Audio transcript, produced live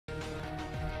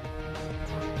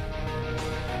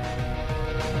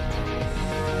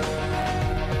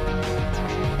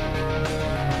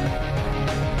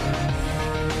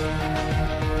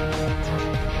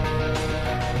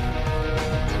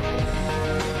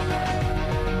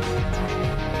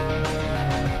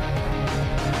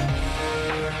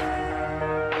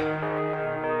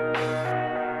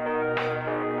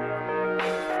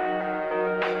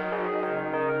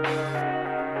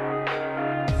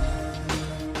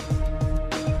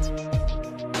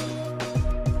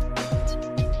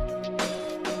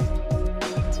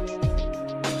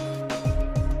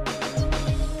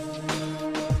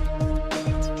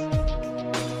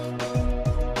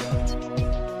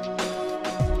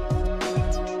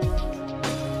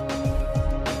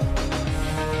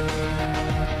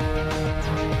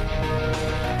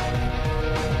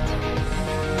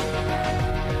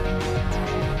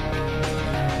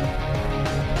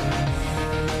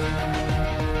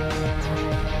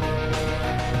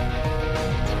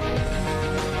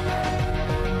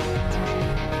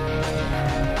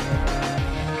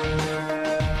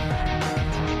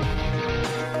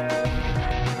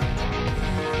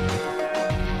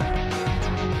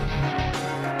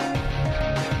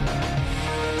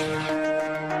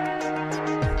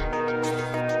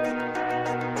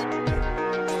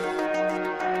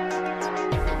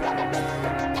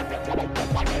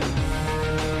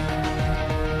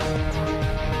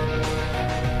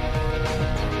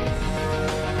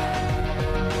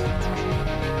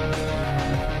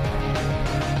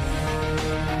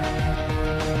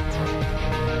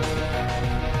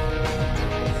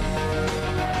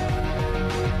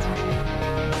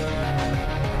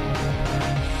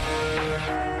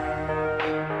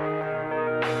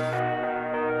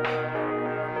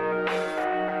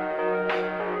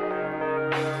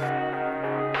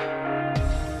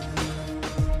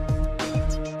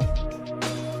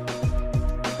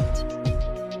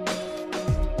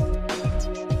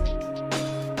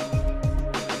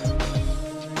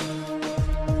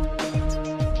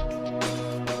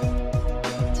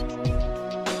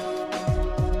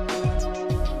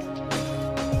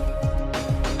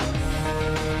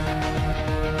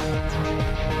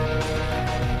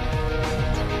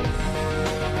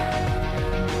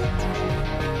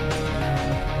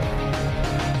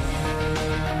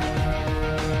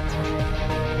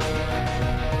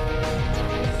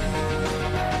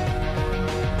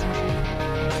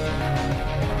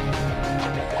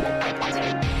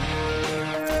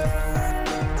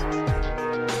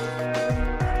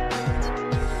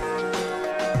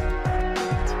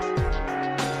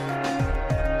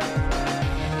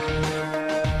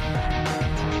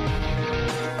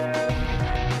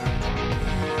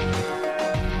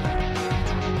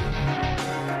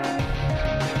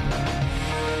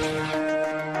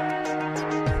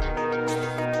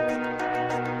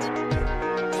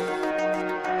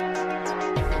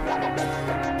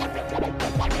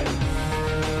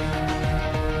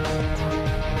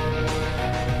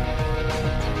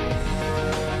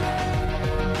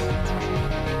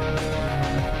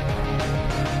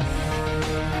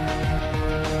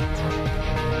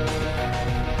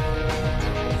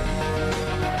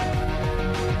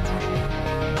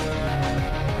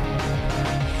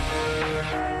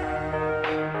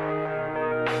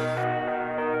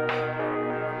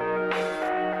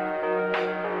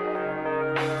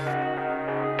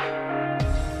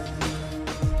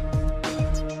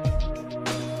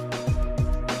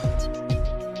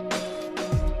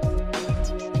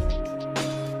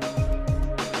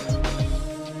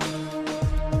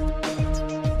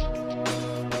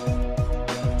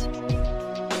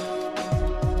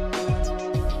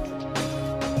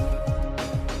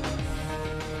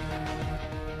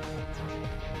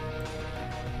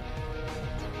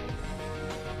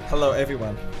Hello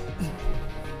everyone.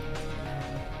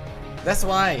 That's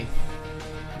why.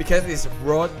 Because it's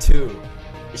Road 2.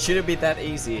 It shouldn't be that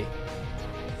easy.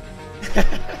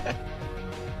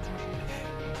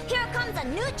 Here comes a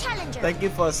new challenger. Thank you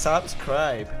for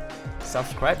subscribing.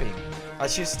 I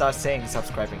should start saying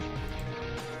subscribing.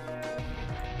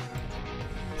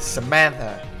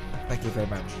 Samantha, thank you very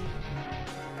much.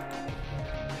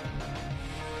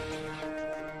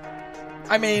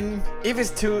 I mean, if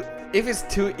it's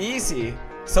too easy,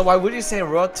 so why would you say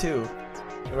Road 2,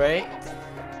 right?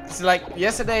 It's like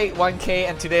yesterday 1K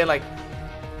and today like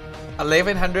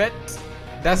 1100.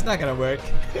 That's not gonna work.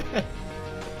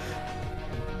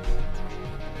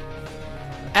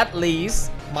 At least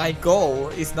my goal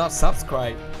is not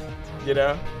subscribe, you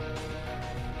know.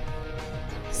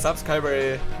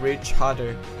 Subscriber reach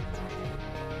harder.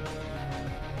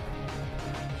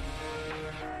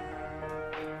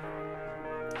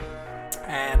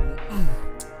 And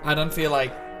I don't feel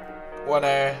like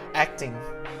wanna acting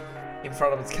in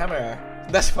front of the camera.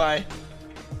 That's why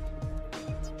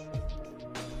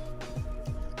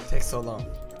it takes so long.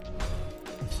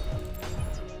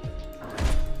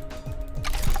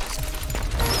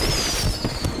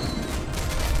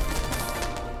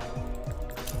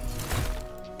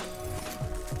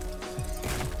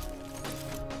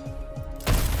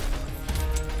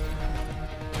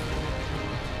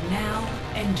 Now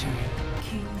entering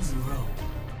King's Row.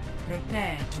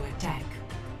 Prepare to attack.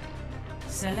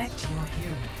 Select your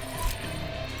hero.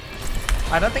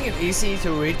 I don't think it's easy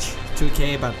to reach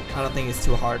 2K, but I don't think it's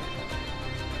too hard.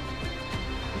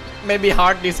 Maybe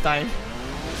hard this time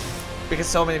because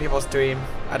so many people stream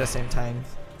at the same time.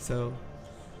 So,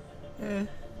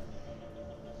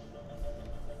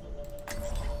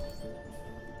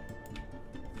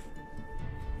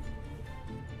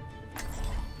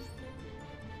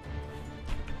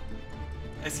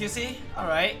 Excuse me?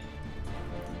 Alright.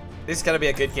 This is gonna be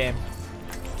a good game.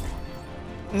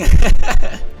 I'm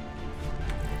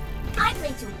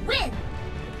going to win.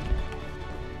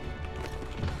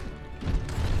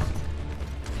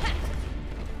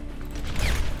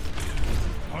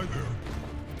 Hi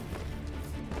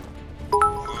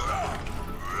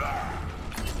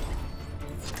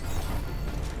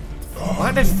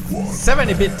there.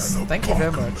 170 bits. Thank you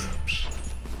very much.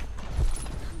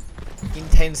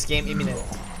 Intense game imminent.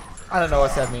 I don't know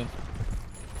what that means.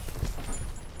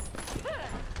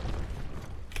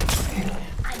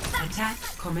 Attack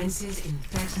commences in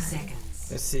 30 seconds.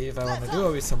 Let's see if I want to do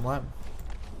it with someone.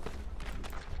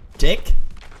 Jake?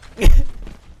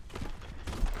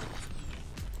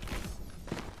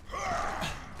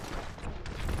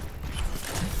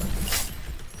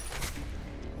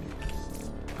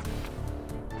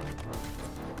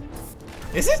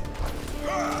 Is it?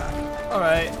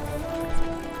 Alright.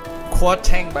 Quad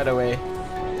tank, by the way. 5,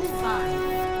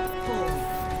 4,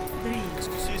 3,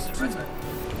 2,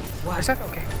 1. Is that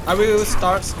okay? I will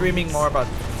start streaming more, but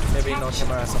maybe no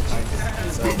camera sometimes.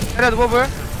 So. Another over.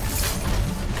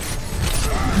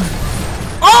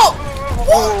 Oh!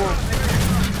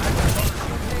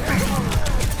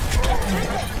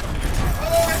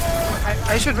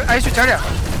 I should tell ya.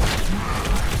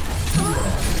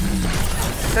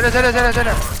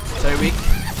 Tell. Sorry, weak.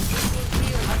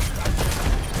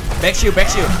 Back shield.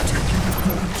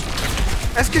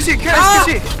 SQC, kill Ah!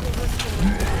 SQC.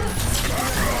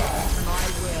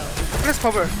 Let's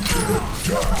cover.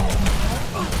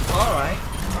 Alright.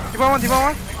 D.Va one.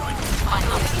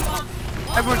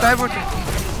 I vote.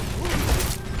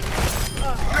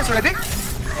 Let's ready.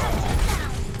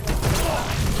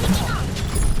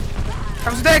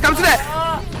 Come to that.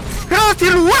 Cross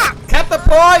till what? Cap the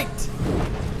point!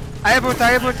 I vote.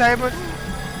 5K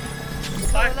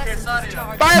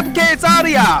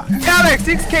Zarya. Alex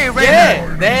 6K right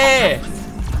Yeah! There!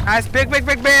 Nice, big.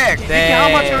 Vicky, how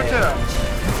much ulti?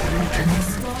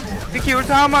 Vicky,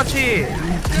 ulti how much?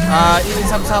 Even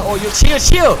sometimes. Oh, you chill!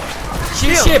 Shield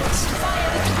shift!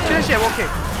 Shit, okay.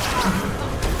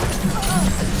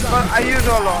 But I use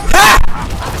all of. 하!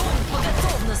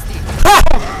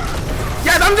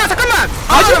 야, 남자 잠깐만.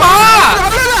 하지마!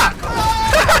 하지마.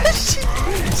 씨!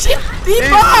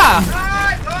 D.Va!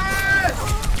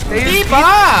 D.Va!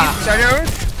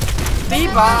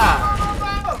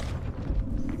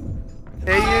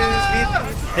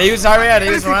 They use Zarya, they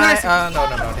use Ryan. No,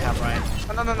 they have Ryan.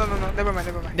 No, never mind.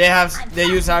 They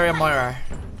use Zarya Moira.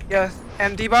 Yes,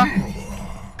 and D.Va.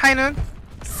 Hainan.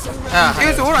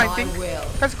 Use all I think.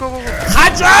 Let's go.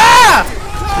 가자!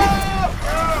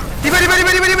 D.Va.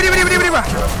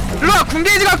 일로와,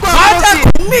 궁게이지 갖고 와. 가자!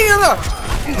 국민이다!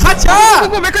 가자!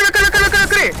 맥클.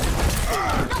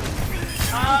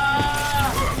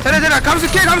 잘해.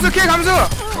 감수.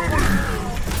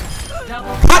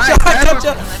 capture,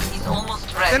 capture. Is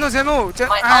almost ready. 제노.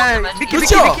 My 아, ultimate 미키, is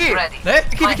미키, 그쵸? 미키. ready. 네?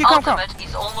 미키, My 미키, 컴. ultimate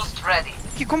is almost ready.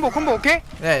 미키 콤보, 오케이?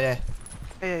 네, 네.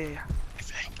 예.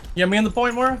 You got me on the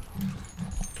point, Mora?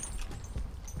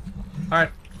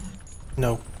 Alright.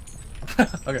 No.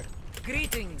 Okay.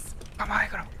 Greetings. 가만히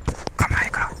그럼.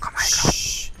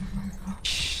 Shh.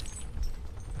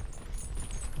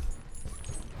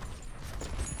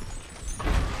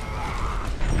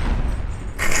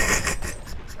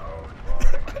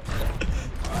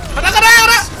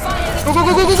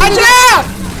 고고고고고. 가자!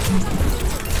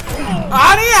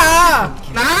 아니야.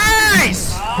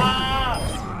 나이스.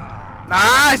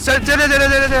 저래.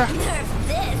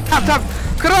 탑.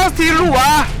 크로스티 일로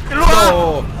와.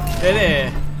 오,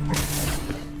 네네.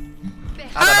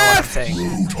 I don't know what I'm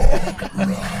saying.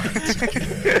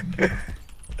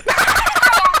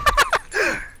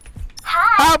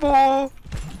 바보.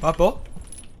 바보?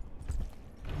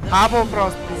 바보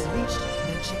크로스. Has reached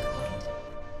the checkpoint.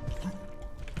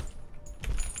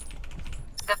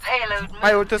 The payload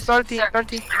I moved ulti to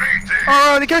 30.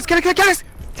 어, 킬렉스.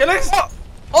 갤럭시.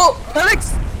 오.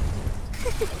 킬렉스.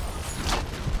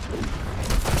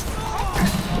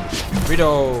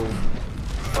 위도우.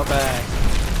 Go back.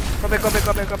 컴백.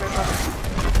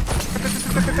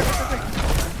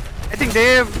 I think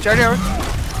they have Jarrier.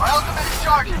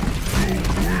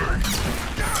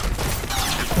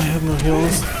 I have no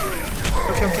heals.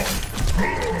 Okay.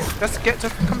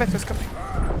 Just come back.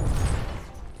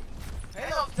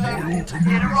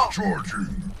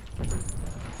 Charging.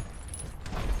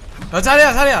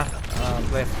 자리야.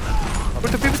 play.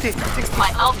 Ulti 50, 60.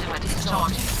 My ultimate is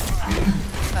charging.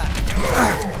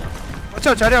 Watch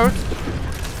out, Jarrier.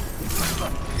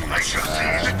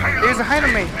 There's a high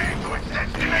mate. Back.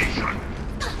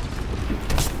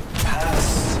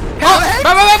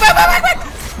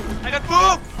 I got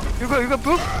boop. You got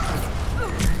boop.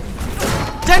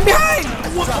 Stand behind.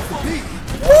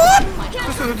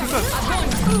 됐어.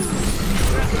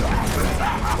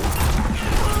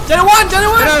 Jenny one.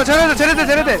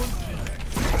 잘해.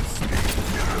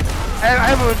 I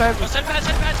have.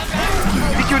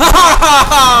 Vicky,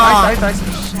 nice.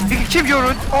 Vicky, keep your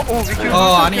root. Vicky.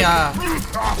 아니야.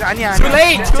 아니야. Too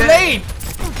late.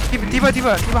 디바,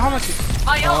 how much?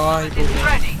 My ultimate is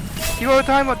ready. 디바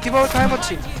타이머, how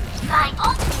much? My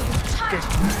ultimate charge.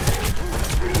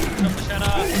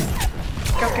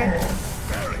 Okay.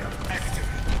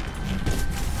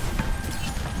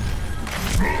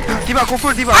 디바, go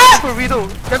for widow.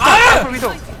 Go for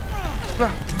widow.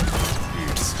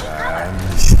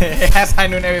 Has high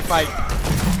noon every fight.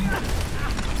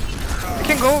 You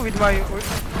can go with my.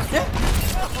 Yeah.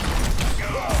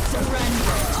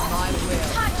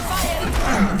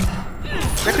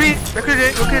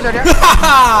 맥크리 자리야?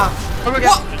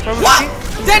 What?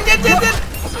 Dead.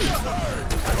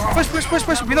 Push.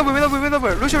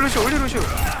 위너블. 루시오. 올리 루시오.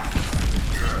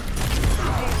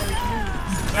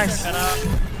 나이스.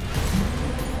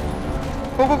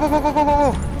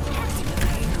 고.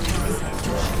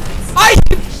 아이!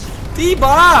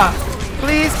 디바!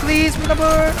 Please,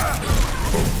 위너블.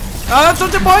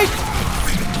 솔저 보이!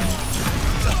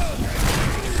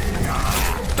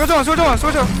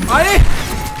 솔져. 아니!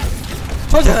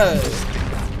 솔저!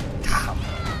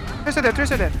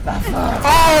 트레스 돼.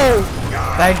 Oh!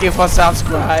 Thank you for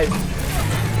subscribe.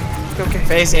 Okay.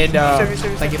 Face in Sorry.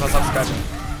 Thank you for subscribing.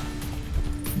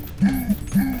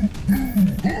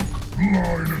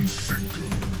 Line and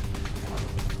sinker.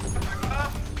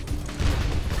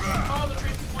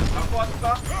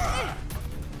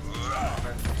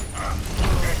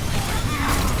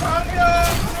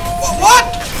 What?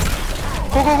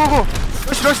 Go.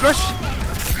 Rush.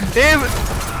 Dave.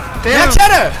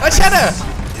 A shadow!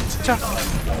 자.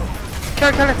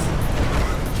 캘렉.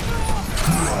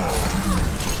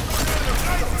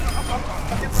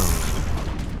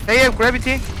 They have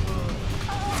gravity.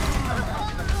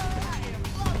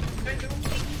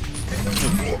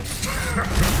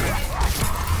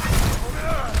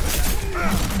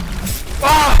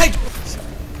 Hey!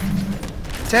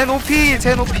 젠 OP.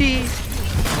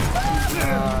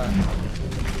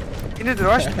 You need to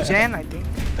rush to Jen, I think.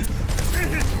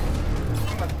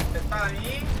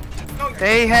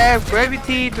 They have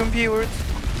gravity, Doompi ult.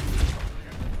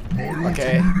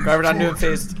 Okay, grab it on doing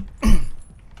fist.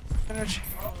 Energy.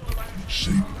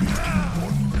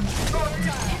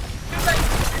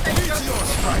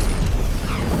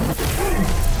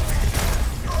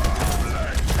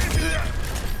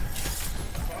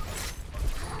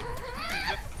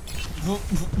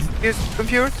 Use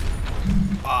Doompi ult.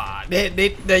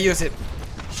 They use it.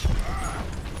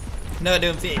 No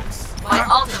doing fist. My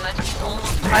ultimate is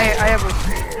almost ready. I have ult.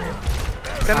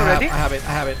 Then ready? I have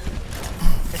it.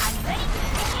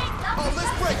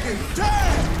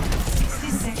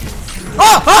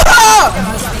 Oh!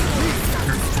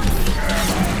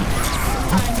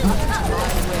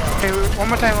 Okay, one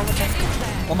more time.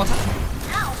 One more time.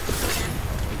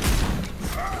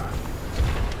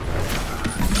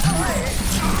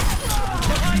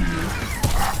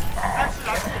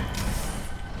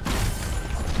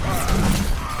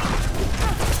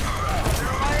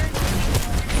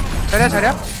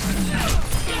 자리야.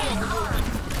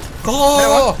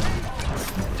 Go!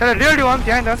 자리야, really one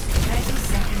behind us.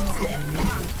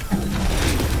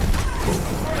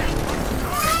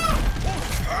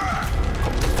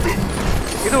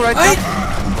 Middle right now.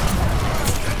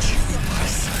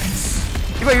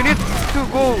 Eva, you need to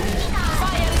go.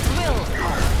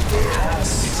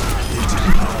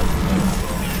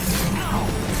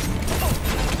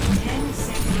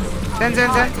 Zen.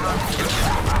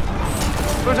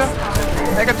 Roger.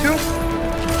 I got 2.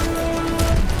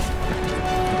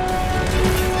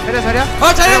 자리야.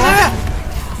 어, 자리야.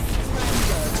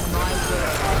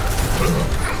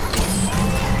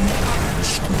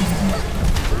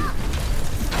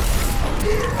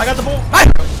 I got the ball.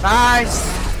 Nice.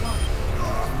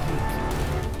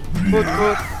 Good.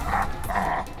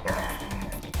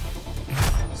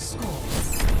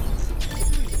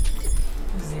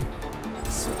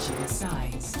 Switching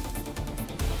sides.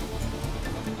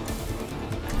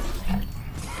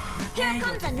 Here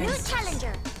comes a new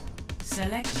challenger.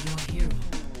 Select your hero.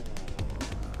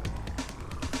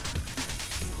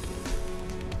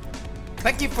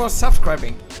 Thank you for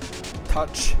subscribing.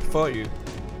 Touch for you.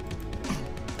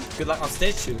 Good luck on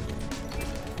stage 2.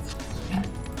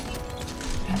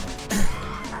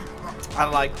 I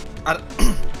don't like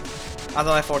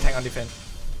 4 tank on defense.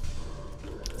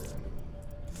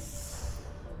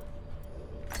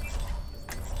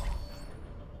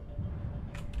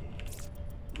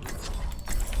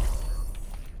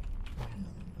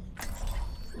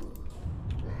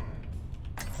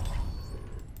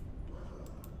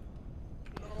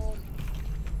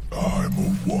 I'm a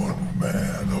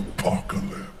one-man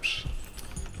apocalypse.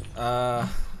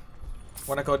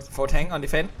 Wanna go for tank on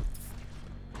defense?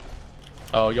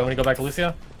 Oh, you want me to go back to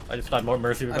Lucia? I just thought more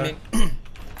Mercy would I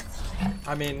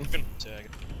mean,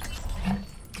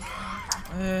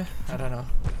 I don't know.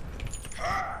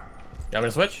 You want me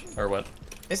to switch? Or what?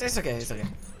 It's okay.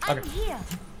 I'm Okay. here.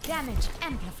 Damage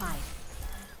amplified.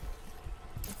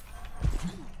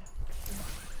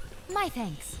 My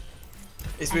thanks.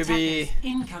 It will be.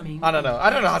 Incoming. I don't know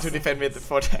how to defend with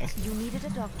 4 tank. You needed a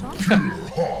doctor?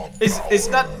 It's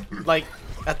not like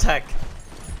attack.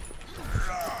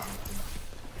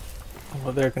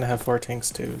 Well, they're gonna have 4 tanks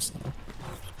too, so.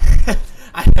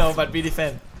 I know, but we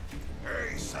defend.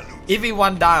 If we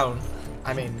 1 down,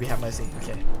 I mean we have mercy.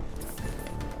 Okay.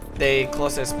 They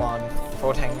close their spawn.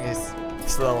 4 tank is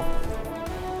slow.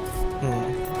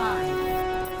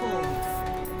 5, 4,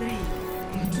 3,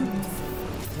 2,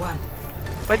 1.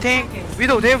 Fighting.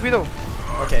 Widow.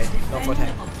 Okay, no 4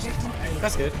 tank.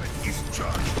 That's good.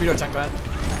 We don't check that.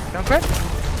 Junkrat.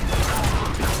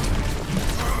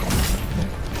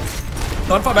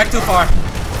 Don't fall back too far.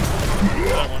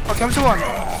 Oh, comes to 1.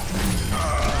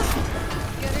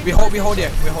 We hold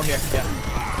here. Yeah.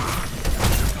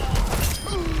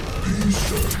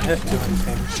 I have 200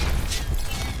 tanks.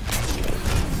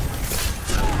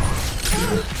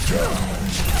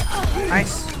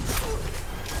 Nice.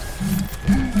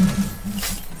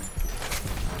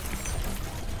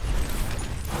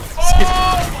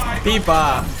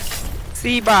 B-bar.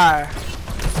 C-bar.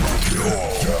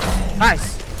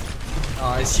 Nice.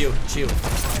 Oh, it's chill.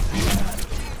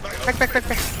 Back.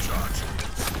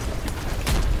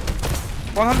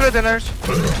 100 damage.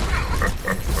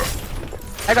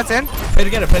 I got 10. Play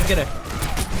together.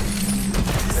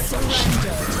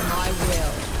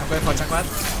 I'm going for Chuckman.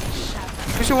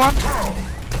 Push 1.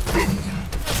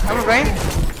 I'm a rain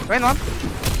 1.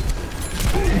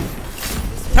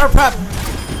 Terror prep.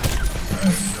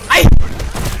 Aye.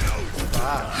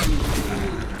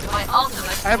 My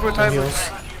ultimate I have brutal.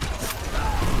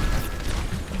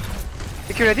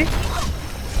 You ready?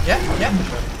 Yeah.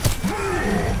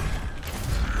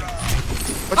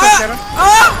 What's up, Sarah?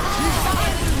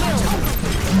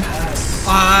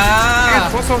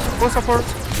 Go support.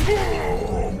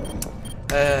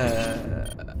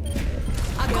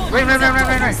 Rain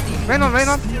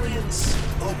on.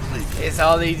 It's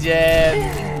all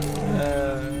Legion.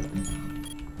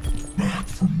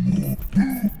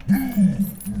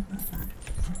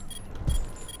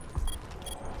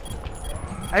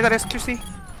 I got SQC.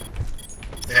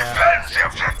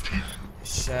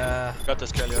 Got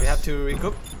this, We have to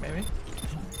recoup, maybe.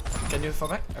 Can you fall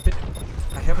back a bit?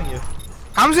 I'm helping you.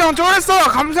 감수형 쫄았어.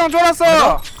 감수형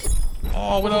쫄았어.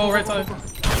 Oh, Widow, right side.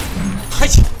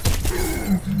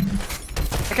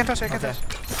 I can touch. I can touch.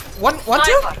 One, two?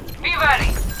 Sniper, be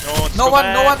ready. No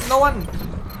one, no one, no one.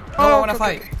 No one wanna okay,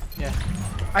 fight. okay. Yeah.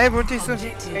 I have ulti soon.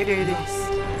 80.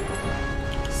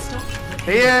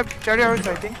 They have Jerry ult,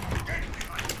 I think.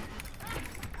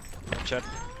 Chat.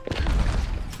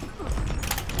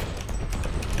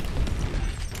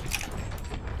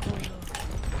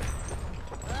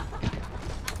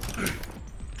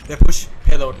 They push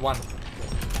payload one.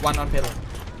 One on payload.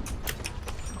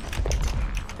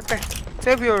 Get back.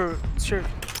 Save your shield.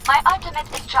 My ultimate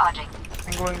is charging.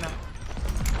 I'm going now.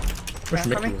 Wish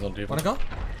Mickey coming. was on deep. Wanna go?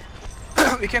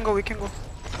 We can go.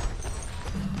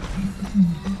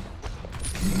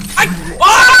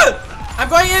 Ah! I'm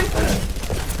going in!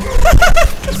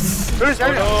 Where is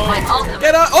Jerry? My ultimate.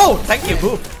 Get out! Oh, thank you,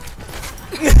 boo.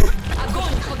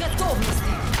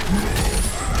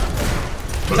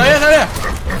 Sorry.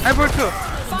 I have ult too.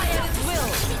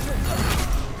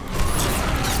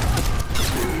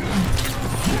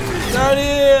 Sorry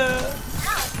here.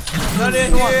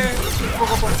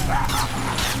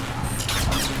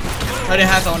 Sorry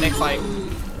has on next fight.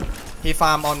 He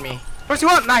farm on me. First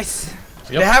one, nice.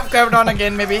 Yep. They have Gravdon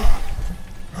again, maybe.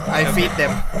 I feed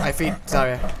them.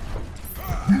 Sorry.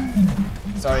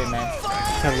 Sorry, man.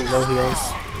 Have low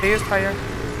heals. They use fire.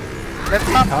 Left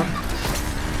top.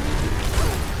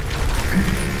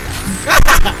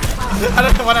 I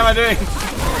don't know what am I doing.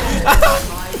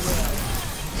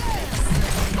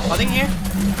 Nothing here.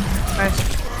 Nice.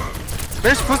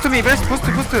 Bears boost to me. Bears boost.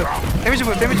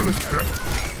 Damage boost.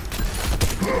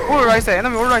 All right side.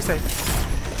 Enemy all right side.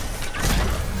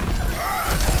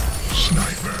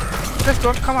 Let's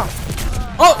go. Come on.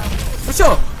 Oh, for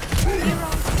sure.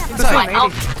 Inside. My 80.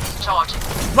 ultimate is charging.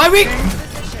 Right wing.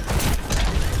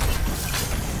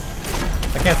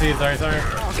 I can't see you, sorry.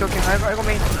 Okay. I go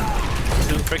main.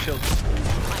 Shield, break shield.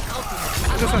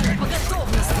 This one.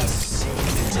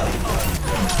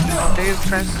 They use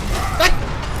trans.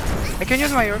 I can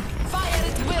use my ult.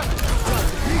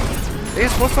 They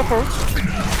use both support.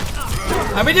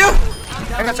 I'm with you.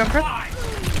 I got jumper.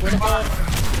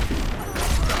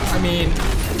 I mean,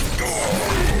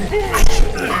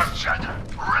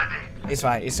 it's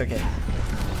fine. It's okay.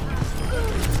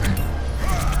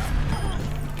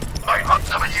 My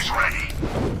ultimate is ready.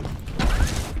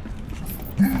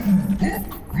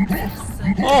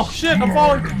 Oh shit, I'm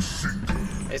falling.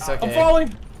 It's okay. I'm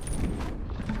falling.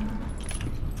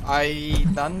 I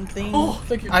don't think. Oh,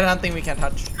 thank you. I don't think we can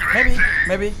touch.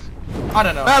 Maybe. I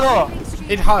don't know. Battle.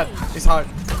 It's hard.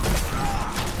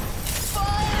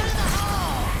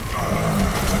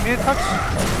 Need touch.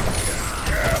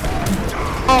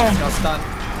 Oh, Just done.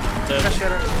 got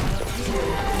shatter.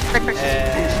 Back.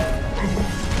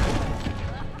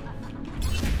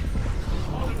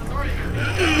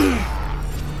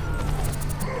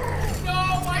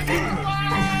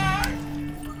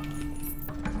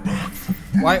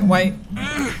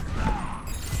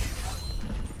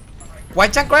 Why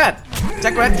Junkrat?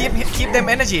 Junkrat keep them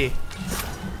energy.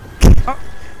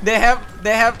 They have.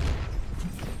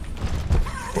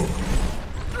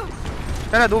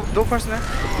 No person.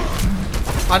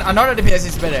 Another DPS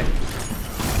is better.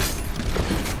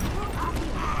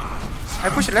 I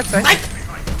push left side.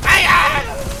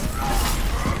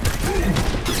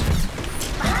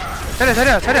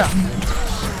 자리야.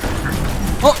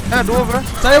 야, 누워 보라.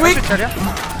 자리야 weak. 자리야.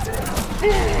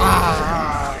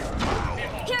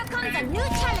 Here comes a new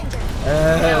challenger.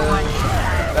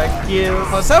 Thank you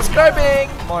for subscribing,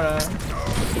 Mona.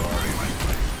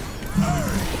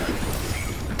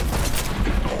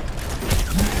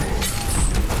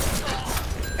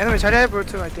 Anyway, 자리야 볼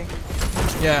too, I think.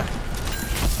 Yeah.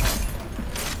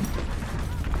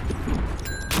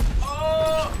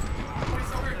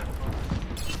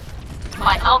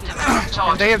 My ultimate is And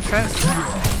charging. they have trans.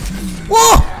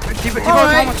 Whoa! Diva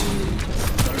Alright. how much?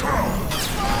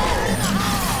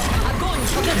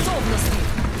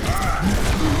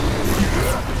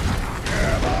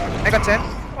 I got 10.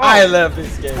 I love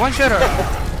this game. One shatter.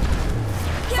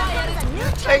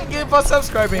 Thank you for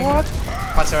subscribing. What?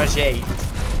 Pastor J.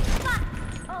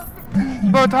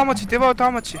 About how much? About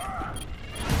how much?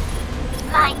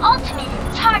 My ultimate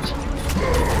is charging.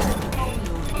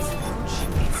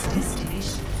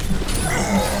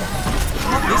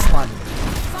 This one.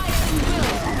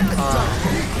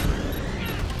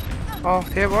 Oh,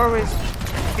 they have always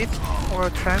hit or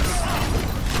trans.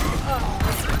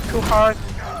 Too hard.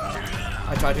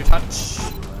 I try to touch.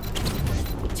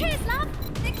 Cheers, love.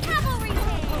 The cavalry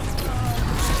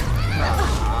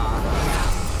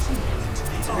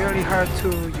It's really hard to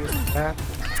use that.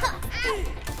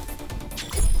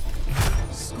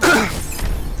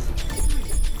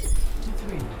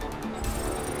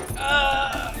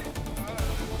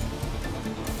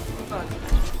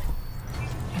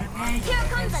 Here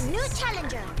comes a new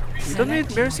challenger. You don't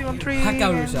need Mercy on 3.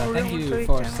 Hakarusa, thank you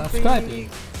for subscribing.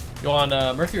 You want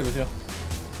Mercy or Lucio?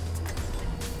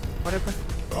 Whatever.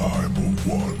 I'm a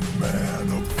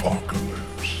one-man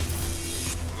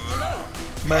apocalypse.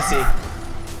 Mercy.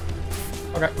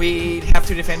 Okay. We have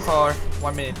to defend for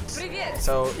 1 minute.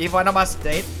 So if one of us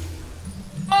dead,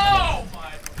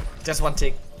 just one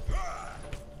tick.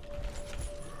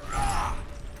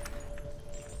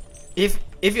 If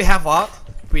you have walk,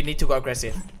 we need to go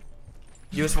aggressive.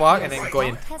 Use walk and then go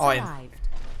in. All in.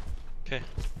 Okay.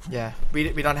 Yeah, we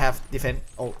don't have defense.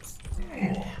 Oh.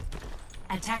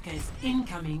 Attackers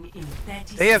incoming in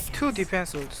 30 They have seconds. 2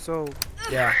 defense ults, so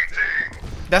Yeah.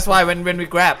 That's why when we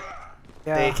grab,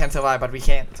 yeah. they can survive, but we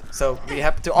can't. So we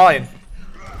have to all in.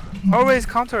 Always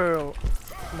counter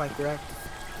my grab.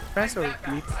 Friends are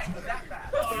weak.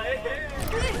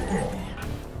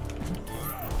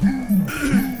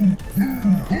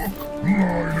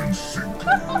 Line and sink. 5,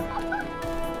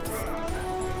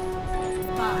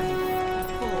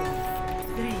 4,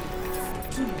 3,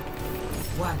 2,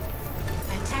 1.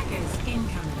 Attackers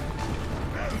incoming.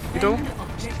 Widow. Defend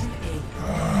objective A.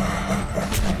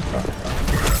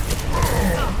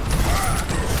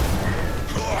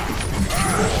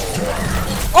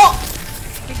 Oh!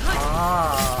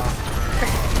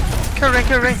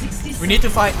 Kill Rain. We need to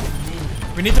fight.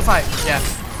 We need to fight. Yeah.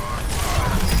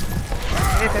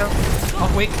 Hey, tail. How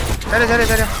quick? Rain.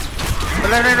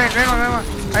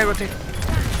 I rotate.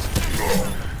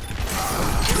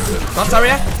 Got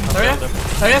Saria.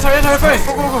 First.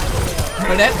 Go.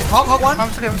 We're dead. Hawk one. I'm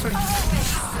sorry.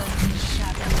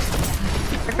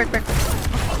 Back.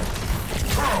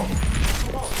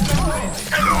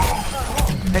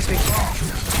 Nice week.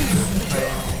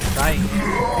 Dying.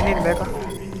 I need Mega.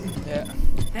 Yeah.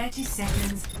 30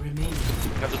 seconds remaining.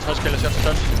 You have to touch, Killers, you have to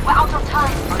touch. We're out of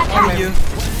time. On you.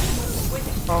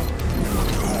 Oh,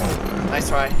 Nice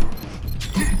try.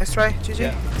 let's try. GG.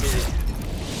 Yeah.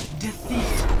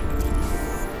 Defeat.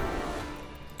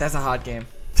 That's a hard game.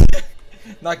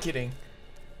 Not kidding.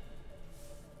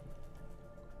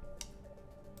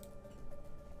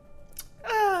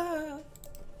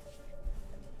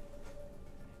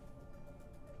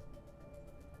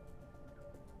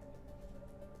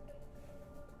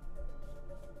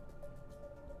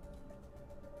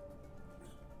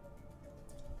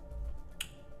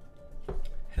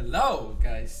 Hello,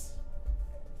 guys.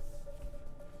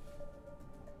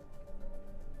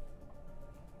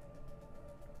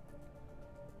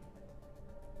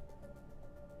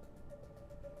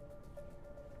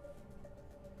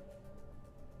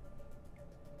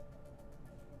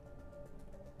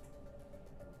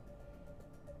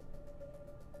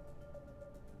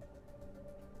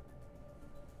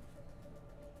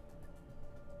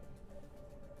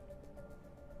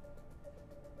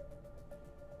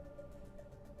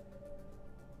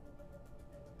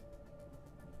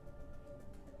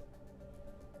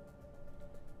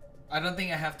 I don't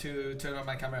think I have to turn on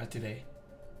my camera today.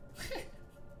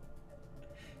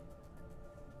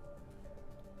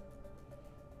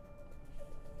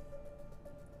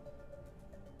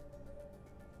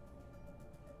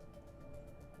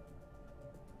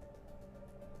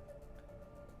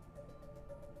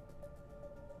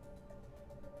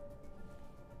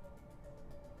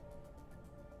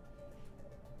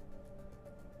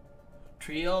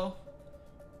 Trio?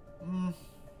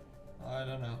 I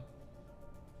don't know.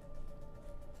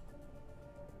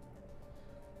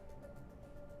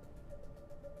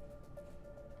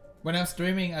 When I'm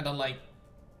streaming, I don't like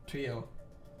trio.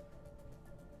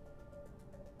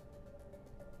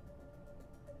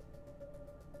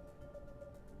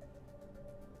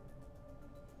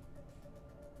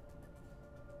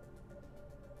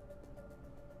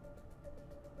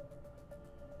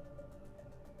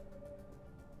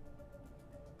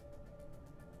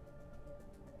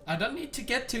 I don't need to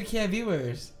get 2K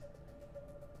viewers.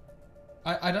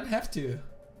 I don't have to.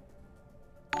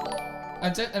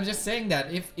 I'm just saying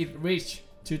that if it reach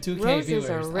to 2K Roses viewers,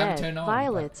 are I'm red, turned on.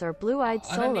 violets are blue-eyed.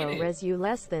 I don't need Solo it. res you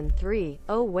less than 3.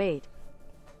 Oh wait.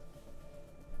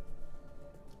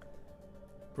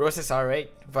 Roses are red,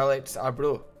 violets are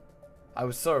blue. I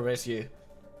will so raise you.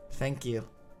 Thank you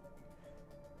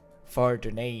for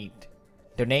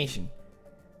donation.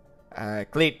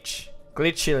 Glitch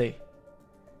chili.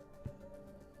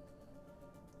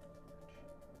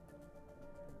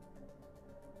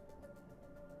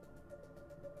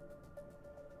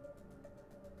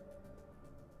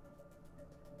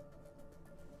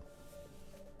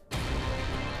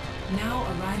 Now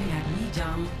arriving at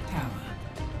Midang Tower.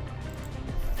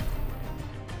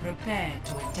 Prepare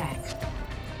to attack.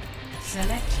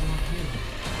 Select your hero.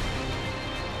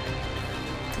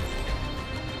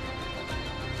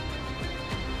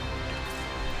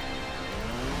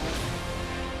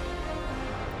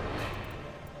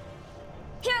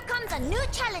 comes a new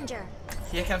challenger.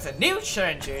 Here comes a new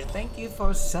challenger. Thank you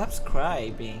for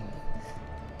subscribing.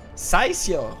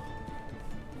 Saisyo.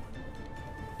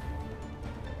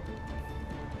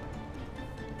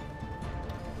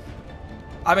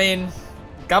 I mean,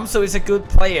 Gamsu is a good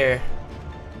player,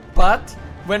 but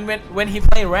when he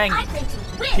play ranked, I think you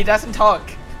win. he doesn't talk,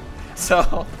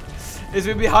 so it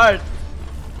will be hard.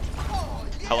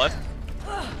 Hello?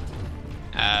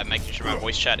 Making sure my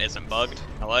voice chat isn't bugged.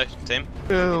 Hello, team? I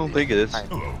don't think it is.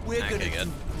 Okay, good.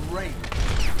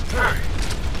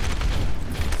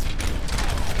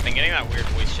 Been getting that weird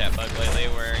voice chat bug lately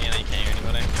where, you know, you can't hear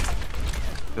anybody.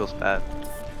 Feels bad.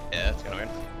 Yeah, it's kinda weird.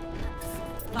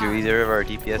 Do either of our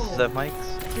DPSs have mics?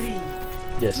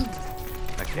 Yes.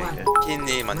 Okay, good.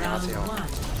 키님 안녕하세요.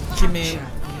 Kimi,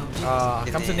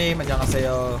 Gamsu님,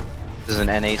 안녕하세요. This is an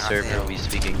NA server, we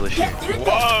speak English here.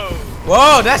 Whoa!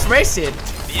 Whoa, that's racist.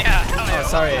 Yeah! Oh,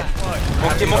 sorry.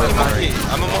 먹기. I'm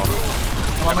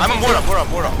a Mora.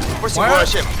 First Mora? Mora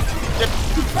ship.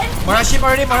 Mora ship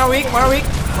already, Mora weak, Mora one.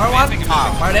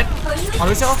 Mora dead. Oh,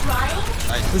 Lucio.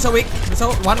 Lucio weak.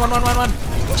 Lucio, one.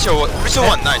 Lucio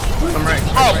one, nice. I'm right.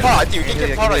 I think you can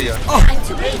get Para here. Oh,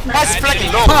 Pass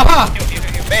flanking low. pa.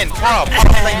 Man, Para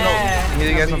flanking low. Heal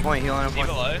you guys on point, heal on Be point.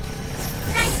 below.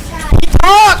 He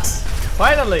talks!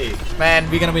 Finally! Man,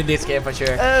 we're gonna win this game for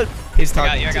sure. He's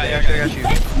talking I got today. you.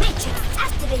 Matrix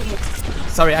activated.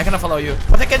 Sorry, I cannot follow you.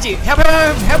 Protect Genji! Help him!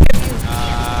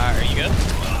 Are you good?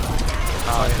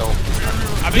 No.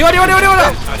 Diva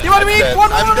weak!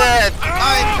 One! I'm dead.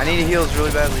 I need heals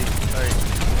really badly. Sorry.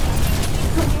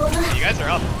 You guys are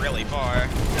up really far.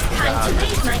 Time to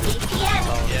raise my APM.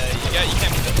 Yeah, you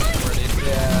can't be this far, dude.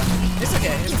 Yeah. It's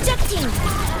okay. Ejecting.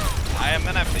 I am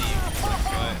gonna have to use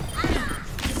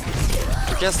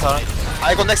You can start.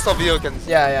 I go next of you. Can.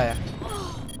 Yeah.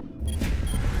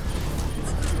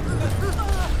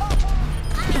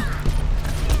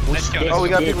 Let's go. Oh, we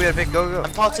got pick, go.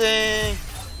 I'm touching.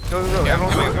 Go.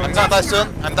 Everyone go. I'm gonna die soon.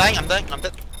 I'm dying. I'm dead.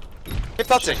 Keep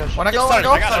touching. Wanna Keep go?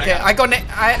 starting. Okay, I go next.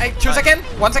 I 2 seconds.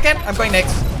 1 second. I'm going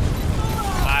next.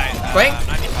 Going?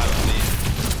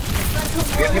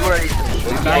 95 We got people ready.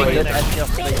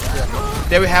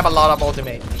 They will have a lot of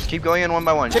ultimate. Just keep going in one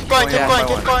by one. Keep going.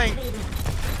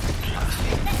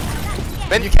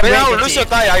 When You can break now it, Lucio G.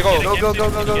 die, I go. Go.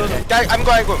 I'm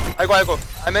go.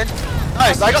 I'm in.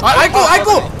 Nice. I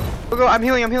go. Go. I'm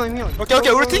healing. Okay,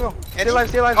 ulti.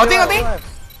 Stay alive. Oh, thing.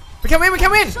 We can win.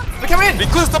 We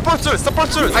could support source. I'm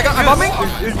bombing.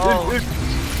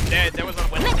 There was one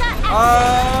win.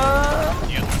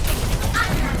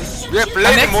 We have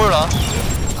played next. Mora.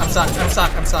 I'm stuck.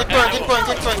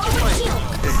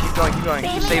 Keep going.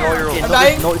 Save all your rolls. I'm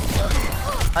dying.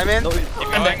 I'm in. Keep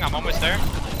going, I'm almost there.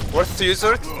 Worth to use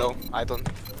it? No, I don't.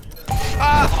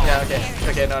 Yeah,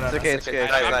 okay, no. It's okay.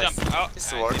 Nice. Oh,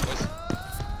 It's alright, worth. it was-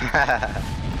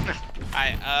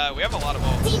 we have a lot of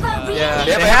ults. Yeah,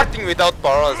 They have everything without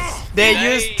barrels. They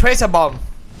use tracer bomb.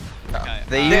 Okay.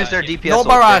 They use their DPS. No ult,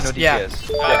 barrage, no yeah. DPS.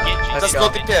 Let's Just go. no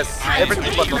DPS.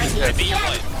 Everything but no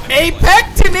DPS.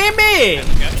 Apex to Nimi!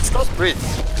 Breathe.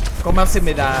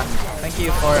 고맙습니다. Thank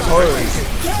you for host.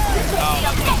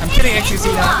 I'm killing XQC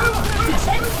now.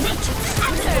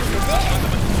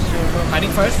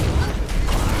 Hiding first.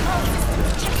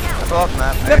 That's off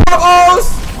map. The purples!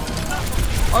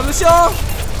 On the show!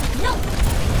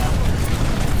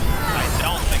 I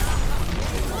don't think.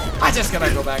 I just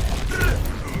gotta go back.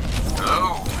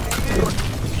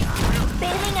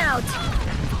 Bailing out.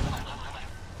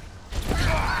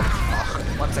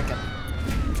 1 second.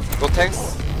 No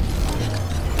tanks.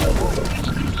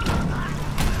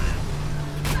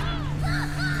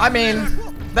 I mean,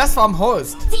 that's from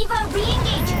host. Diva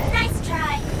re-engage. Nice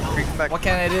try. What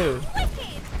can I do?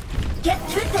 Get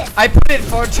through this. I put it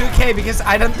for 2k because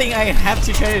I don't think I have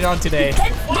to turn it on today.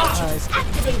 Matrix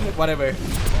activated. Whatever.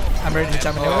 I'm ready to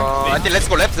jump over. I think let's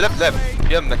go left. You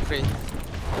have McCree.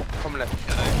 Come left.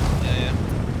 Yeah.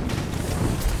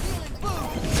 Go.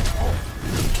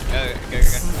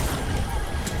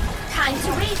 Time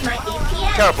to raise my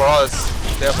APM. Care for us.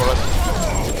 They are for us.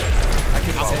 I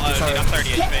keep reset. I'm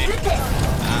 30 Get through HP. this.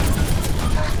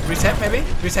 Reset maybe?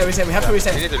 Reset. We have to We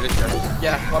reset. need to reset.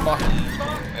 Yeah, one more. We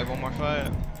have one more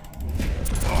fight.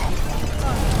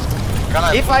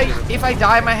 If I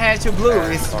dye my hair to blue,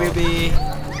 it will be.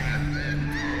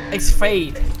 It's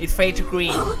fade. It fade to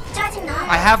green. Starting now.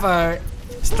 I have a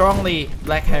strongly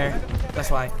black hair.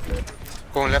 That's why.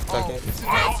 Going left again.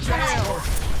 Nice try.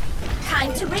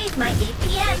 Time to raise my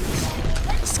APM.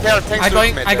 Scare tanks.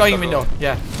 I going window.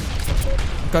 Yeah.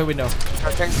 Going window.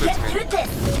 Scare tanks with Get me. through this.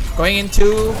 Going in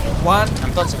 2, 1.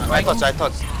 I'm touching. I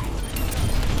touch.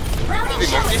 Routing Big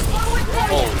shells monkey. forward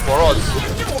Oh, barrier. for us.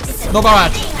 No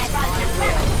barrage.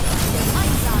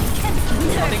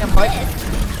 I think I'm fine.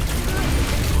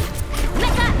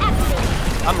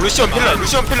 I'm Lucian pillar.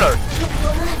 Lucian pillar.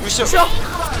 Lucian.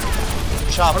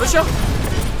 Sharp. Lucian.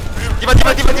 Diva,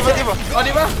 diva, diva, diva, diva. Oh,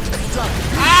 Diva.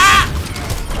 Ah!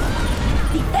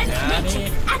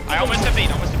 I almost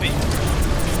defeat, almost defeat.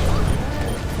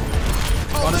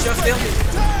 Lucian still.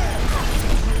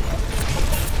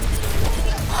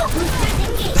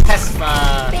 That's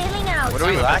fine. Bailing out. What do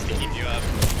we lack? To keep you up.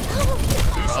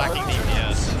 Who's lacking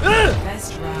DPS?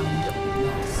 Best round.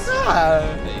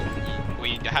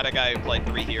 We had a guy who played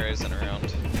 3 heroes in a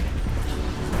round.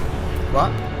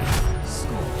 What?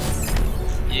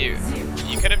 You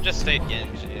could have just stayed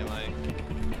Genji, like.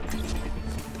 I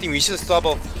think we should stop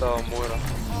off the Moira.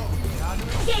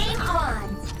 Game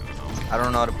on. I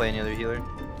don't know how to play any other healer.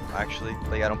 Actually,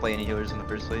 like I don't play any healers in the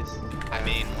first place. I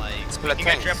mean, like, Split we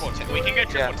can tanks. go triple. We can go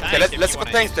triple tanks. Okay, let's if split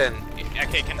you tanks wanna. then.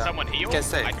 Okay, can someone heal? Can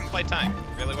say. I can play tank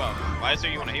really well. Why is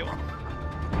there you want to heal?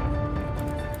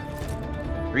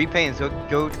 Repaints, go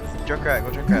Junkrat,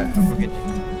 go Junkrat. Go Genji.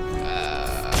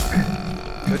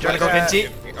 Go Trying to go Genji?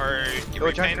 Or Go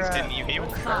repaints, Junkrat. can you heal?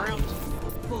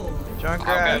 Junkrat.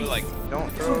 I'll go like.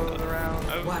 Don't throw it around.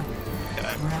 Oh,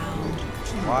 okay.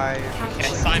 Why?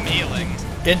 Yes, I'm healing.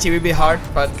 Genji will be hard,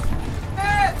 but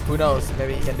who knows?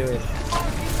 Maybe he can do it.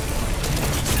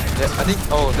 I think.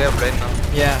 Oh, they have red now.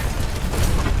 Yeah.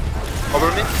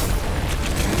 Over me.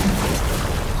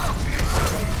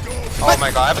 Oh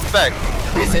my god, I have it back.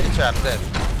 Is it? Trap dead.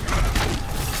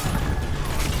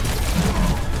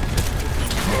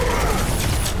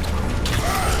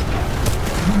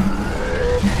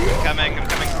 I'm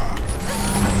coming.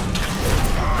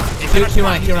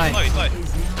 Q9. He's low.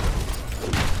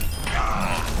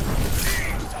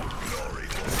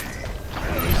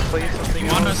 Play something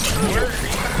You want us else. to support?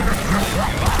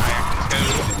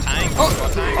 Let's go tank.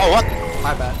 Oh, what?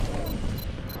 My bad.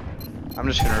 I'm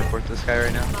just gonna report this guy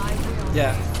right now.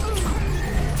 Yeah.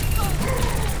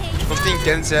 I think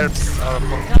Gen's helps.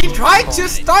 He tried to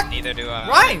stuck Neither do I.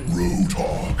 Ryan.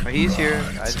 But he's here.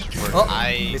 I just reported. Oh,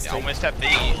 I mistake. almost have B.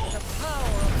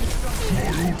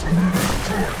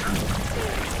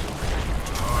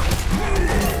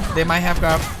 They might have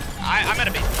grab. I'm at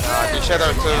a B. He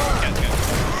shadow too. Let's go.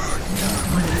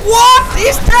 What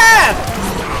is that?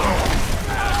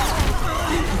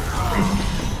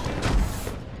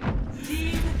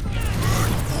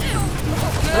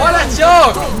 What a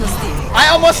joke! I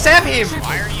almost stabbed him,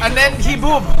 and then he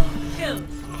boom. What the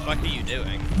fuck are you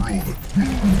doing?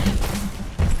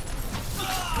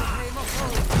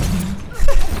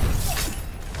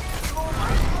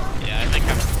 Yeah, I think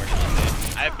I'm reporting you, dude.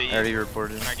 I have B. I already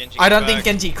reported. Genji, I don't go think back.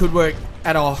 Genji could work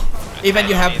at all. Even I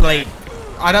you don't have either. Blade.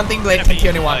 I don't think Blade I'm can gonna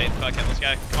kill beat anyone. Blade. Fuck it, let's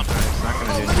go. Come on. It's not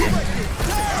gonna do anything.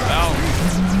 Well,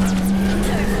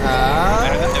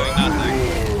 better than doing nothing.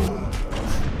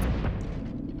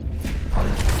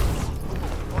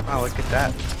 Wow, look at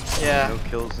that. Yeah. No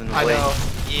kills in the I Blade. know.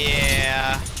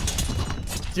 Yeah.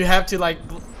 You have to like.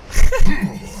 You Do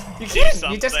can't. You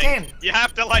something. just can't. You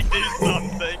have to like do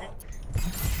something.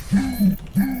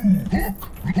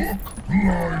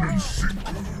 Line and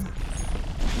sinker.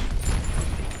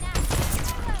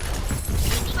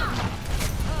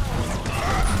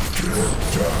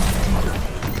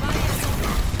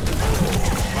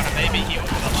 Want to maybe heal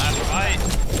for the last fight?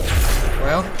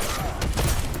 Well, No.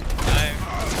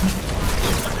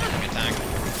 Good tank.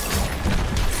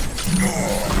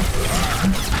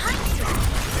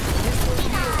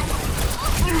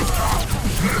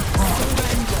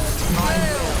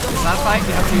 it's not fine.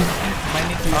 You have to. Might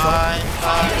need to use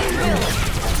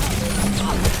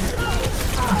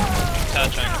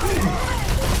Touching.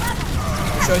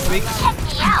 Show is weak. Check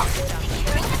me out.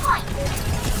 Securing the point.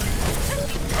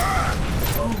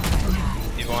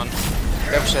 He's one.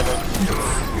 We have shadow.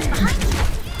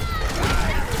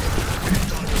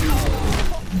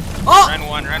 Oh! Run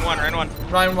one.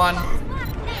 Round one.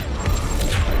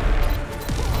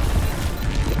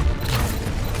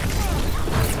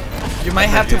 You might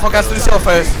have to focus Lucio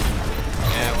first.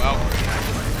 Yeah, well.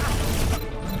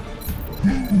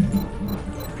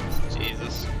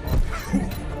 Jesus.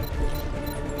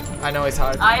 I know it's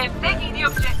hard. I am taking the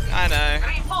objective. I know.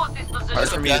 Reinforce this position. Hard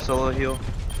for me to solo heal.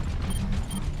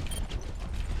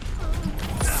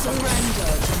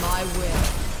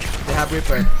 They have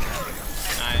Reaper.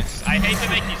 Nice. I hate to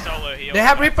make you solo heal. They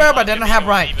have Reaper, but they don't have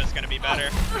Ryan. It's gonna be better.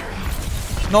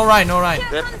 No Ryan, no Ryan.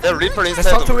 The Reaper Let's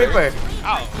inside talk of to me. Reaper.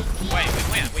 Oh, wait, we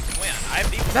win. We can win. I have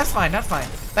these. That's fine, that's fine.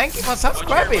 Thank you for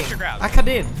subscribing. what's your grab?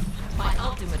 Akadin. My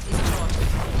ultimate is charged.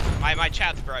 My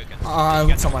chat's broken. I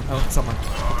hooked someone.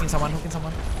 Hooking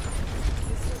someone.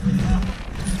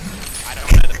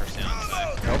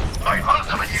 My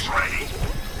ultimate is ready.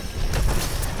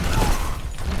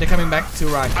 They're coming back to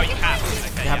right. Oh, you have.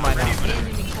 Okay, They have mine now.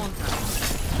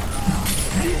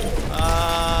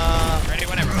 Ready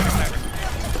whenever.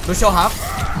 Lucio half.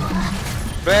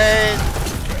 Wait.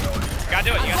 You gotta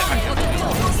do it. You gotta do it.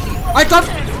 I got.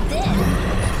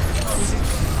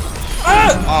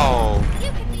 Oh.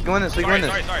 We can win this. We can win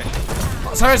this.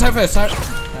 Sorry. Sorry first. Sorry.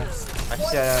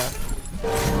 Yeah.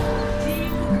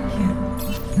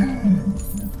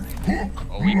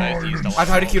 Oh, we both used a lot. I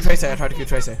tried to Q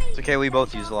Tracer. It's okay. We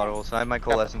both used a lot of ults. I have my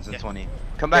coalescence in 20.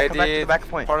 Come back. Come back to the back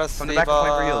point. Come to the back point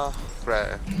for heals.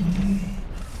 Right.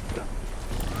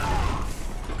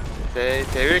 They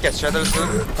will get shadowed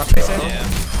soon. Got Tracer. Yeah.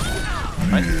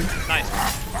 Nice. Nice.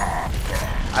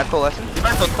 I have coalescence.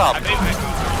 Right on top.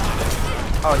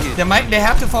 Oh, huge. They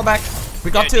have to fall back.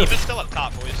 We got two. Diva's still up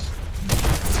top, boys.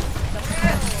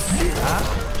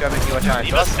 Good, Mickey, watch out.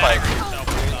 That's spike.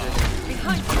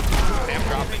 I'm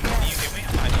dropping. Can you get me?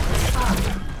 I'm behind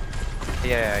you.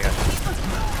 Yeah, I got you.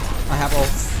 I have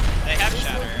ults. They have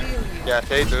shatter. Yeah,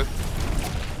 they do.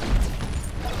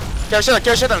 Kill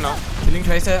shadow now. Killing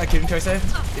Tracer. I'm killing Tracer.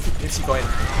 If she go in.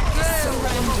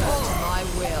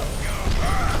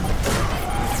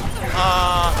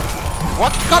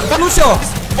 What? Got Lucio.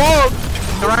 Oh!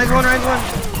 The Ryan's one. I'm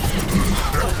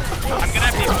gonna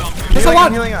have people on through. There's a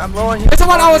one. I'm low on healing. There's a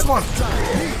 1 hours one.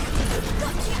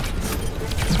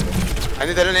 I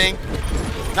need healing.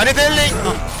 I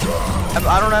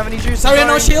don't have any juice. Sorry,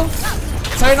 no shield.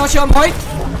 Sorry, no shield on point.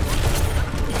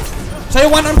 Sorry,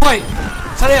 1 on point.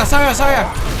 Sorry.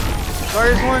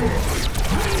 There's one.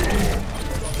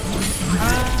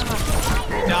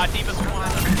 Nah, Diva's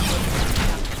one.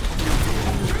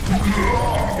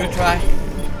 Good try.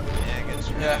 Yeah, good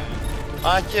try. Yeah.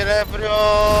 Akira, bro.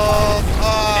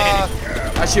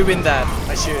 I should win that.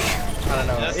 I should. I don't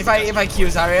know. Yes, If I kill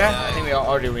Zarya, I think we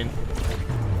already win.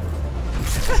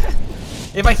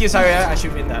 If I kill Zarya, I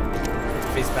should win that.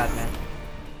 Face Batman.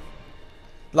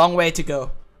 Long way to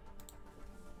go.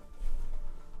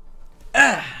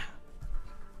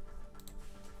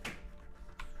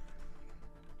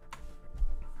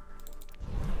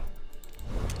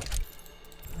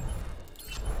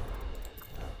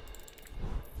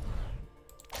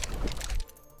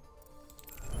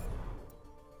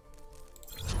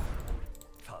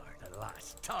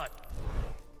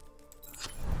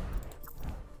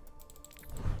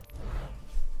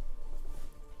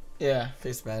 Yeah,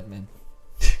 face Batman.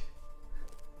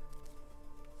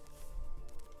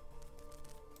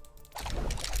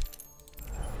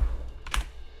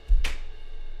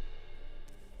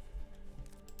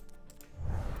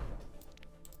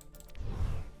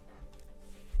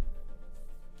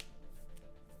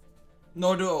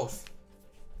 No duels.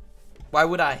 Why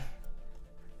would I?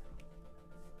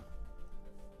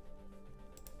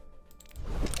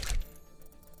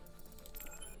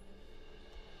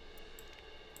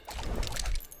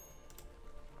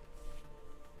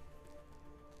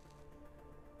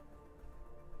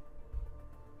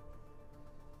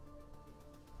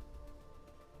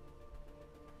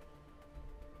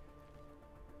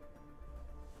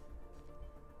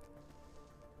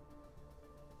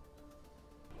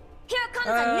 Here comes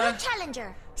a new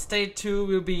challenger. Stage 2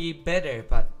 will be better,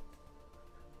 but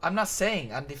I'm not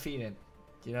saying undefeated.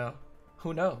 You know,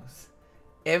 who knows?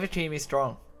 Every team is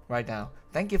strong right now.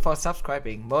 Thank you for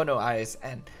subscribing, Mono Eyes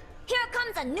and Here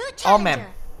comes a new challenger.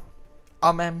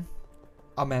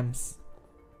 Mems.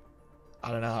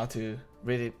 I don't know how to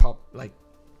read it like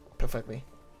perfectly,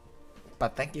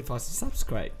 but thank you for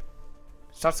subscribing.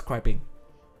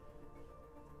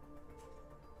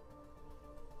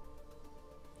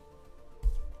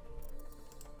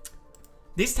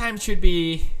 This time should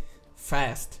be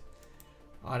fast.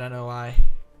 I don't know why it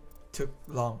took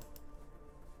long.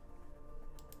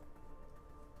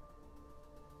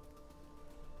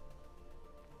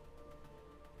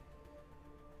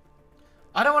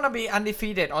 I don't want to be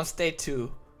undefeated on stage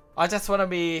 2. I just want to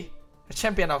be a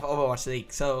champion of Overwatch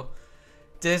League. So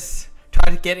just try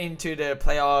to get into the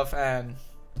playoff and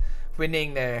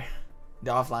winning the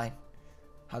offline.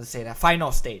 How to say that?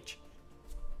 Final stage.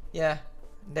 Yeah.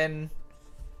 Then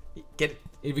it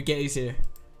will get easier.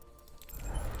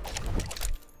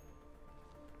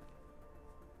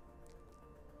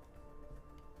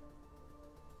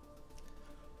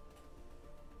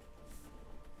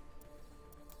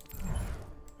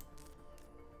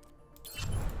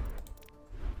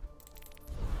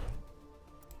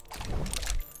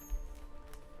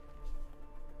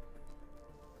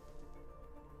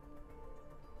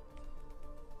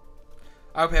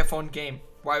 I'll play a phone game.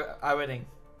 Why are waiting?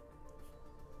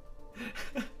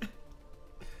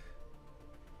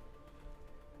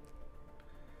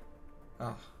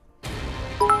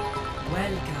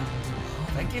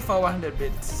 Thank you for 100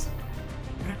 bits.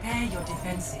 Prepare your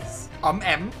defenses.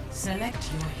 M.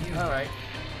 Select your hero. Alright.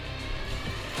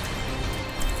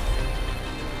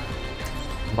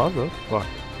 Motherfucker.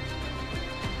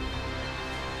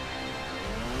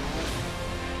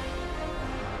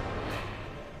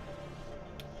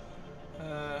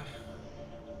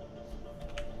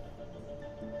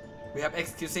 We have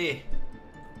XQC.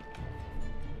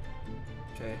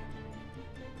 Okay.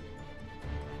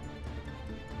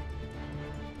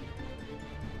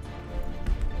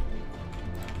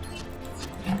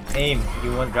 Aim,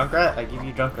 you want Junkrat? I give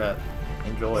you Junkrat.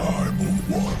 Enjoy.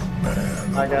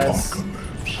 Hi guys.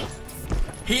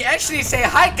 He actually say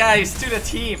hi guys to the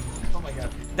team. Oh my god.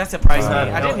 That surprised me.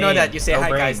 I didn't know that you say hi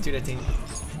guys to the team.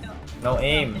 No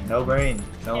aim, no brain,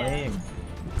 no aim.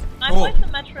 I'm with the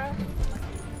Metro.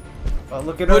 Oh,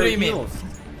 look at Who our do you mean? heals.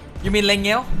 You mean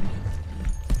Lengel?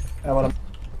 I'll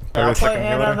play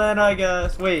Anna then, I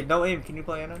guess. Wait, no aim. Can you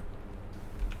play Anna?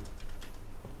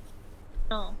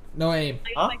 No. No aim.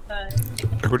 Huh?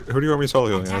 Who do you want me solo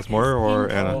healing? Asmore or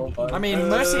Anna? I mean,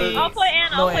 Mercy. I'll play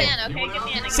Anna. No I'll play aim. Anna. Okay, give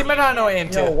me Anna. Simona no aim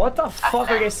too. Yo, what the fuck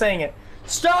are you guys saying it?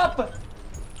 Stop!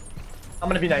 I'm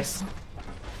gonna be nice.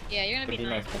 Yeah, you're gonna be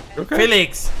nice. Okay.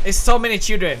 Felix, it's so many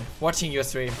children watching your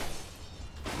stream.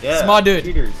 Yeah. Small dude.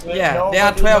 Cheaters. Yeah, they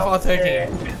are 12 or 13.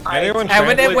 And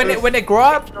when they grow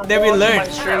up, they will learn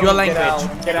your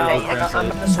language. Get out.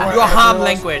 Your harm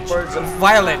language.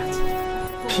 Violent.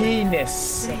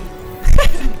 Penis.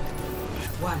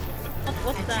 One.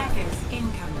 What's that? Attackers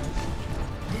incoming.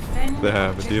 Defend. They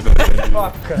have a DF.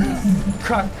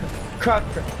 Cuck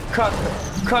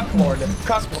lord.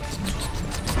 Cuck lord.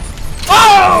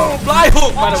 Oh! Blind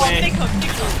hook, by the Oh, way. big hook,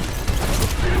 big hook.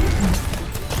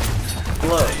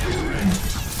 Blow.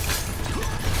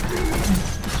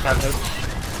 Have hook.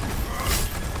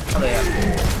 Oh, they have.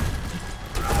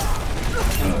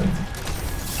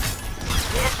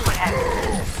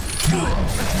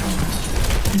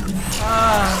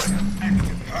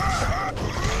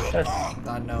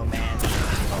 Don't know, man.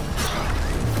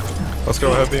 Let's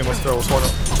go ahead, beam. Let's go. Let's walk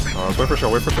up. Wait for show.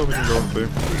 Wait for show. We can go with beam.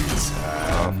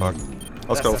 Oh fuck.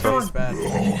 Let's go. Let's go.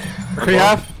 McCree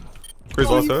half. McCree's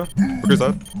lost too. McCree's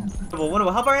dead.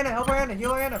 Help our Anna. Help our Anna.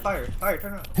 Heal our Anna. Fire. Fire.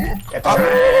 Turn around.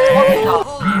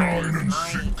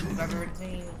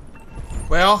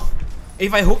 Well,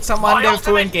 if I hook someone, they'll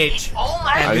full engage.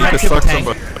 I And need to triple suck tank.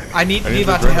 somebody. I need I need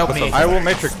Viva to to help grab me. something. I will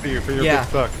matrix for you for your Yeah.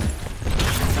 big suck.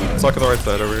 Suck on the right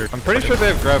side over here. I'm pretty sure they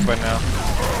have grab by now.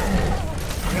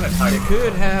 You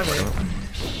could have it.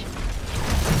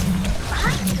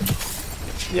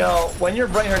 Yo, when your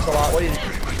brain hurts a lot, what do you do?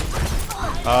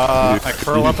 I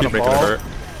curl up in a keep making it ball. hurt.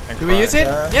 and Do we cry. use it?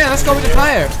 Yeah, let's go with the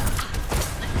fire.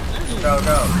 Go.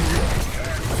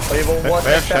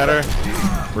 They have shatter.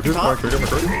 We're just going to get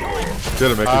McCree.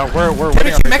 Get him, Mickey. We're Can we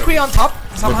winning on keep McCree on top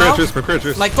somehow? McCree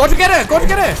juice. Like, go together, go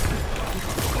together.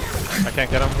 I can't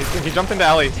get him. He jumped into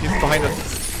alley. He's behind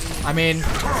us. I mean,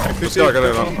 Let's go. I got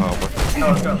it on. Oh, boy.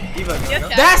 Let's go. Eva, go.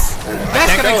 that's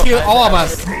gonna kill all of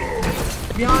us.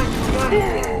 Behind.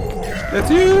 It's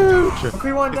huge.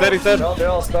 McCree one. He said. No, they're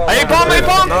all stuck. Hey, bomb! Hey,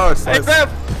 bomb! Nice, Hey, nice. grab!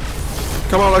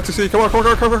 Come on, Lexi. Come on, go.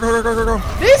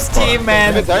 This team,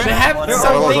 man, they have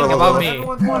something about me.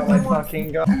 One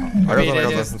fucking go. I got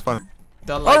this. It's fine.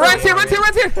 Don't Oh, like right me. here!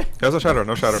 He has no shadow.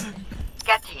 No shadow.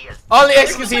 Get healed. Only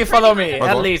XQC follow me,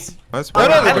 at least. Nice. No,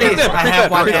 At least reset, I have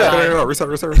one Reset. ally. No, reset.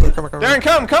 Come on. Darren,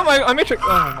 come! I matrix.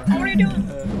 What are you doing?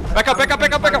 Back up!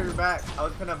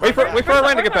 Wait for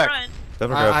Ryan to get back.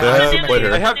 Definitely I- grab. I- They have blade I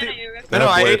here. have the. No,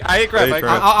 I ate grab. Blade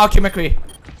I'll kill McCree.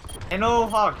 Nano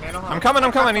hog. I'm coming. I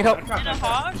need help. In a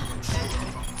hog?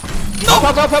 Up!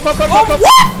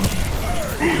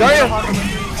 Dario!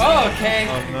 Oh, okay.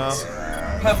 Oh no.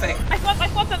 Perfect. I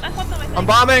swapped them. I'm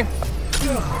bombing.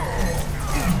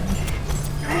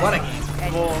 What a game.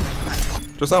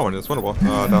 Just that one. It's winnable.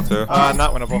 Down two.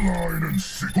 Not winnable.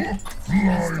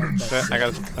 Shit, I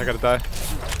gotta die.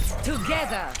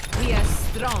 Together, we are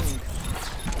strong.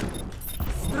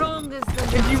 Strong as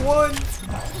the If you won.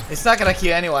 It's not gonna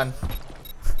kill anyone.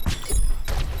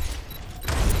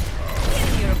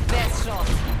 your best shot.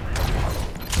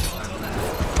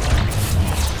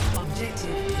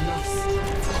 Objective lost.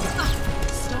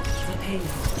 Stop the pain.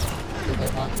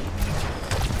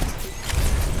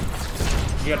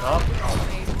 You got up.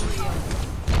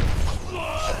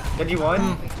 Did you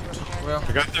won? Well,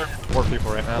 We got there 4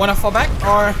 people right now. wanna fall back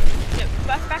or Yeah,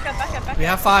 back up. we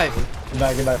have 5?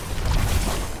 Get back.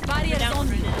 Barriers on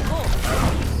me.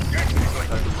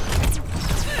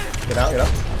 Get out.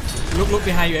 Look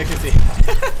behind you, XQC. This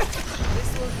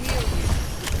will heal you.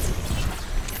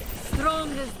 Strong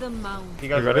as the mountain. You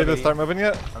You guys ready to start moving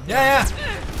yet? Yeah.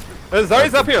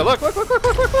 Zari's up here. Look. You guys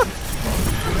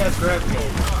grab me.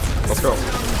 Let's go. I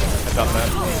got that.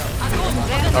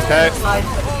 Okay.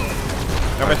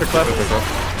 No matrix left.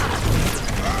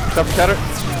 Stop the shatter.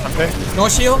 I'm pinned. No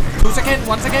shield. 2 seconds.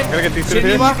 1 second. Gonna get these two Shield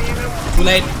here. Diva. Too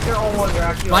late. They're all one. They're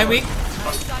actually My all weak.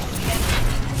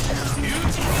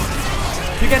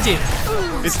 You can see.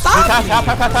 It's Stop! half.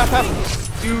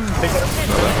 He's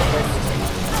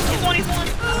one.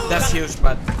 That's huge,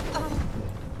 but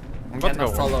I'm about to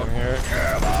go follow. here.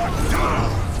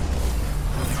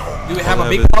 do we have a Yeah,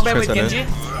 big but problem with Tracer Genji?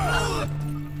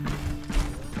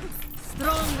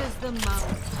 Strong as the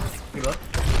mountain.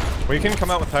 We can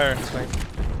come out with tire.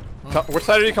 Which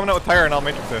side are you coming out with tire and I'll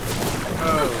matrix it?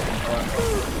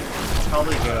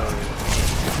 probably go.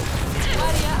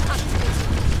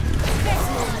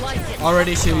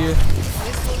 Already shield you.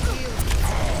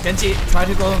 Genji, try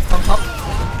to go from top.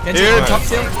 Genji, Here. on top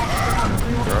still.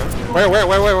 Where?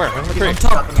 Where's the tree? On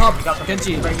top.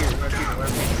 Genji. Right here.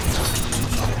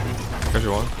 There's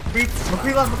your one.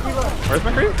 McCree left. Where's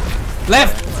McCree?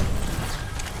 Left.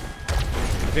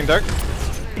 Being dark.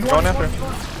 Going after him.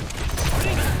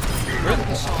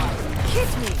 Hit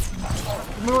me.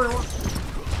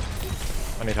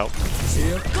 I need help.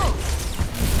 Help.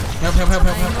 You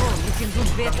can do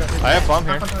better. I have bomb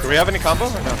here. Do we have any combo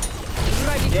or no?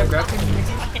 Yeah, grab him.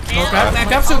 No,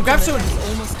 grab soon.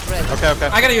 Almost ready. Okay.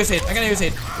 I gotta use it.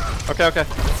 Okay.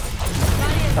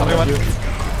 Tell me when.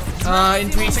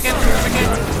 In 3 seconds.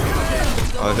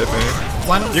 Hit me.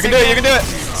 1 You can do it.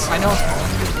 I know.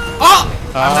 Oh!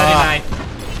 I'm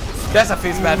 99. That's a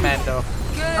fierce bad man though.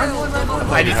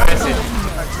 I defense it.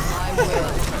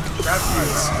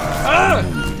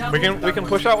 We can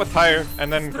push out with tire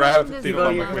and then grab the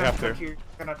bomb if we have to.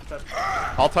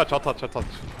 I'll touch. Don't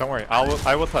worry.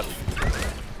 I will touch.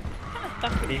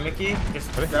 D.Mickie,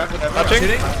 just Ready? grab whatever. Touching.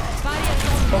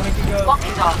 Don't make it go.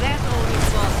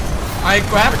 I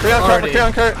grabbed already. McCree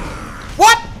on Kurt.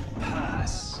 What?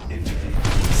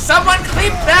 Someone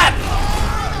clip that!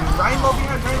 Ryan low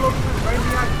behind.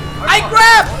 I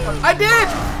grabbed! I did!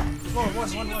 One.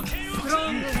 Strong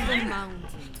as the mountain.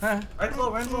 Ryan's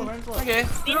low. Okay.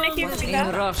 D.Mickie's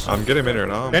In rush. I'm getting in here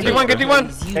now. Genji one.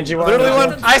 Literally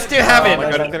one. I still have Oh it. my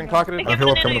god, it's getting pocketed. I heal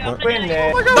up coming to point.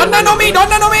 Don't nano me!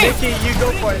 Mickey, you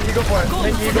go for it. Mickey, you go for it.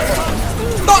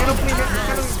 Don't!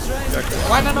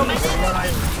 Why nano me?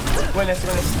 Win this.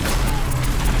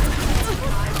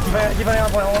 Give it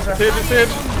out, Siege.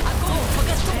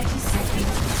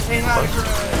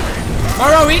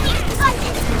 Mara weak?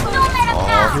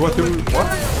 Oh, he went through what?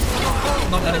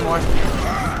 Not anymore.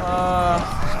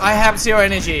 I have 0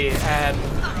 energy and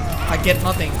I get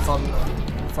nothing from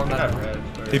that.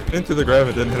 He pinned through the grab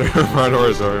and didn't hit her right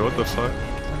or sorry. What the fuck? I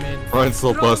mean, Ryan's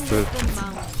still busted.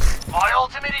 My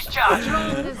ultimate is charged.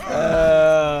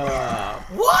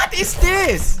 what is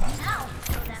this?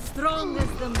 Strong as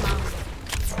the mountain.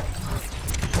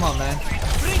 Come on, man.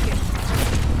 Bring it.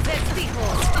 That's the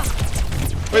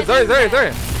horse. Wait,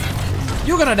 sorry.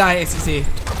 You're gonna die, XCC.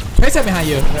 Tracer behind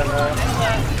you.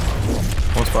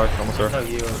 Almost back, almost there.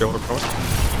 Okay, we're coming.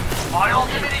 My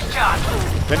ultimate is charged.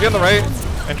 Genji on the right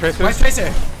and Tracer. Where's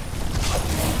Tracer?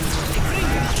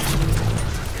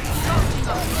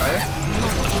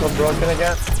 Go broken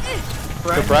again.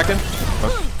 The Bracken.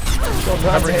 Go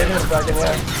broken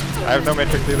yeah. I have no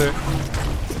matrix either.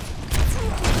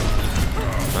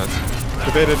 Nice.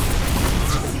 Debated.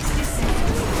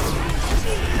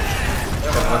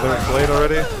 Got another blade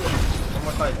already. One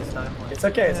more fight this time. It's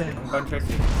okay. I'm going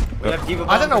Tracy. I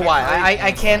don't know why.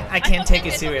 I can't take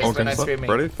it serious when I stream.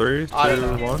 Ready? 3, 2, 1.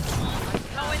 No,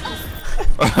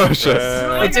 Oh shit.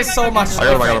 It's just so much I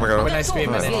got him. different when I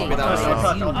stream and then without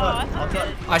I'll stream. touch.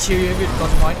 I shield you if you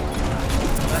got point.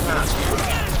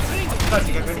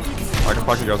 I can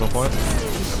pocket you guys on point.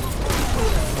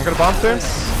 I'm gonna bomb soon.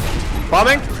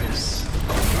 Bombing.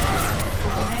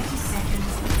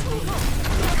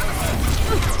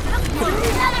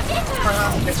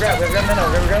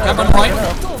 Grab on point.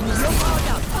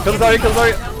 Kill the Zarya.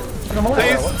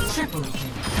 Please.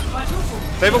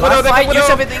 Save a widow, Fight, use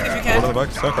everything if you One can. in the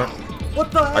back, second.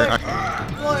 What the heck?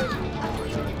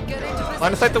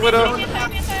 Line of sight the widow.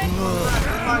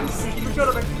 Nice.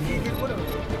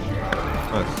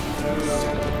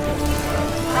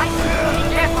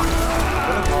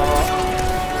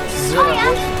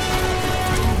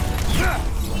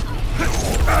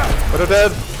 Widow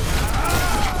dead.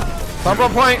 Bomb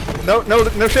on point. No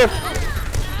shift.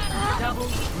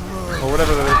 Or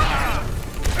whatever that is.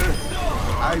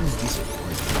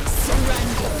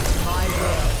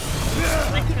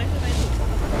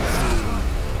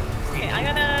 Okay, I'm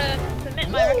gonna submit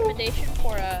my recommendation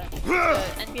for the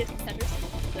NBS contenders.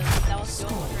 That was the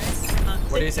only one, right?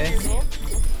 do you say?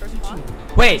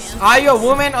 Wait, are you a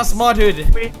woman or small dude?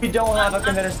 We don't have a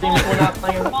competitor team. We're not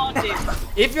playing. Small dude.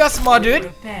 If you're a small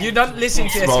dude, you don't listen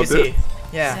to Small SQC. dude?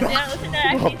 Yeah. You don't listen to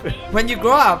SQC? When you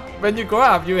grow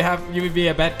up, you will be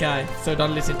a bad guy. So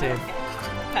don't listen to him.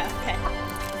 Okay.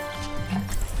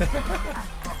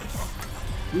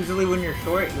 Usually when you're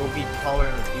short, you'll be taller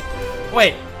than people.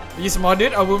 Wait, are you small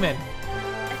dude or woman?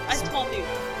 I'm small dude.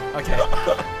 Okay.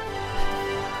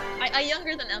 I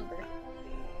younger than Ember.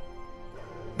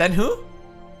 Then who?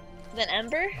 Than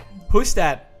Ember? Who's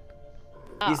that?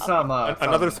 He's some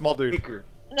another small dude. Speaker.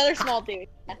 Another small dude.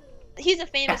 Yeah. He's a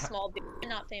famous small dude.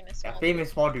 Not famous small dude. Famous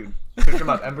small dude. Search him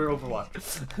up. Ember Overwatch.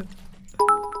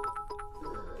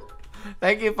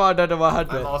 Thank you for the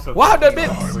 100. I'm also 100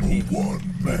 bits.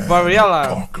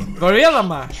 Varela. Varela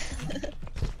ma.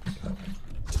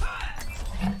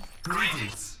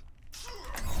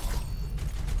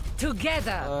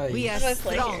 Together, we are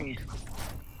strong.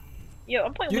 Yo,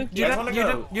 I'm playing Luke. You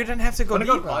don't have to go Wanna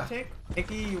go deep. Quantic?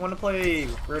 Nikki, you wanna play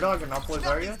Rare Dog and I'll play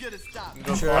Zarya?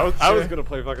 Sure. I was gonna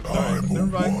play fucking Zarya. Never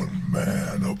mind.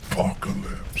 Man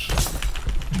apocalypse.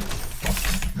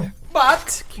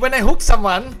 But when I hook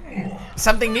someone,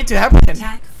 something need to happen.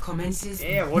 Attack commences.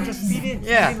 Yeah, we'll just speed in.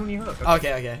 Yeah. Speed in when you hook.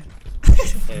 Okay.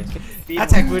 Yeah,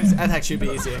 Attack should be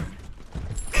easier.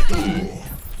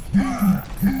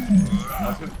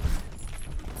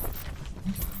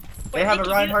 They have a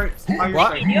Reinhardt.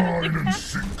 What? Do you have a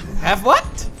six-pack? Have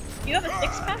what? Do you have a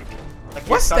six-pack? Like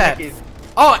What's his that? stomach is-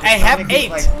 Oh, I his have stomach is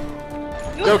 8. like-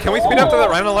 Yo, can we speed after that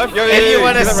Ryan on the left? Yo, If you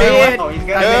wanna see it. Oh, he's Yo,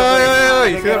 gotta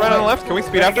you see that Ryan on the left? Can we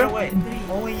speed after?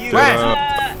 Only you. Where?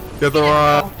 Get the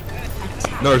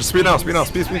No, just speed now, speed. Rip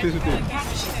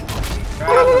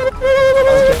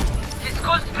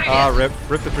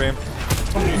the dream.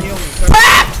 Wait,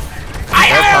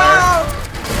 where's Ram?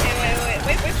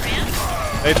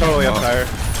 They totally up tire.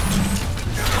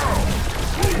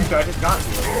 So I just got you.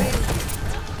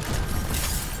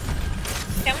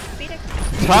 Can we speed it?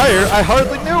 Tire? I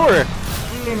hardly knew her.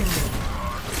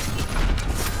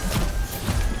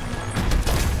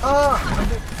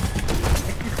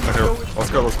 Okay, let's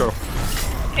go.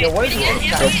 Okay, what is speeding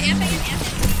it? in,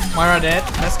 Myra dead.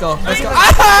 Let's go. Help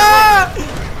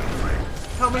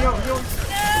me out, heal.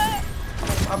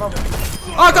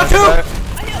 Oh, I got 2.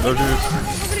 No juice.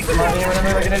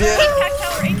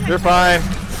 You're fine.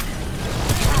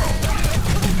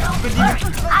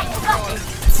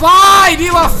 Fly!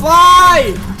 You are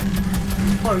fly!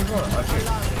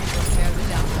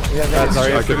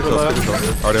 Sorry, I give it to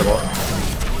us. Already have all.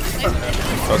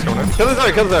 That's coming in. Kill the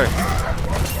Zarya, kill the Zarya.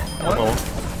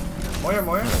 Moira,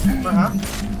 perhaps?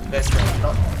 Let's go.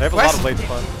 They have a lot of blades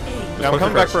fun. Yeah, I'm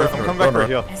coming back for a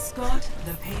heal. Escort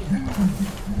the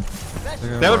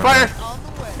payload. Down the fire!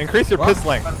 Increase your piss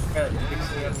length.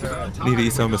 Need to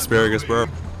eat some asparagus, bro.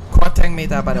 Quad tank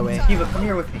meta, by the way. Kiva, come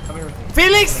here with me.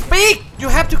 Felix, speak! You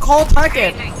have to call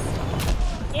target.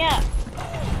 Yeah.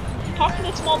 Talk to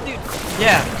the small dude.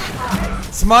 Yeah.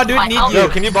 Small dude need Yo, you.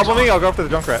 can you bubble me? I'll go after the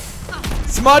Junkrat.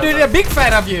 Small dude is a big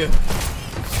fan of you.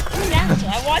 Exactly.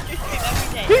 I watch your stream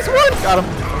every day. He's one! Got him.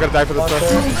 I'm gonna die for this stuff.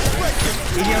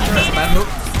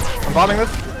 I'm bombing this.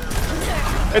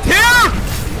 It's here!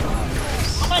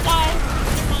 I'm gonna die.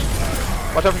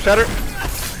 Watch out for Shatter.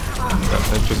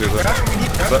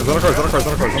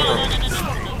 Zonakar.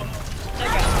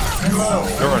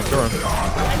 Go run.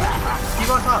 Keep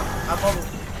on top. I'll bubble.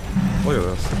 Look at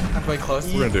this. I'm going close.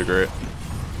 We're gonna do great.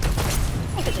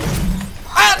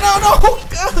 Ah, no!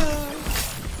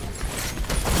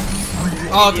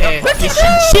 Okay.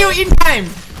 Shield in time.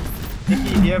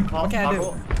 Nikki, do you have What can I do?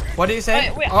 What do you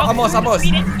say? Wait, Almost.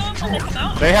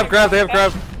 They have grab.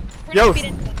 Yo!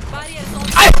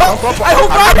 I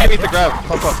hope I'm gonna beat the grab.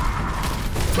 Pump up.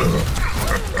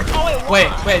 Wait,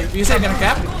 Wait, you said gonna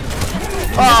cap?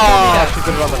 Oh, she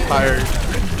did it on the tires.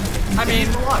 I mean...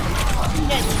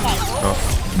 Oh.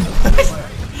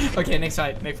 Okay, next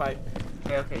fight.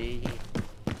 Okay.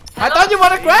 I thought you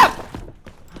wanna grab!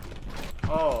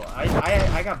 Oh,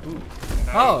 I got boost.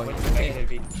 Oh,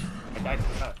 okay. I died to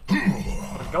that.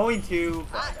 I was going to...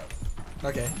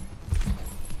 Okay.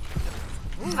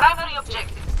 Primary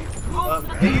objective.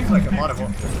 They use like a lot of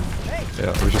them.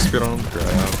 Yeah, we just spit on them.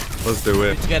 Let's do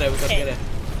it. We gotta get it.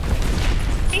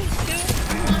 3, 2,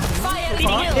 1,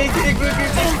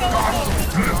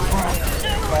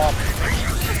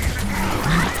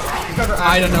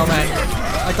 I don't know, man.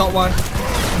 I got one.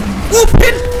 Ooh,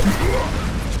 pin!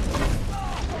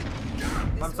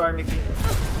 I'm sorry, Mickey.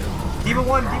 D.Va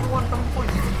one, come point.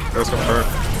 Let's confirm.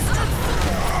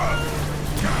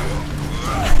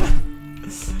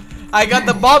 I got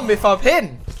the bomb before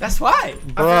pin. That's why.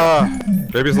 Bruh.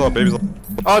 Baby's low.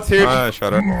 Oh, it's here.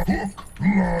 Shadow.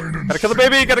 Gotta kill the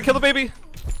baby. Gotta kill the baby.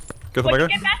 Get the mega.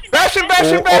 Bastion.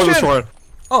 Oh, this one.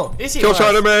 Oh, is he? Kill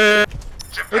Shadow Man.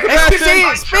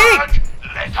 SPC, speak!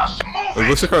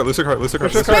 Lucic card.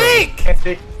 Speak! Can't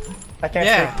speak. I can't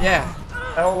speak. Yeah.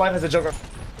 My whole life is a joke.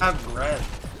 I'm red.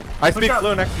 I speak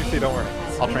fluent XQC, don't worry.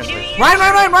 I'll translate.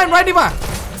 Ryan, Diva!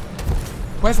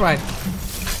 Where's Ryan?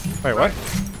 Wait, what?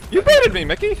 You baited me,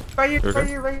 Mickey! Right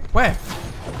here. Where?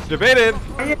 Debated!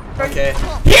 Okay.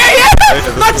 Yeah!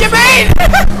 Not your bait!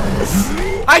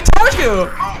 I told you!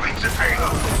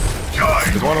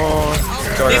 There's one on.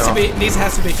 This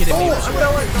has to be kidding me.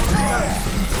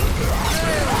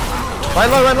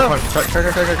 Run low. Cut.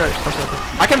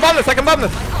 I can bomb this. Okay.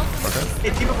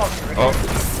 Oh.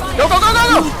 Go!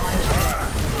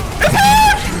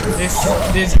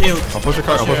 This huge. I'll push your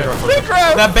card.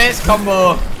 The best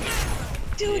combo.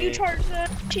 Dude, you charged the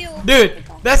shield. Dude,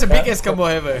 that's the biggest combo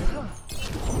ever.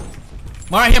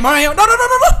 Mara here. No!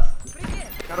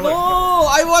 No,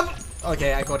 I want.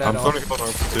 Okay, I got that off.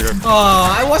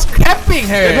 Oh, I was capping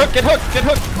her. Get hooked.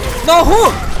 No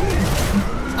hook.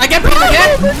 I get pinned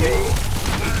again.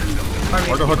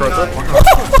 I'll go hook right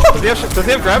there. Does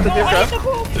he have grab?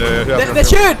 Yeah. The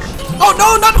shoot. Oh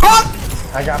no, not hook.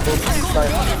 I got both.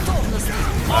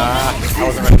 I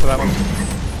wasn't ready for that one.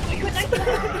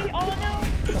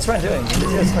 What's Ryan doing? He's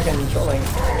just fucking trolling.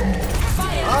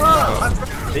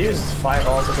 They used 5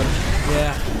 balls of them.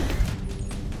 Yeah.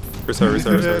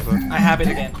 Reset. I have it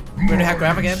again. We're gonna have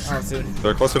grab again? Oh, soon.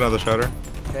 They're close to another shatter.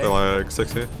 Okay. They're like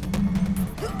 60.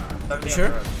 You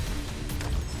sure?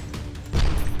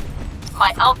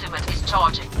 My ultimate is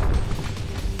charging.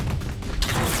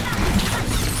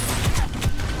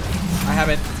 I have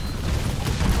it.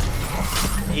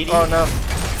 Oh no.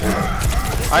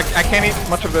 I can't eat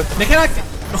much of this. They cannot.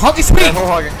 Hog is weak.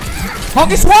 Hogging.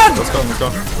 Hog is one. Let's go.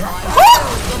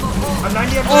 I'm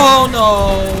 90. Oh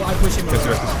no! I push him.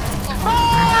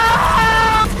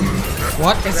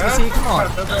 What? SPC? Come on.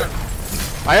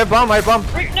 I have bomb. No,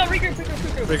 regroup.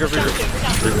 Regroup,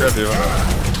 Diva.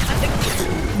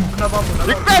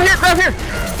 Grab here.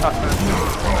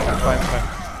 Fine.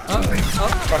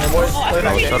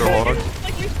 Shatter hog.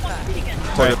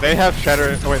 Wait, they have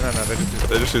shatter. Oh wait, no,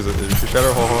 They just use it. They just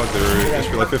shatter hog. They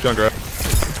just be like 50 on grab.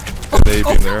 And they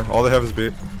beam there. All they have is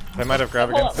beat. They might have grab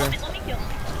against him.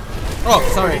 Oh,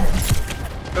 sorry.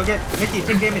 Go get Mickey.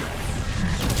 Take damage.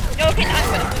 No, okay,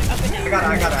 I'm good.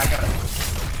 I got it.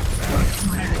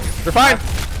 You're fine.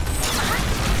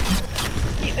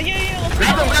 Yeah,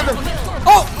 Grab them.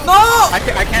 Oh no! I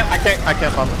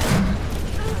can't bomb them.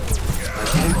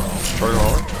 Charge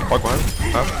hog. Hog behind.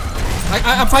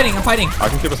 I'm fighting. I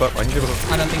can keep us up. I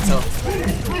don't think so.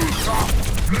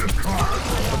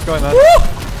 What's going on? Woo!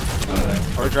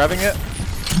 Are we grabbing it?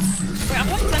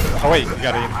 Oh wait, you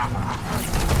gotta eat.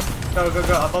 Go.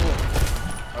 I'll bubble.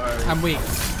 I'm weak.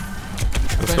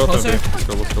 Let's Going go. closer? Let's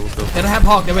go. They don't have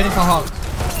hog. They're waiting for hog.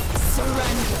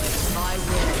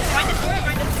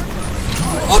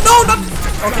 Oh no! Not.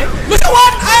 Okay. Look at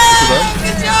one!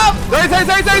 Good job!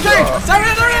 Sorry!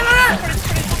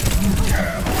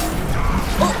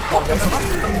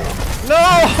 No!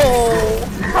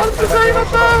 How did Sorry not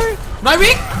die? My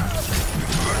weak!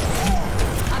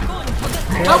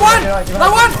 I won!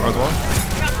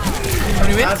 Can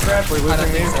we win? I don't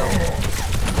think so.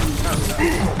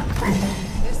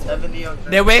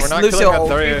 They waste Lucio. We're not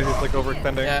killing he's like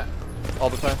overextending all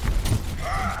the time.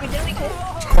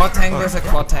 Quad tank versus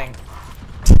quad tank.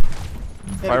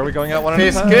 Why are we going out one at a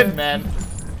Feels time? good, man.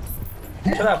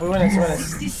 Shut up, we win it.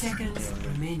 60 seconds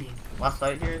remaining. Last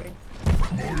fight here, I think.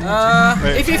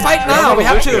 If we fight now, we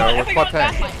have to.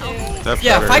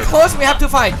 Yeah, fight close, we have to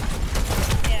fight.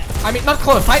 I mean, not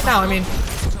close, fight now, I mean.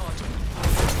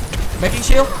 Making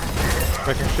shield.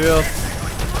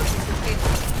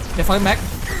 They're falling back.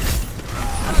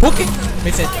 I'm hooking.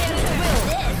 Miss it.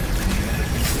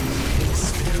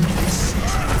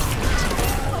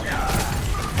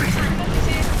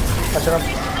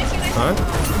 Alright.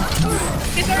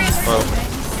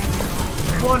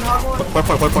 Point. Hog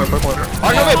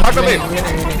the mid.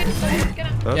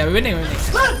 Yeah, we're winning.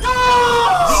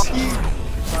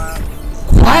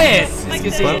 Quiet!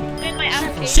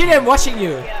 She ain't watching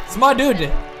you. Smart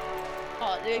dude.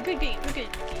 Oh, good game.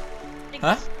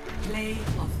 Huh? Play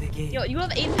of the game. Yo, you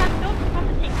have 8 pack though? Have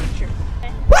to take a picture.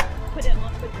 Okay? What? Put it on.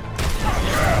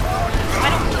 I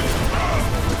don't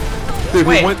Dude,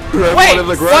 wait, he went through everyone in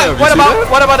the grab.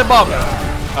 What about the bomb? You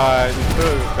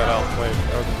could have got out. Wait,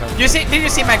 that was intense. Did you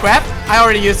see my grab? I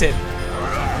already used it.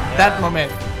 That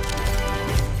moment.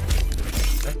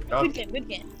 Good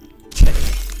game.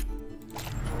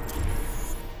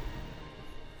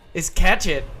 It's catch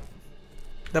it.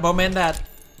 The moment that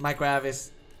my graph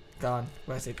is gone.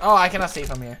 Where's it? Oh, I cannot see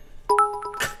from here.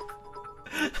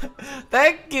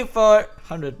 Thank you for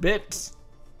 100 bits.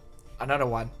 Another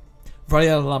one.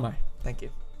 Royal Llama. Thank you.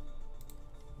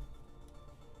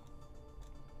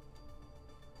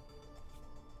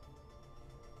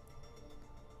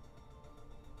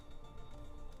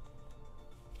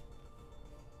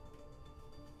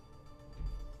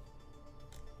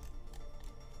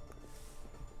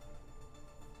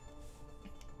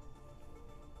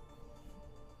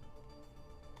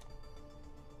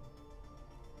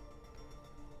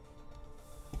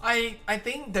 I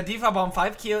think the Diva Bomb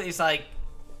 5 kill is like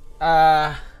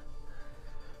I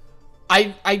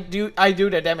do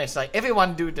the damage, like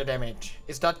everyone do the damage.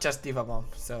 It's not just Diva Bomb,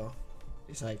 so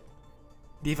it's like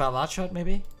Diva last shot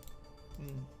maybe.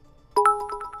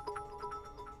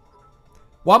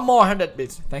 One more 100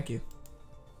 bits, thank you.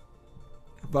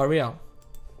 Varial.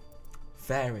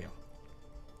 Varial.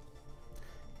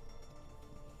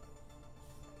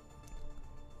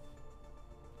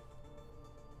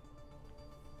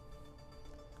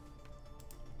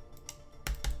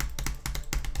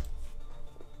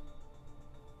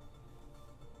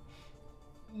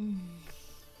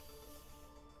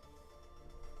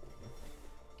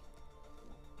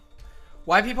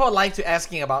 Why people like to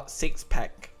asking about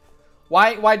 6-pack?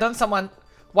 Why don't someone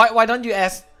why don't you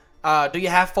ask do you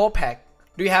have 4-pack?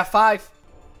 Do you have 5?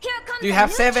 Do you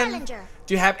have 7? Challenger.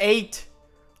 Do you have 8?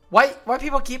 Why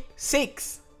people keep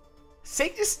 6?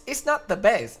 6 is not the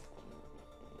best.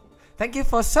 Thank you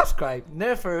for subscribe.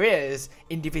 Nerferius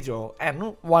individual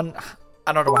and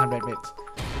another 100 bits.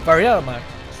 Varial man.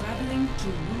 Traveling to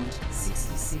Route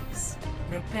 66.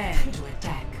 Prepare to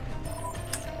attack.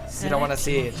 You don't want to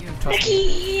see it. Trust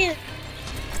me.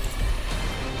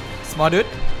 Small dude.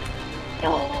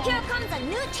 Oh. Here comes a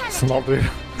new challenger. Small dude.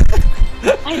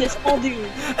 I'm a small dude.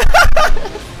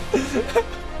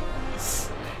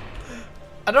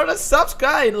 Another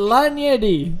subscribe,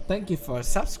 Lanyedi. Thank you for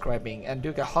subscribing, and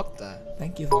Duga Hokta.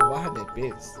 Thank you for 100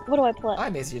 bits. What do I play? I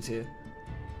miss you too.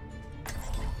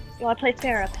 Yo, I play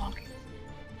Farrah Talk.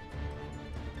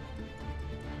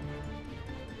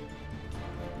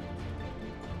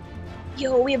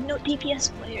 Yo, we have no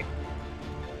DPS player.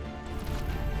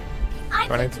 I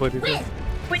need to play DPS.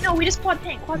 Wait, no, we just quad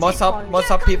tank. Most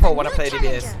of people want to play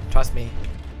DPS. Trust me.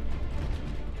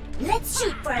 Let's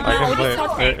shoot for I can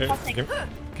play.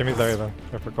 Give me Zarya then,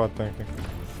 if we're quad tanking.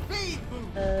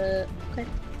 Okay.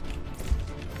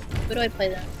 Where do I play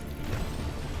that?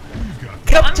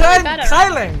 Captain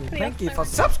Kylan, thank you for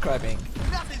subscribing.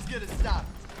 Nothing's gonna stop.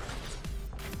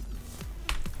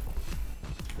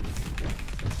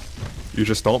 You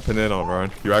just don't pin in on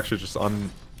Ryan. You actually just you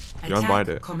unbind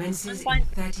it. Commences in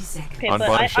 30 seconds. Okay, but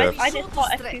I just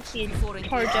fought FQC and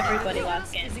charged everybody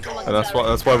last game. And that's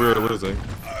why we were losing.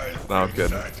 Now I'm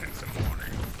kidding.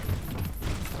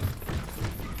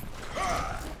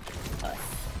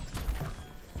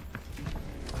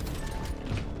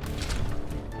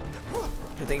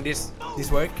 You think this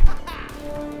work?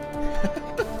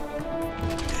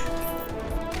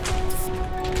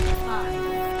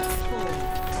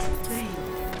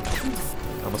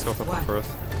 I must go for them first.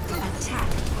 Attack.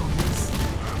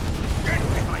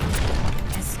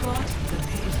 Escort the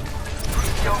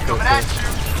payload. Coming at you.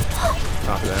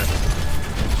 Not there.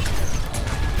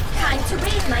 Time to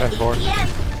raise my EPM.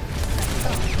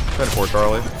 10-4,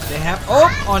 Charlie. They have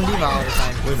on Diva all the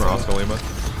time. Lima, Oscar Lima.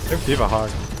 Give Diva a hog.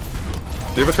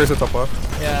 Diva trace it top left.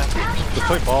 Yeah. Just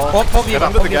play ball. Pull Diva, Get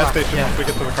under the gas station once we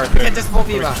get to the cartoon. You can just pull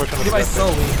Diva. Diva is so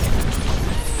weak.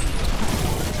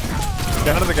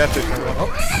 Get under the gas station. Oh.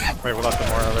 Wait, we lost them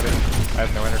more already. I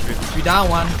have no energy. We down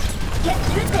one. Get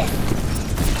through this.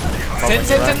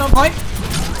 Send on point.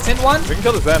 Send one. We can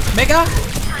kill the Zen. Mega. I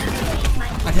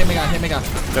hit Mega.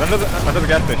 Get under the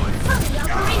gas station.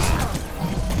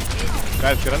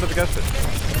 Guys, get under the gas station.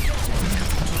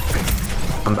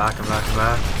 I'm back.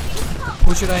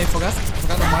 Who should I forgot?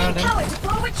 Forgot the Maya then.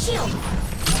 Forward shield.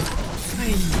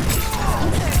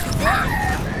 Back.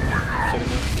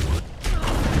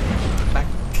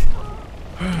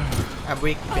 I'm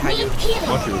weak behind you.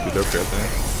 Monkey would be dope, I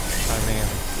think. I mean,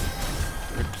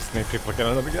 we just need people to get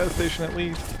under the gas station at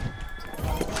least.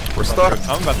 We're stuck.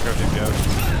 I'm about to go DPS.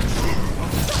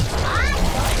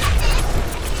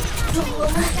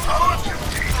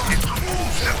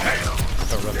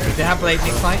 They have played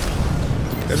Nick fight.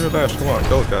 Get your dash, come on,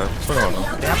 kill the guy. Swing on him.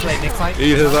 They have played Nick fight.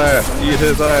 Eat his ass, eat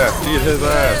his ass, eat his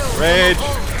ass. Rage!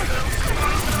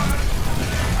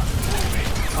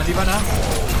 On Diva now.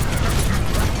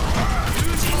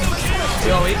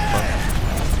 Yo, weak.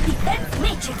 Defense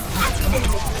matrix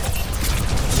activated.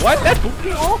 What? That booped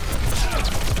me off?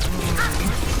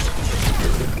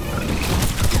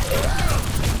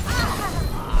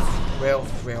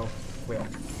 Well.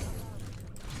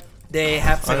 They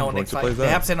have Xenonic fight. They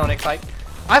have Xenonic fight.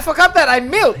 I forgot that I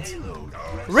mute.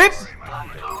 Rip.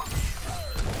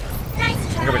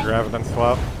 I'm gonna grab it and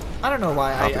swap. I don't know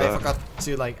why I forgot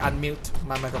to like unmute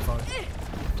my microphone.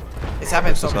 It's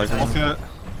happened so many times.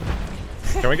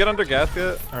 Can we get under gas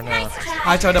yet or no?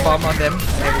 I throw the bomb on them and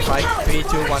then we fight. 3, 2,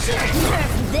 1.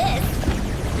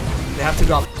 They have to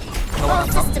drop. No one on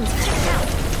top.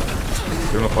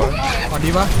 On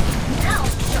Diva.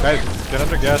 Guys, get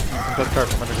under gas. Let's start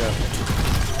from under gas.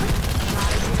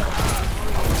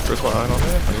 First one on there.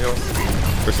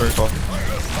 First one fall.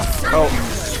 Oh.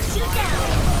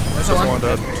 There's one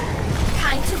dead.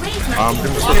 Give me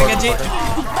Genji.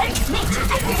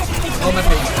 Oh my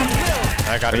face. I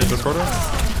got it. This quarter?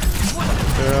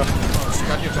 Yeah.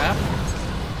 Got your trap.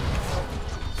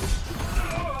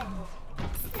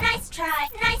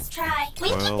 Nice try.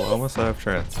 Well, almost I have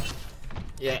trance.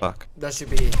 Yeah. Fuck. That should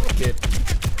be good.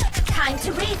 Time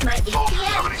to raise my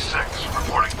EPM. 76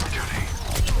 reporting for duty.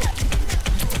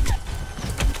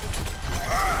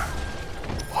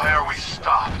 Why are we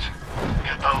stopped?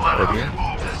 Get the letter and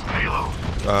move this payload.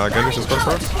 Genji's just close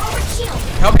for us.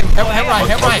 Help him, help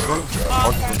right.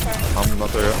 I'm not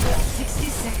there yet. 60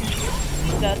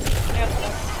 seconds. Dead. I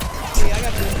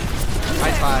got two. I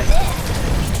try.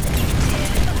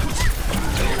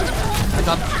 I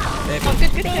got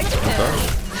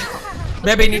baby.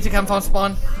 Baby need to come from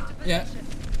spawn. Yeah.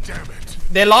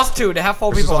 They lost 2. They have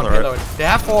 4 people on payload. They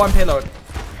have 4 on payload.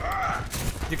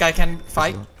 You guys can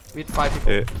fight with 5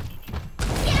 people. Yeah.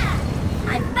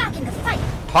 I'm back in the fight.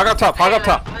 Hog up top.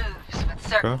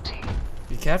 Okay.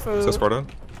 Be careful. Is this Spartan?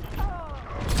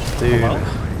 Dude.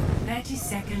 30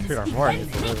 seconds. Dude, I'm more.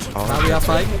 Now we are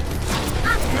fighting.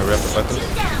 Yeah, we have to fight this.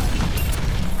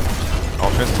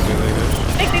 All chances to be really good.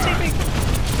 Big.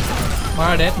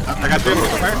 Mara dead. I got 2.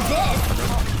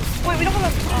 Wait, we don't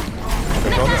have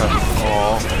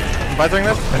Aww. Am I doing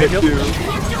this? I hit 2.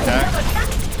 Okay.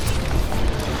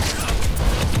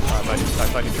 I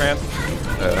thought you trans.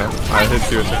 Yeah, I hit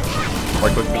 2 too.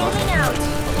 Right click.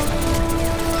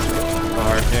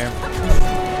 Hard game.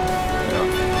 Yeah.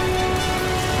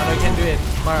 Mara, you can do it.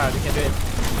 Mara, you can do it.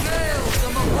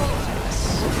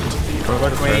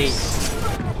 Wait.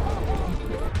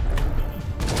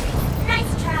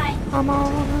 Nice try. Come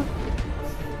on.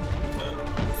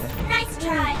 Nice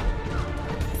try.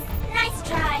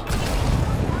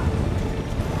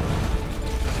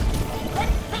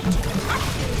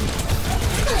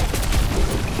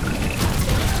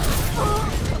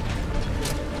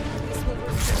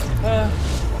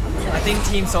 I think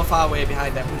team so far way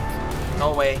behind them.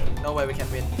 No way we can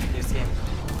win this game.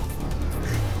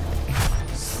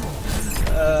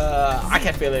 I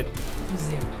can feel it.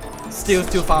 Still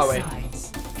too far away.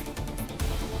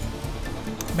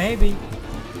 Maybe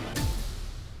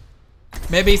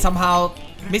somehow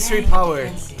mystery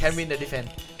power can win the defense.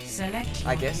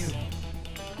 I guess.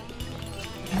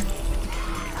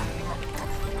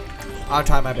 I'll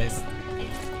try my best.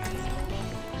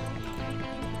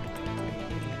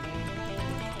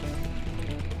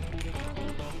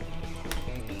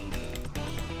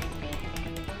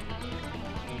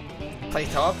 Play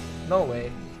top? No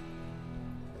way.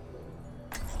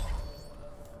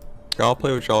 Y'all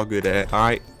play what y'all good at,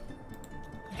 alright?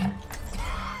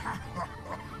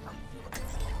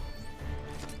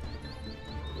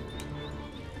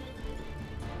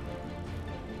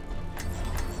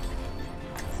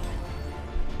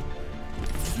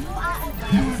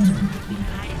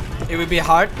 It will be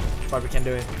hard, but we can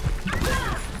do it.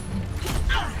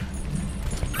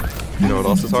 You know what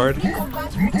else is hard?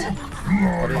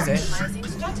 What do you say?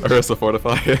 Arista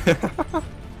Fortify.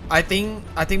 I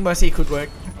think Mercy could work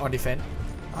on defense.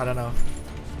 I don't know.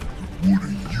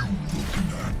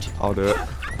 I'll do it.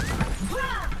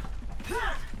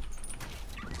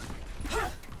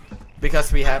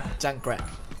 Because we have Junkrat.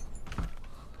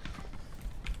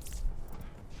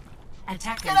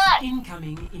 Attackers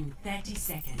incoming in 30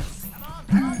 seconds.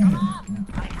 Come on.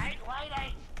 I hate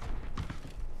waiting.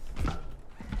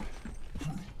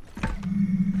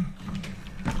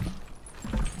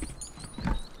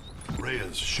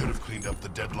 Reyes should have cleaned up the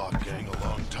Deadlock gang a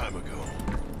long time ago.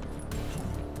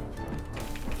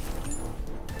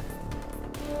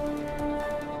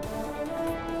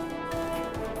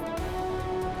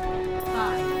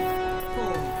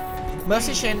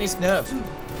 Mercy Chain is nerfed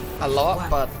a lot,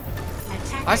 but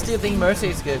I still think Mercy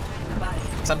is good.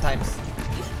 Sometimes.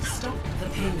 Stop the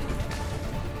payload.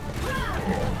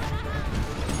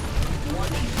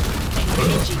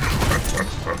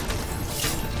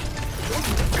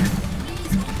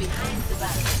 behind the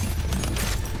back.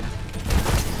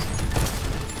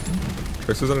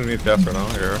 Chris is underneath gas right now,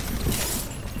 here.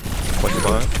 Like you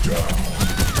behind.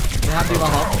 They have D.Va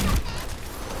hop.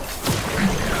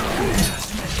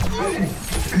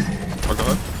 Oh, go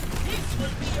ahead.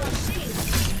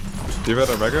 D.Va at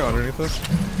Omega underneath us.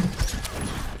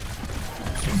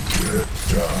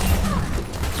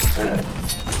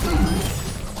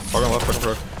 Fuck on left, fuck on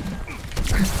right.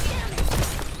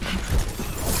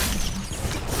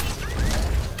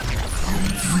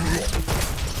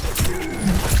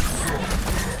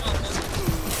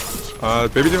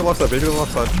 Baby D.Va left side, baby D.Va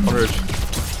left side, on ridge.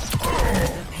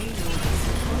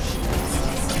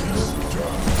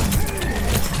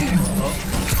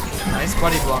 Nice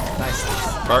body block, nice.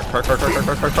 Cart.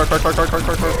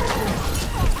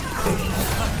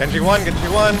 Genji one. On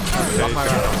my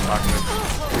right.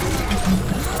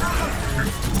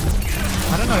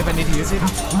 I don't know if I need to use it. No,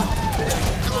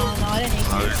 I didn't need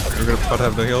to. You're gonna try to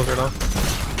have no heals right now?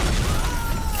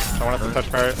 I want us to touch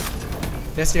parrot.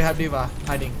 They still have D.Va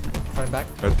hiding. Coming back.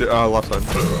 Left side.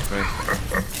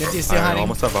 Genji is still hiding.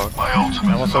 Almost have out. My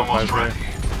ultimate Almost is have almost flash ready.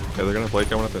 Yeah, they're gonna Blake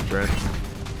going at the drain.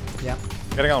 Yeah.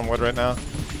 Getting on wood right now.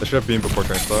 They should have beam before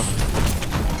train though.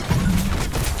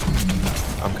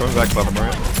 I'm coming back left,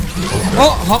 right.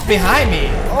 Oh, hop behind me!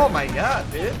 Oh my god,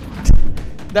 dude.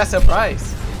 That's a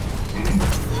surprise.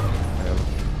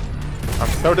 I'm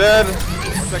so dead.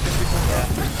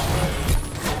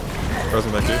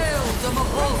 Present Mickey.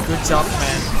 Good job,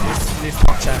 man. This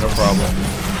fuck champ. No problem.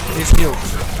 This huge.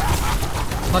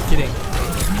 Not kidding.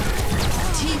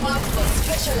 Team up for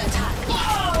special attack.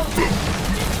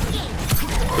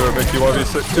 Do it, Mickey.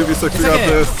 1v6, 2v6. We got okay.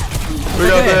 this. We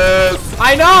got this.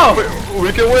 I know.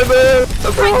 We can win this.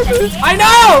 That's right. I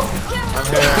know.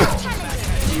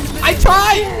 I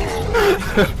tried.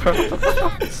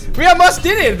 We almost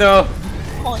did it though.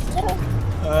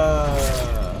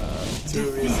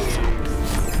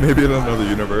 Maybe in another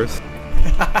universe.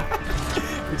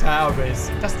 Retire our base.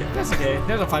 That's okay.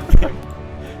 That's a fun game.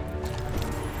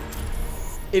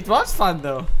 It was fun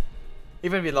though.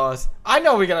 Even we lost. I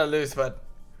know we're gonna lose, but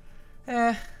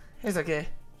it's okay.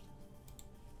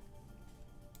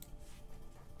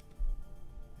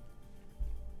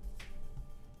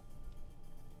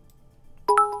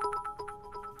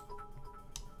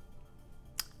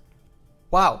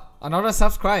 Wow, another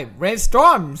subscribe.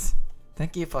 Rainstorms.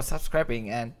 Thank you for subscribing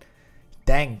and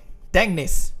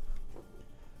dangness.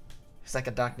 It's like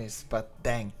a darkness, but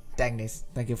dangness.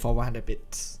 Thank you for 100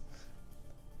 bits.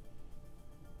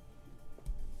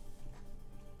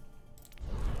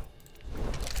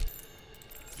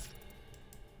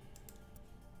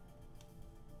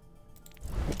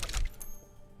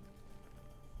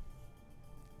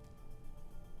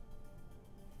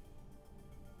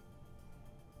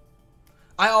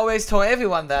 I always told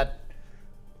everyone that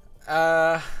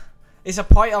it's a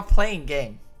point of playing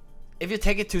game. If you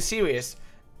take it too serious,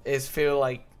 it feel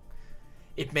like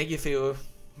it make you feel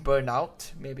burn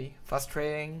out, maybe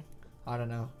frustrating. I don't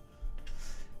know.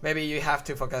 Maybe you have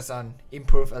to focus on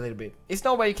improve a little bit. It's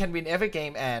no way you can win every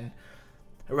game, and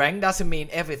rank doesn't mean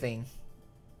everything.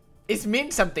 It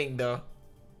means something though.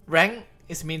 Rank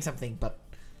is mean something, but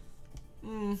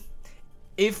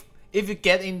if you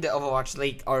get in the Overwatch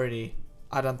League already,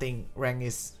 I don't think rank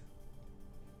is.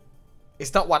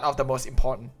 It's not one of the most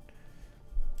important.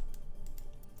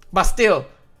 But still,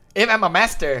 if I'm a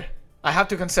master, I have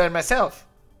to concern myself.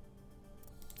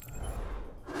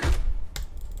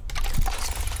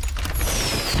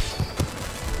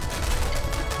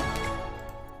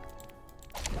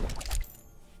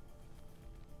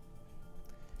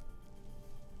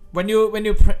 When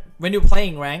you're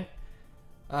playing rank,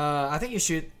 I think you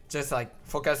should just like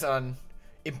focus on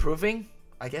improving,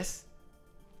 I guess.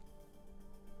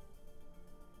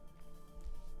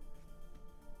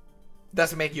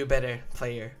 Does make you a better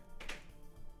player.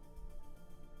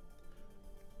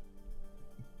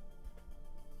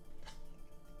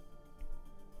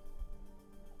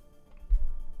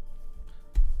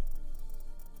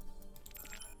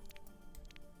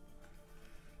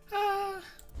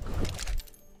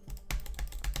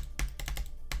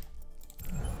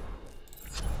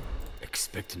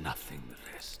 Expect nothing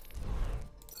less.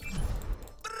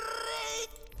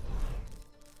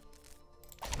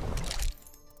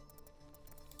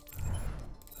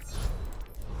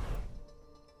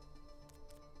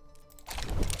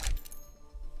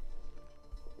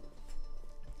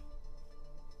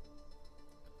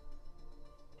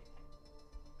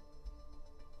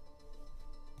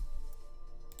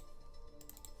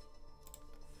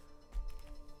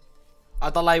 I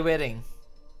don't like waiting.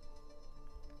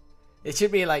 It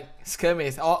should be like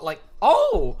skirmish or like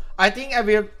Oh, I think I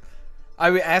will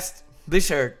ask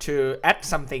Blizzard to add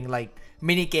something like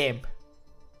mini game.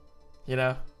 You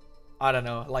know, I don't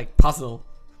know, like puzzle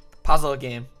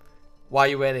game while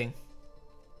you're waiting.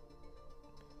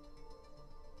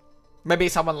 Maybe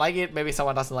someone like it, maybe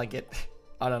someone doesn't like it.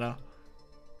 I don't know.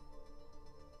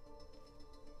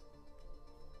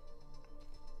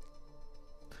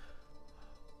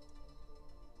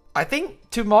 I think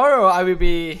tomorrow I will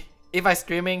be, if I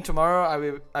streaming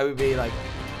tomorrow, I will be like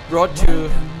road to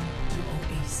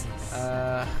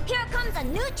Here comes a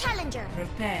new challenger.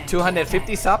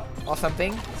 250 sub or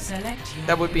something.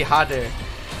 That would be harder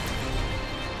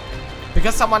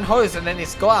because someone hosts and then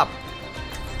it's go up.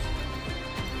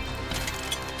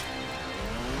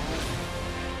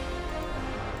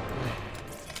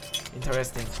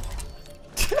 Interesting.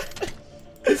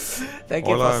 Thank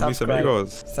you for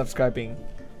subscribing.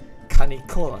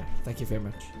 Canicola, thank you very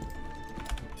much.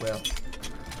 Well,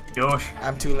 Gosh,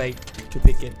 I'm too late to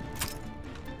pick it.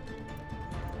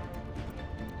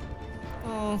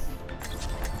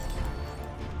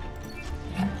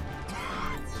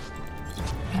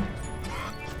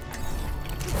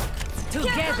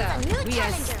 Together, we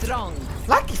are strong.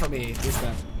 Lucky for me, this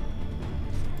one.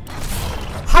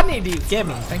 Honeydew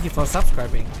Gaming, thank you for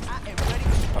subscribing.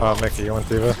 Mickey, you want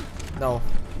Diva? No.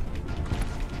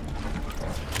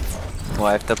 Well,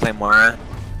 I have to play Mara.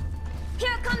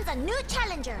 Here comes a new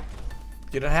challenger.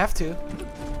 You don't have to.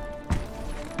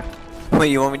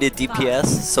 Wait, you want me to DPS?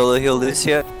 Solo heal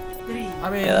Lucia? I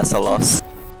mean, yeah, that's a loss.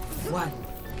 Round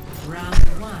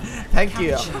 1. Thank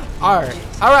you,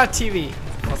 RRTV,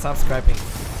 for subscribing.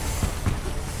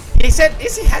 He said,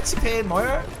 is he had to pay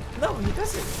more? No, he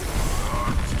doesn't.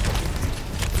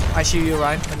 I shoot you,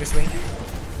 Ryan, on your swing.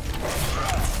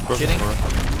 Shooting.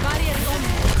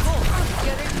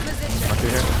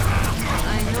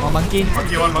 One monkey.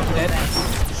 One monkey. Dead.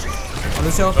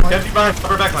 Lucio. Genji behind.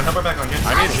 Help her backline. Help her backline. Genji. I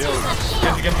need heals.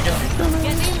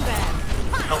 Genji.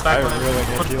 Help I backline. really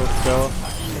need heals still.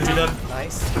 Genji dead.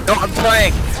 Nice. No, I'm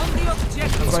trying.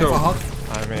 Let's go. I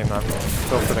mean, I'm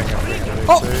still sitting in really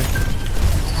Oh!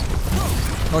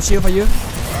 No shield for you.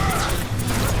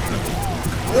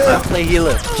 I play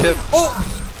healer. Chip. Oh!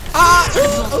 Ah! Okay.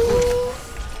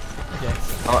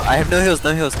 Oh, I have no heals,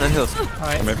 no heals, no heals.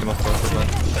 Alright. I'm making enough for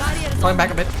that. Going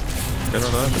back a bit. Get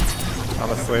on that.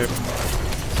 I'm asleep.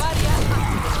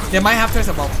 They might have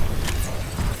tracer bomb.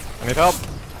 I need help.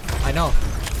 I know.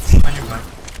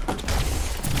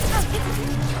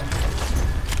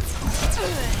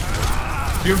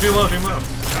 Do low, do low.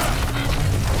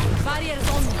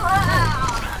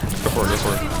 Go for it.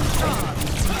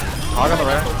 Hog on the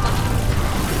right.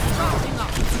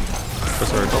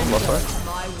 Sorry, don't left side.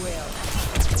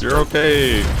 You're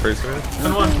okay, Tracer.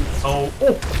 And one. Oh. I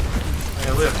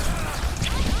live.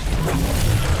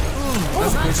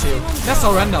 That's a good shield. That's so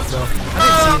random though. I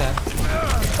didn't see that.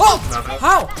 Oh!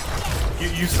 How?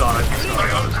 You saw it.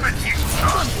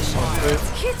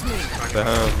 They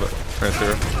have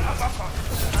Tracer.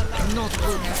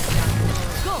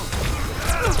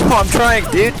 Oh, I'm trying,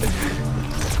 dude.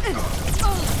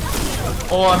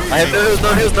 Oh, I have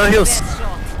no heals, no heals.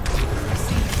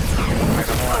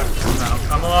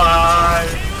 I'm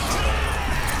alive.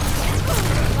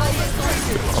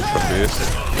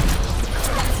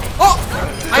 Oh!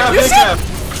 I used it!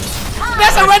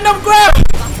 That's a random grab!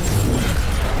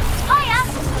 I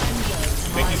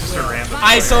think he's just a random.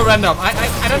 I so random.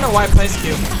 I don't know why I placed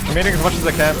Q. I'm eating as much as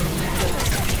I can.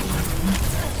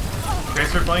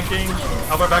 Tracer flanking.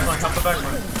 Help our backline. Help the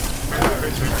backline.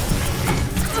 Tracer.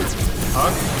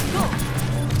 Hog.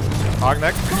 Hog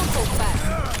neck.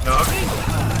 No hog.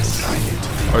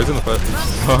 Oh, he's in the pit.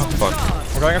 Oh, fuck.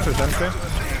 We're going after Zensu.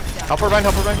 Help her bind,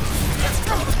 help her bind.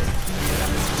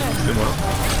 Good one.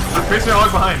 Tracer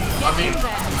hog behind. On me.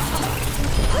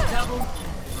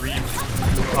 Reed.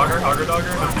 Hogger,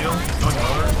 dogger. No deal. Going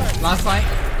lower. Last fight.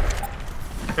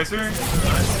 Tracer.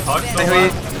 Nice. Hog still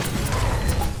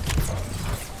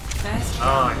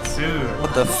nice, dude.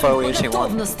 What the fuck are you actually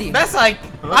want? That's like,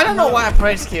 I don't know why I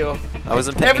pressed Q. I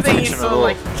wasn't paying Everything attention is at so all.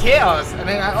 like chaos, and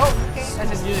then I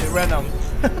just use it random.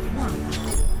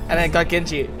 And then got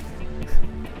Genji.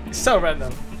 So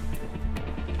random.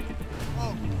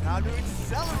 Oh, time to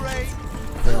accelerate.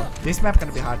 This map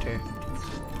gonna be harder.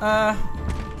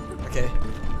 Okay.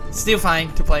 Still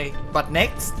fine to play, but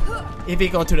next, if we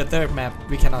go to the third map,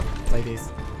 we cannot play this.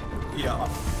 Yeah.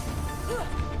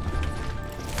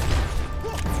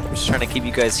 I'm just trying to keep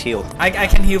you guys healed. I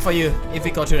can heal for you if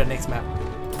we go to the next map.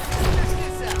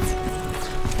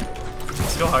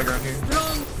 Still high ground here.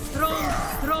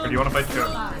 Or do you want to fight Joe?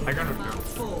 High ground or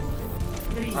Joe?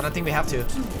 I don't think we have to.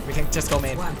 We can just go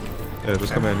main. Yeah,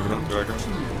 just come in. You don't do that.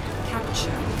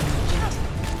 Capture.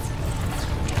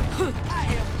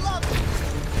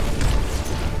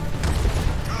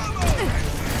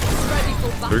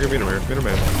 They're gonna beat him here. Beat him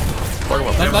in. Fuck him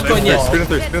up. Not going yet. Speed in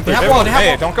 3. Speed in 3. They have one.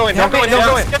 Hey, don't go in. Don't go in. Don't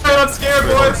go in. I'm scared,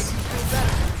 boys.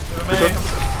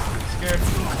 Scared.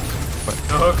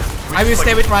 No hook. I will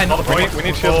stay with Ryan. We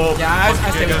need shield. Yeah, I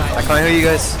stay with Ryan. I can't hear you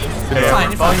guys. It's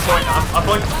fine, it's fine. I'm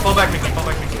pulling. Fall back, Mickey. Fall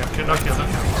back, Mickey. No shield.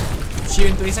 She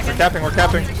in 3 seconds. We're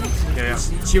capping. Yeah.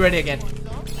 She ready again.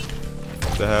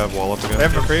 They have wall up again. They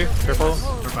have McCree. Careful.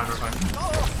 We're fine.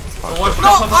 No!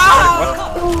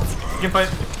 You can fight.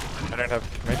 I don't have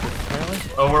matrix apparently.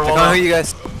 Oh, we're I wall can't up. hear you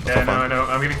guys. Yeah, I know.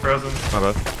 I'm getting frozen. My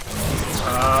bad.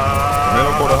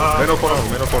 Mano cooldown.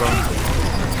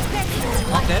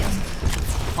 Not dead.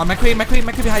 Oh, McCree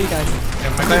behind you guys.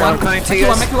 I'm coming to you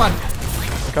guys. McCree 1.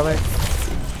 I'm coming.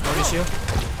 What is you?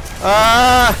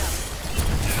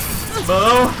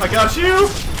 Bo, I got you.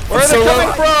 Where are they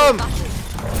coming from?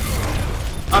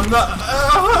 I'm not.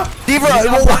 Diva,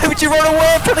 why would you run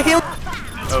away? I'm trying to heal.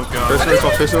 Oh god.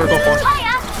 First circle.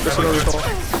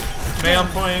 May on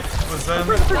point was them.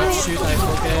 Watch, shoot, I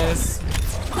focus.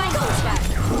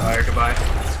 Alright, goodbye.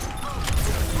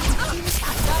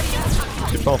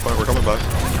 Keep on fire. We're coming back. I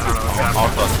don't know what's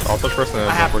happening. I'll touch first and I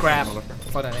have grab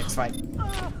for the next fight.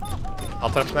 I'll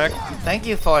touch next. Thank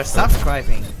you for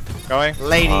subscribing. Going.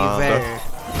 Lady Bear.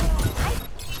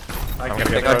 I'm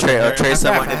I'll trade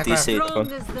someone to DC.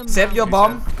 Save your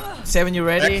bomb. Save when you're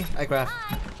ready. I grab.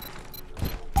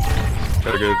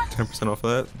 Got a good 10% off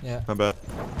of that. Yeah. Not bad.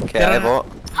 Okay, I bought.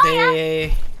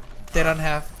 They don't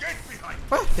have.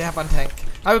 What? They have one tank.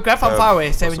 I will grab from far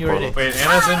away. Save when you're ready. Wait,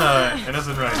 Anna's in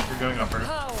right. You're going up her.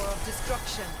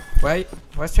 Wait,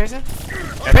 where's Tracer?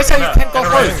 Tracer, you can't go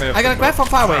first. I gotta grab from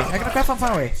far away.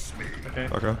 Okay.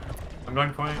 Okay. I'm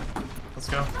going point. Let's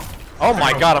go. Oh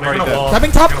my god, I'm already dead.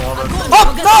 Grabbing top.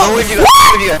 Oh no!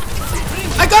 What?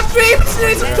 I got 3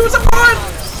 to support.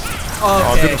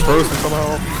 Oh, Okay. goodness, frozen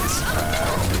somehow.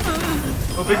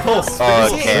 Oh, big pulse.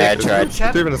 Okay, I tried.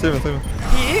 Steven.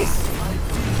 He is.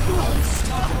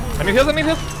 I need heals.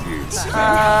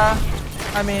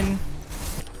 I mean,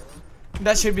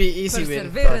 that should be easy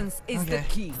win. Perseverance is the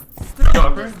key.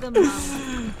 Strong as the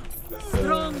mountain.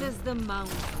 Strong as the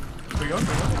mountain. We go.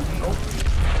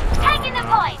 Taking the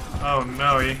point. Oh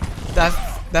no,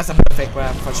 That's a perfect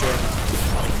grab for sure.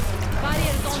 I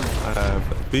have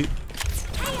beat.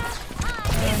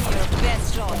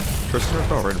 Christopher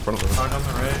fell right in front of us. on the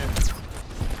right.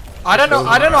 I don't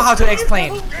know how to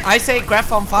explain. I say grab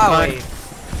from far away.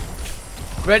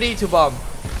 Ready to bomb.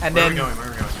 And Where then are we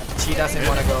going? she doesn't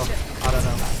want to go. I don't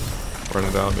know.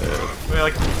 Running down mid. Wait,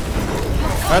 like.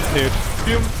 That's huge.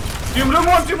 Doom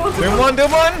one.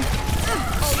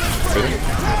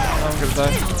 I'm gonna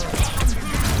die.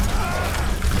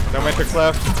 No matrix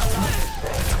left.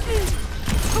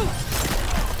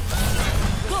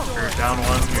 You're down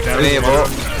one.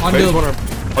 On Doom.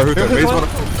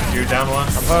 You're down one.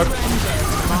 I'm hooked.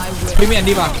 Give me and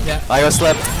Diva. Yeah. I got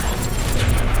slept.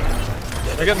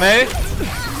 I got May.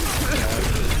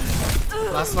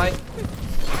 Last fight.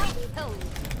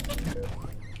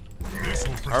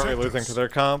 Aren't we losing to their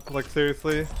comp? Like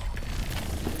seriously?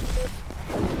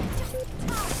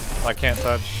 I can't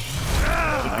touch.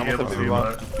 I don't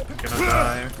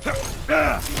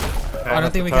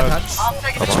think we can touch.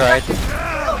 I tried.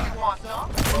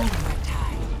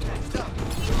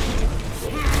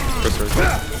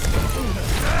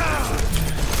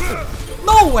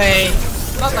 No way!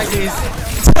 Not like this.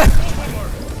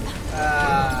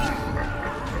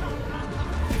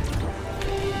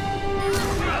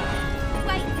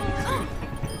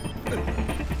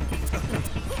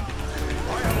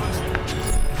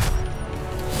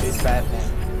 He's bad, man.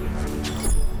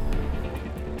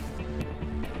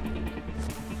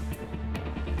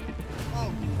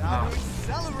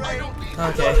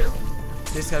 Okay.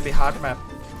 This is gonna be hard map.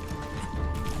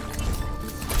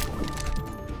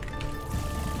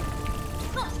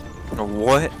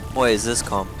 What? What is this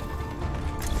comp?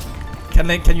 Can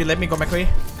you let me go, McCree?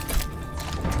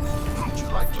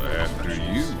 After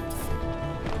you.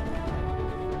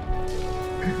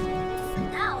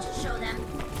 I'll show them.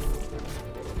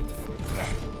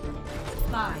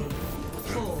 5,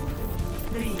 4,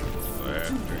 3,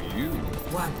 After you.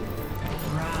 1.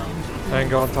 Round. I can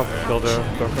go on top of Dildo.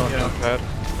 Don't go on top of that.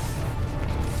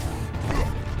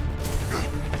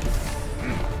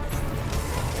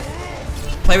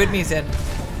 Play with me, Zen.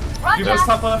 Give this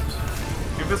top left.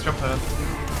 Give this jump pad.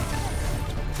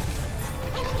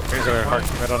 Here's our hard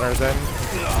commit on our Zen.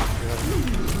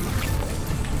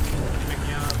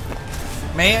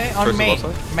 May on May.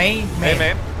 May.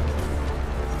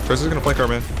 Tracer's gonna flank our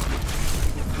man.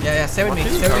 Yeah, stay with me.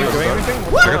 Stay with me. Doing anything?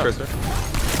 I got Tracer.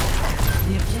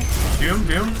 Doom.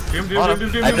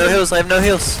 I have no heals. I have no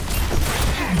heals.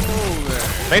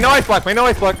 Make no ice block.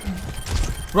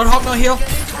 Roadhog, no heal.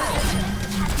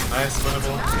 Nice,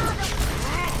 winnable.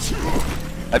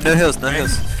 I have no heals.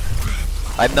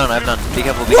 I'm none. Be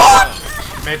careful.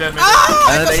 Made dead. I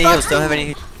don't have any heals. Don't have any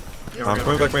heals. I'm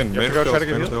going back main. Main go try to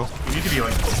get heals. heals. You need to be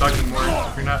like sucking more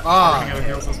if you're not getting other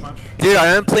heals as much. Dude,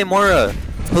 I don't play Mora.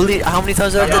 Holy, how many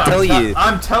times do I have to tell you?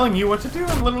 I'm telling you what to do.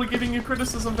 I'm literally giving you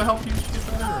criticism to help you get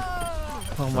better.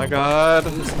 Oh my god.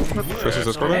 Tracer's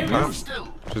escorting?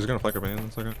 She's gonna flank our main in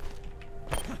a second.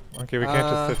 Okay, we can't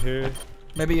just sit here.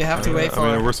 Maybe you have to wait for.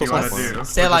 I mean, we're still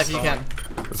stay alive if you can.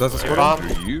 Is that the squad?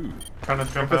 You. Trying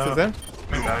to jump This is in?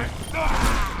 May die.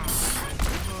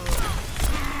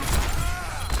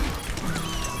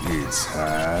 It's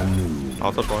Halloween.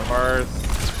 I'll touch one. Mars.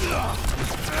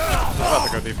 I'm about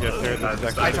to go DPS here.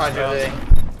 I tried today.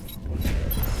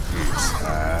 It's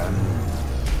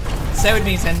Halloween. Stay with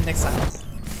me, Zen, next time.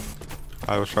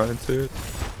 I was trying to.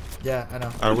 Yeah, I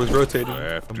know. I was rotating.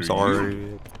 I'm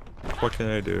sorry. What can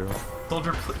I do?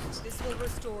 Soldier, please. This will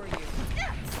restore you.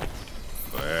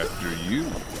 After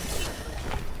you.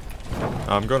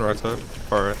 I'm going right side.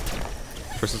 Far right.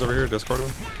 Tracer's over here. Discord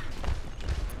one.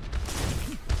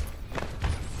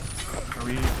 Are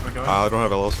we going? I don't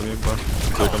have LS on you, but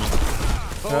take them.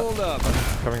 Hold up.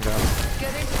 Coming down.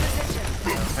 Get into position.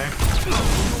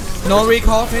 Okay. No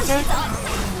recall, Tracer?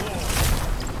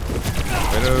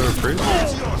 Freeze.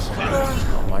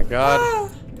 Oh my god.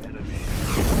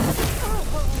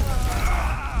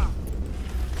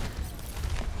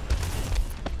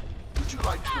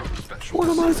 What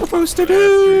am I supposed to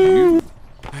do?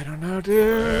 I don't know,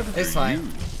 dude. It's fine.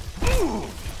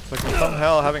 It's like I'm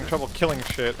somehow having trouble killing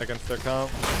shit against their comp.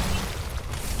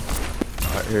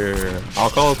 Here, I'll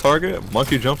call a target.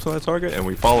 Monkey jumps on that target, and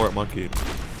we follow at Monkey.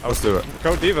 Let's do it.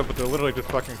 Go Diva, but they're literally just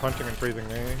fucking punching and freezing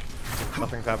me.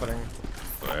 Nothing's happening.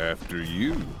 After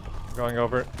you. Going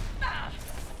over it.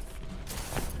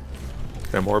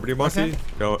 Damn Orbity Monkey.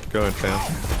 Go in, Tam.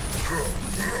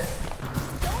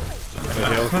 Any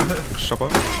heals? Jump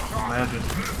up. Imagine.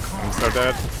 I'm so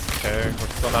dead. Okay, we're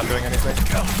still not doing anything.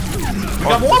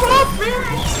 Got one up, man!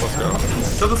 Let's go.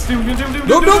 So let's do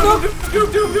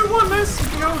one, nice.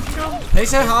 Go.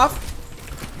 Tracer half.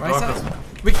 Right side.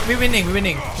 We're winning. Can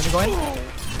we go in?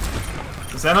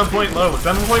 Zen on point low.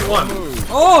 Zen on point 1.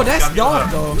 Oh, that's dog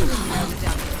though.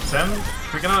 Zen,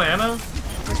 freaking out Anna.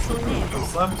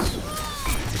 What's left?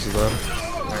 This is that.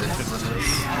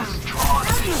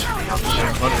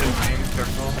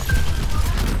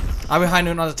 I'm behind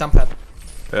you on the jump pad.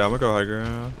 Yeah, I'm gonna go high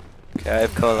ground. Okay, I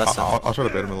have coalescence. I'll try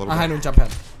to bait him a little bit. Behind you on jump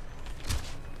pad.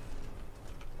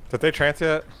 Did they trance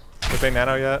yet? Did they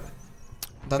nano yet?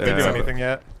 Did they do anything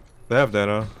yet? They have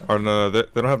nano. Or no, they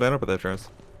don't have nano, but they have trance.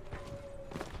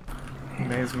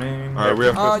 Maze main. Alright, we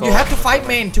have to you have to fight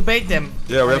main to bait them.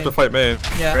 Yeah, we have to fight main.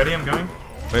 Yeah. Ready, I'm going.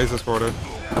 Maze is forwarded.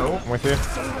 Oh, I'm with you.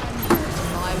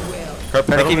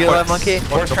 Trying to keep you alive, Monkey.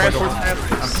 Force trance.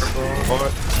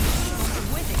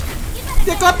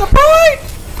 You got the point!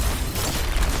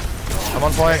 I'm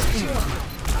on point.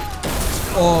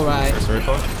 Alright.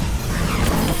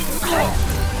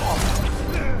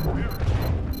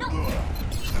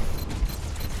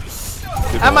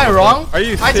 Am I wrong? Are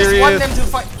you serious? I just want them to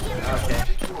fight. Okay.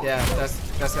 Yeah, that's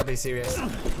gotta be serious.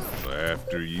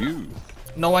 After you.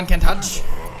 No one can touch.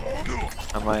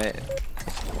 I might.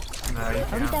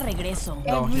 Ahorita regreso.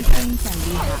 No, he Everything can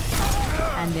be hacked.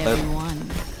 And everyone.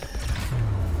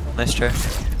 Nice try.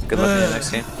 Good luck in the next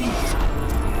game.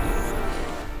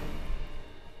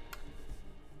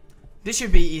 This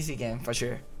should be easy game for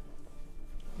sure.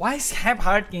 Why is have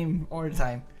hard game all the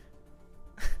time?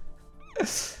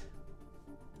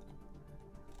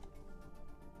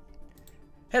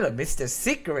 Hello, Mr.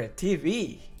 Secret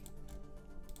TV.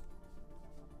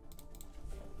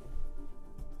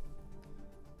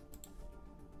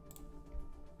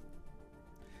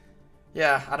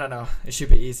 Yeah, I don't know. It should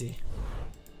be easy.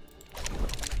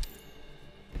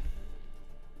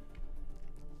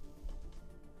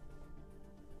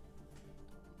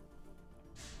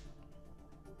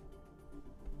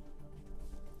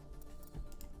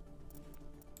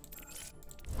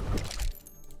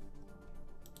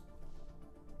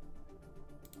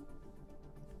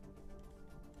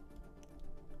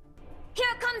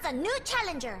 Here comes a new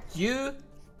challenger. You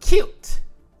cute.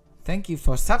 Thank you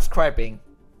for subscribing.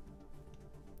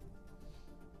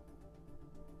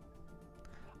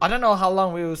 I don't know how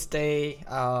long we will stay.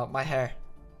 My hair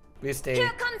will stay.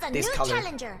 Here comes a this new color.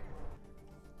 challenger.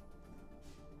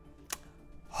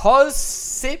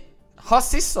 Hot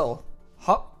Sizzle.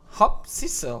 Hop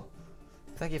Sizzle.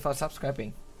 Thank you for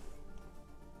subscribing.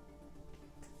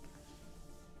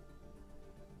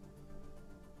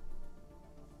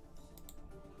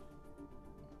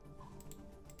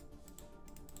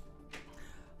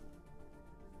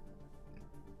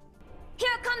 Here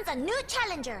comes a new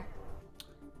challenger.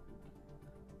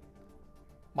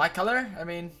 My color? I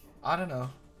mean, I don't know.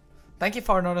 Thank you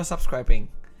for another subscribing.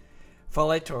 For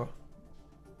later.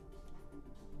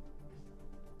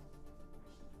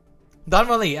 Don't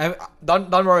worry,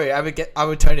 don't worry. I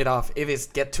will turn it off if it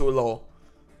get too low.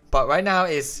 But right now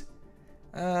is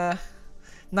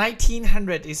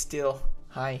 1900 is still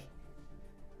high.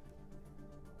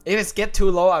 If it get too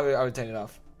low, I will turn it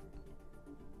off.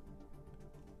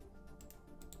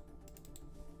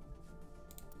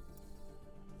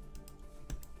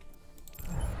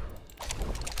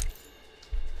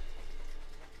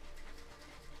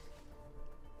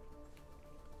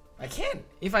 I can't.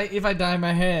 If I dye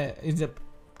my hair is a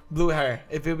blue hair,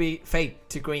 it will be fade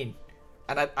to green,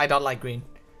 and I don't like green,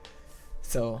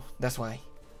 so that's why.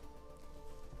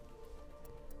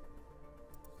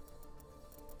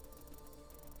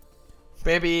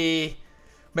 Maybe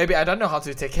I don't know how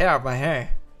to take care of my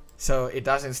hair, so it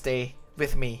doesn't stay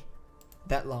with me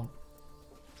that long.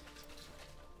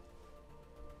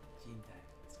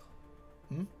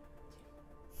 Hmm?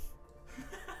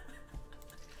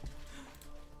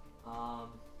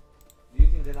 Do you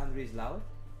think the laundry is loud?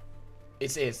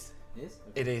 It is. Yes?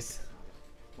 It is.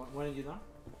 When are you done?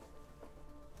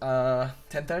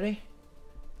 10:30.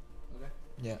 Okay.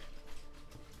 Yeah.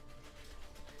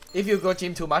 If you go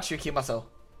gym too much, you kill muscle.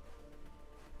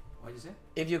 What you say?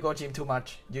 If you go gym too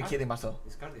much, you kill the muscle.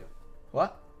 It's cardio.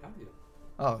 What? Cardio.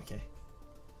 Oh, okay.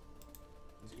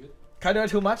 It's good. Cardio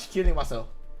too much, killing muscle.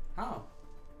 How?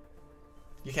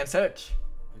 You can search.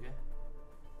 Okay.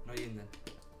 No yin then.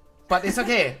 But it's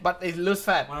okay. But it lose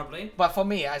fat. Wanna play? But for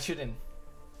me, I shouldn't.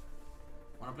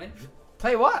 Wanna play?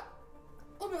 Play what?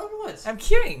 What? I'm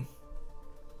queuing.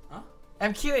 Huh?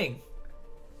 I'm queuing.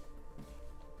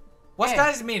 What Hey.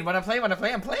 does it mean? When I play,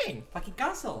 I'm playing. Fucking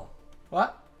cancel.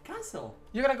 What? Cancel.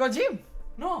 You're gonna go gym?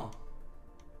 No.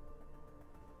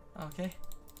 Okay.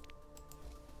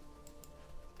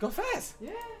 Go fast.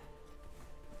 Yeah.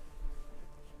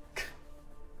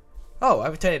 Oh, I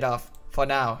will turn it off for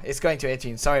now. It's going to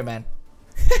 18. Sorry, man.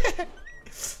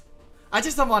 I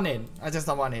just don't want it. I just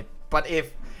don't want it. But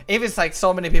if it's like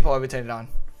so many people, I will turn it on.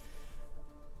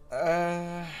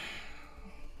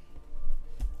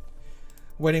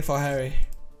 Waiting for Harry.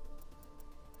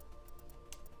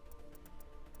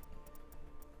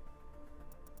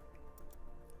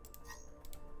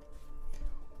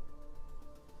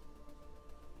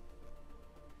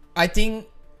 I think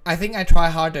I try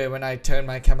harder when I turn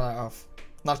my camera off.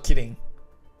 Not kidding.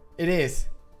 It is.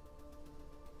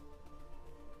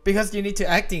 Because you need to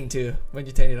acting too when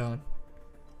you turn it on.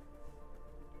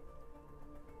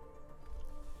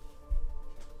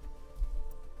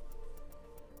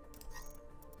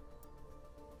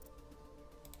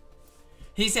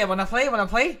 He said, wanna play?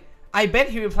 I bet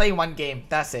he will play one game.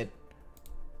 That's it.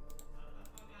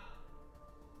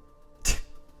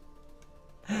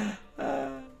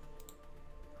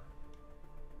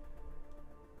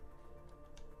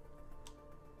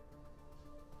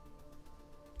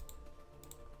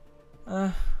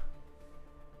 Huh?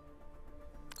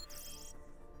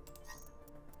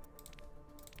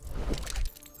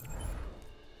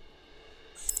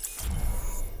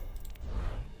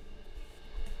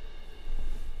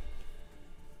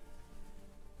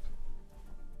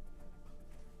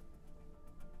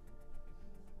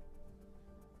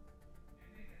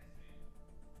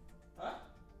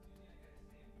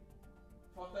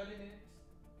 For 30 minutes?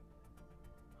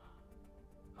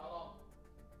 How long?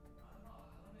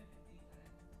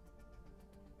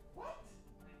 What?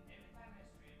 Every time I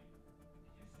stream, did you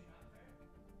stream after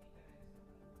internet?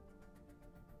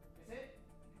 Is it?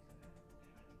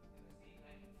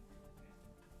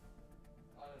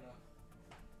 I don't know.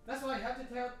 That's why you have to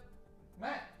tell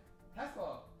Matt.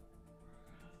 Hasbro.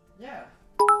 Yeah.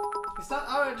 It's not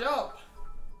our job.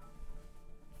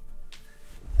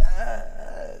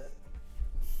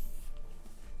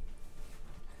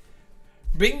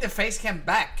 Bring the face cam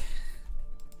back.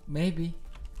 Maybe.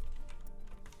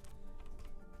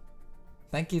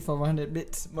 Thank you for 100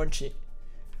 bits, Munchie.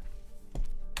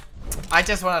 I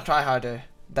just wanna try harder.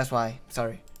 That's why.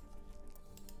 Sorry.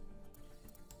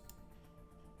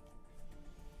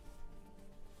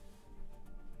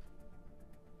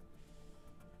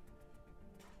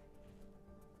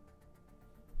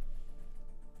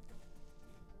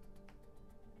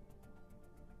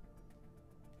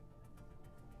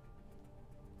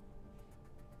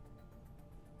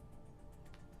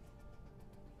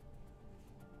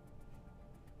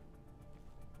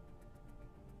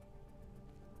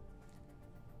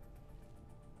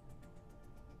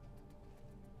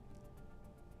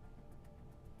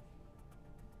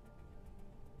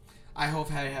 I hope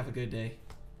Harry have a good day.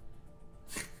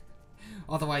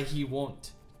 Otherwise he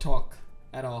won't talk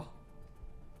at all.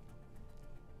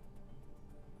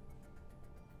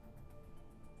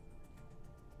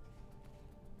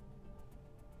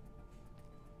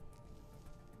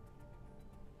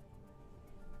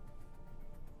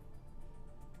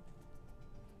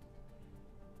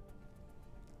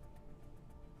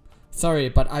 Sorry,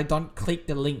 but I don't click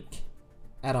the link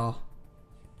at all.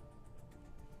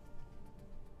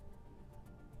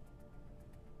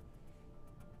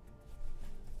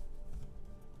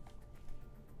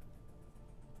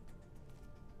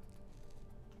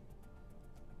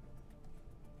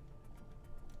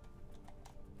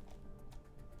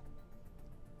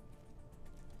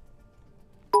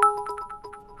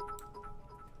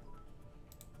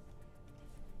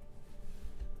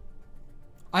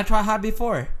 I tried hard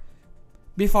before.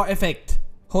 Before Effect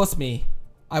host me,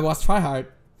 I was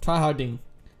tryharding.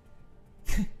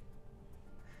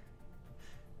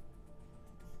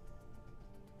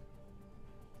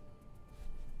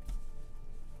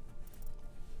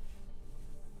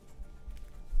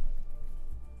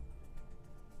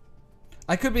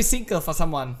 I could be single for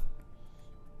someone.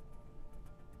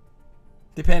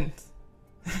 Depends.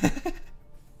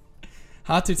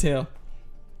 Hard to tell.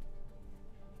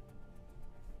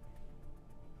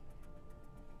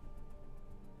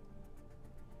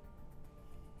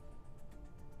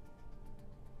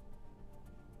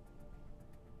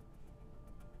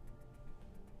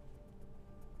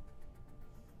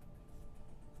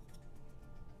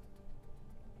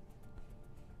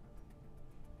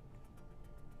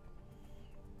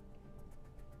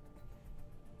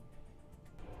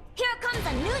 Here comes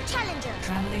a new challenger.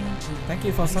 Traveling to Thank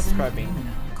you for subscribing.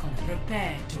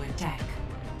 Prepare to attack.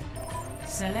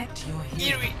 Select your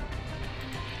hero.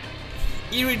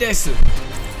 Iridesu.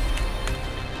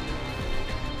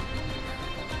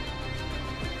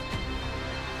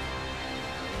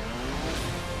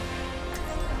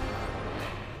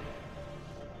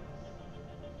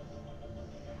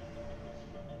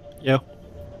 Yo.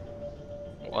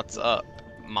 What's up,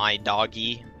 my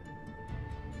doggy?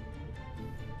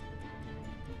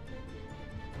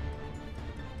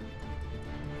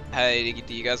 Hey,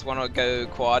 do you guys want to go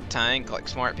quad tank like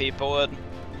smart people would?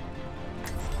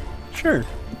 Sure.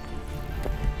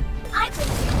 I think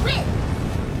you win.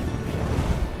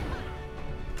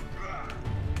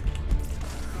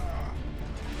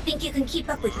 Think you can keep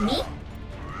up with me?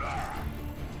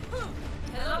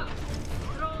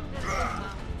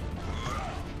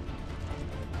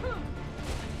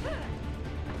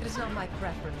 It is not my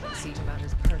preference to see to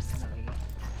matters personally,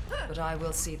 but I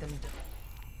will see them done.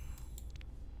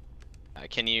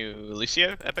 Can you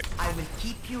Lucio, Epic? I will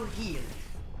keep you healed.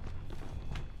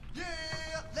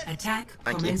 Attack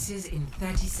commences in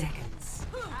 30 seconds.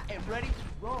 I am ready to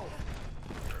roll.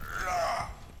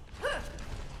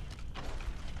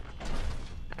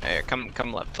 Hey, come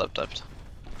left.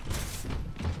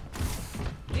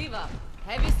 Viva!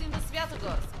 Have you seen the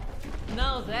Sviatogorsk?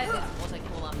 Now that is what I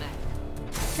call a map.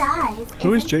 Size.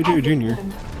 Who is JJ Jr.?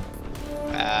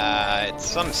 It's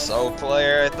some soul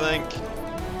player, I think.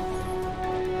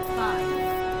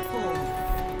 5, 4,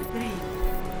 3,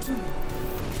 2,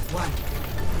 1.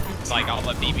 It's like all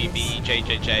the BBB,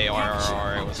 JJJ,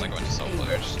 RRR, it was like a bunch of soul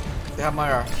players. They have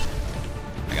my R.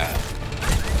 I got it.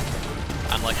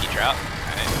 Unlucky drought.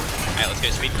 Alright, let's go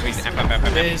speed. They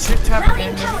should tap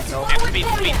again. No. Speed,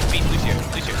 Lucio,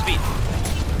 speed.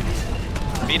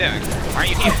 What are you doing? Why are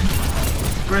you here?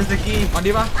 Where's the key? On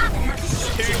Diva?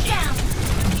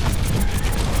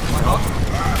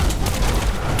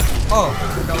 Oh,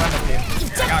 no random here.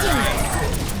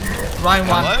 Ryan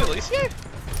 1. Hello, Lucio?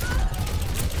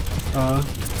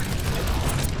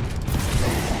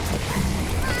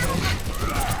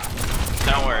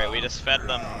 Don't worry, we just fed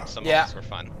them some ults for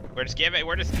fun. We're just giving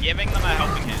them a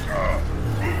helping hand.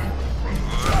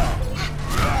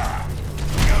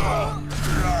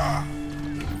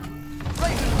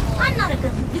 I'm not a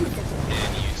good loser.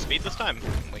 Can you speed this time?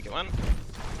 We can win.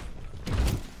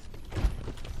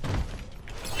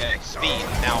 Okay, speed.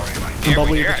 Now, here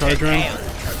Bubble we you go. can charge around.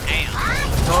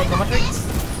 No matrix.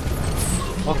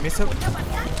 Oh, miss it.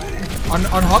 On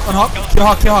hawk. Kill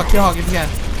hawk if you can.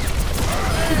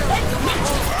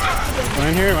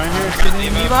 Right here.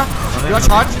 Diva. You are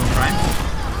charged.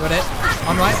 Got it.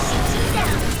 On right.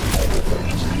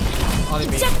 Only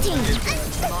me.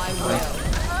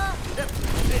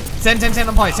 Send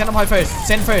on point. Send on point first.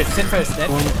 Send first. Then.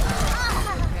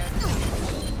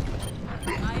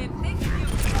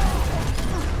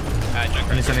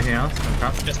 Anything else?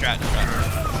 Just drought. Do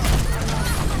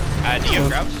you have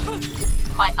grabs?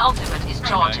 I My ultimate is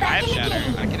charging. I have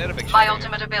shatter. I can hit a big shatter. My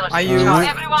ultimate ability. Are you?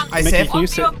 Everyone, I Mickey,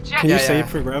 save. can you save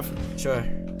for Rev? Sure.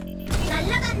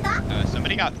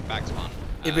 Somebody got back spawn.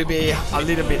 It will be a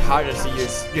little bit harder to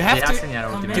use. You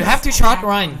have to short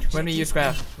run when we use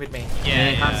grab with me.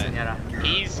 Yeah.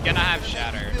 He's gonna have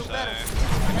shatter, so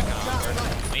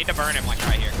we need to burn him like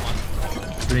right here. Come on.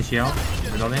 Please shield.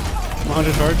 Reloading.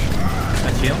 100 charge.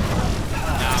 I shield.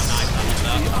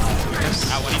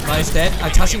 Nice dead. A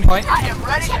touching point. I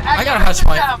got a touch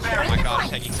point. Oh my god, I'm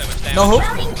taking so much damage. No hook.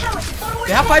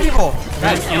 They have 5 people.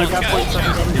 Guys. No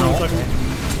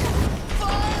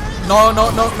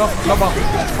bomb.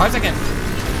 5 seconds.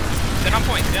 Then on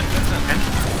point. Then.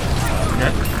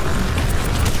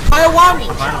 Fire one.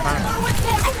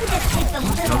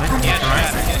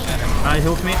 He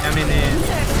hooked me. I mean,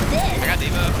 I got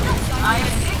Diva.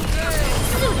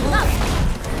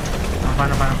 I'm fine.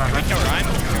 Kill Ryan.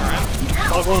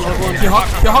 Log one.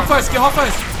 Kill Hawk first.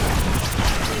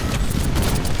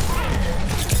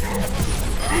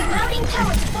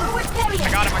 I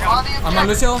got him. I'm on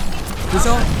Lucio. I'm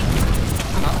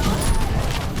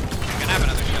gonna have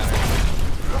another shatter.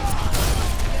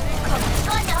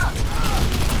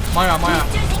 Mara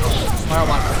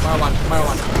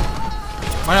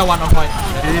 1 on point.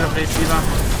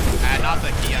 Not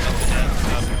the key.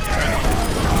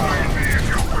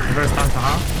 First time,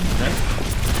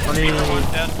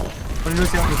 Only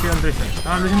Lucio and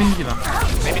Tristan. Lucio means Diva.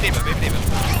 Maybe Diva.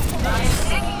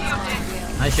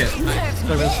 Nice shit.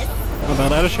 Oh,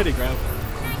 bad. I had a shitty grab.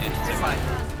 It's fine.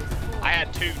 I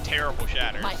had 2 terrible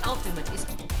shatters. My ultimate is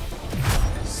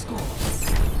Score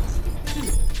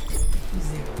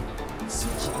 2-0.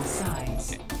 Switching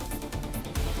sides.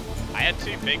 I had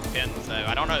 2 big pins though.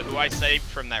 I don't know who I saved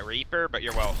from that Reaper, but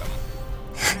you're welcome.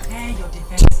 Prepare your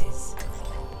defenses.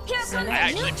 I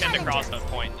actually pinned across the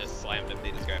point and just slammed him.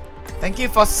 This guy. Thank you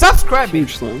for subscribing.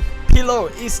 Huge slam. Pillow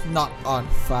is not on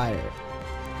fire.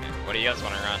 Okay. What do you guys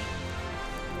want to run?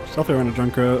 Definitely run a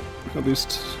Junkrat, at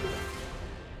least.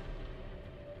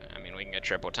 I mean, we can get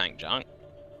triple tank junk.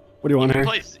 What do you want here?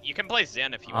 You can play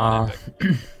Zen if you want it,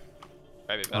 but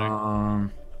maybe better. I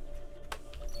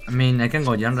mean, I can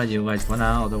go Yandra, you guys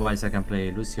wanna, otherwise I can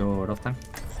play Lucio rough time.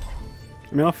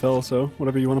 I mean, I'll fill, so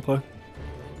whatever you want to play.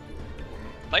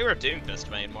 Play with Doomfist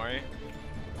main, Maury.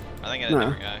 I think it's a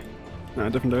different guy. Nah,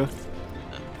 different guy.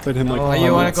 Played him like. Oh,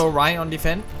 you wanna go right on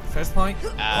defend? First point?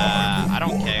 I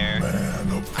don't care.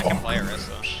 I can play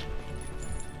Arista.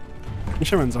 You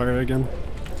should run Zarya again.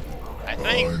 I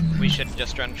think we should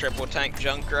just run triple tank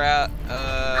Junkrat,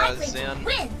 Zen.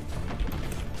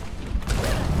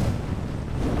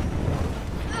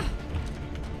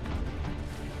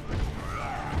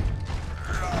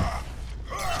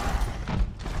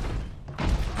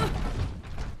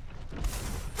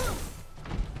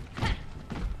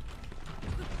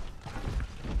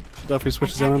 Definitely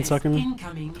switches down in a second.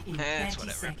 It's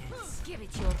whatever. Give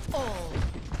it your all.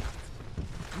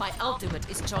 My ultimate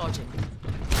is charging.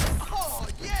 Oh,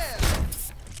 yeah!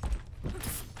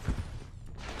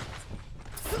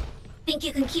 Think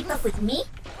you can keep up with me?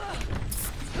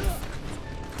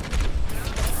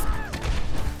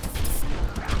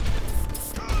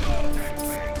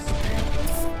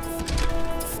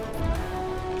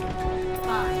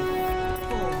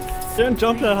 Didn't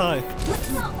jump that high. What's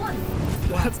not one?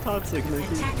 That's toxic, Mickey.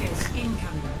 Attackers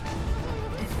incoming.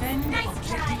 Defend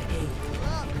objective A.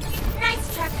 Nice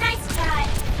try.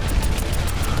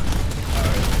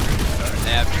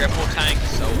 They have triple tank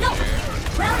soldier.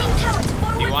 Routing towers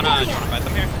forward. You wanna fight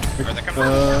them here? Or they're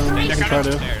coming we can try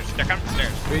to. They're coming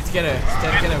upstairs. We need to get her.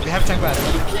 Stand together. We have tank bat.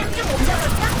 Okay.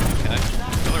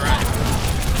 Kill her right.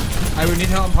 I will need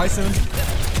her on Pi soon.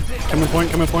 Come in point.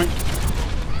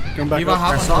 Come back Diva up.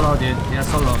 half They're on solo, dude. They're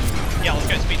solo. Yeah, let's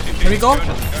go. Speed. Can we go?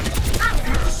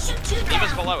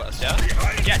 Diva's below us, yeah?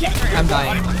 Yeah, Diva's right here. I'm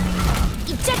dying.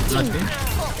 Ejecting.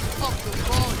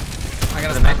 I got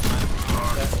a smack.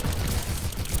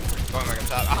 Going back up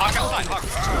top. Hawk outside,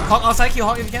 Hawk outside,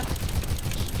 Hawk if you can.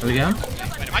 Are we going?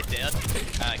 Wait, am I dead?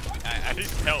 I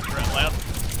just helped right left.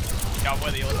 Y'all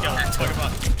with you, let's go. Look him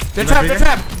up. They're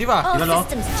trapped. Diva. All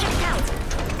systems checked out.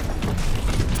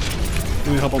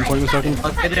 Can we help on point in a second?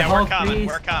 Yeah, we're coming.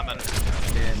 We're coming.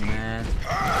 Yeah, man.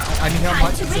 I need help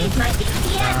point soon.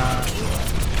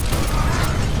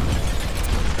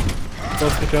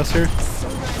 Both the chest here.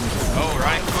 Oh,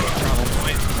 Ryan.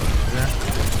 Point.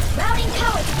 Routing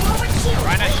towers forward shield.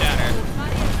 Ryan has shatter.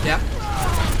 Yeah.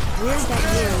 Weird that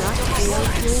you are not feeling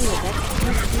with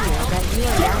XP that you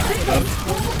are now today.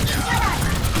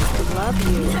 Love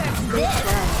you. Great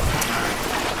job.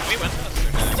 We went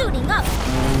this. Suiting up.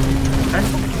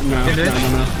 No.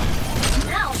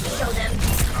 Now show them.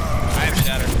 I have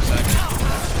shatter.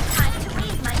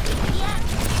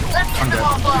 I'm dead.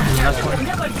 Last one.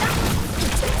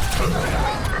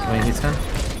 Wait, he's gone.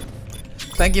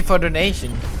 Thank you for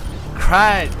donation.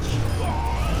 Crunch.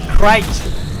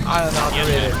 I don't know how to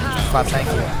read it, but thank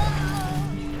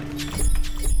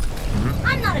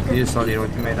you. You saw the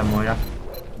ultimate Moira.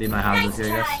 They might have this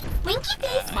here, I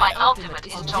guess. My ultimate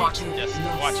is charged. Just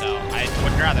watch out. I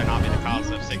would rather not be the cause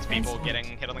of 6 people getting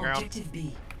hit on the ground.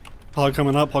 Pod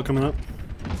coming up, pod coming up.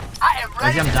 I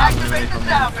see I'm down.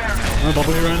 I'm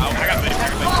bubble here, Ryan. Oh, I got booted.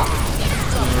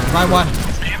 Right one.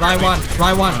 I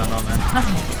don't know, man.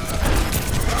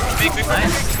 Big.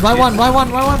 Nice. Right one.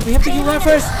 We have to kill Ryan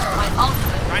first.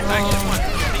 Ryan back, just one.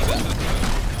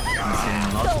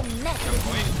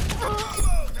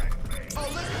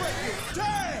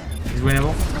 He's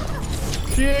winnable.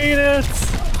 She ate it!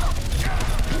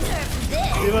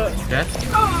 Give it. Dead.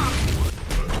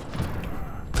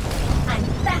 I'm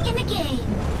back in the game.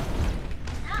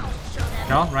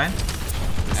 No, Ryan. I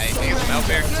think it's out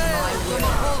there.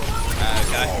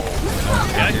 Okay.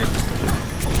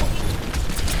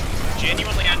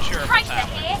 Genuinely unsure of what's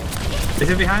happening. Is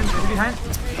it behind?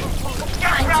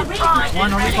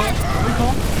 One on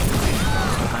recall.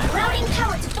 Routing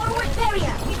tower to forward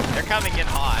barrier. They're coming in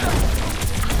hot.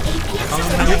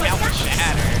 APM Out with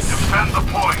shatter. Defend the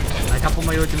point. I can put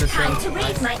my ultimate time thing. to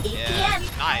raise my APM. Yeah,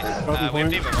 nice. We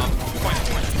have D.Va bomb. Point.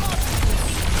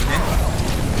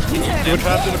 Do a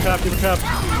trap.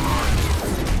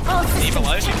 D.Va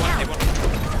low, she's one.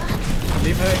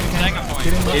 Leave her. Staying on point.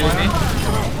 Stay with me.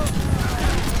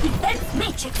 Defense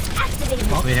matrix activated.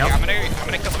 We help. I'm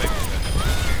gonna kill the big.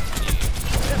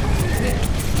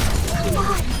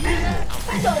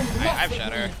 I have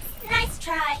shatter. Nice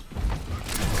try.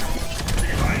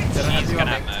 He's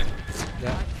gonna have Meg.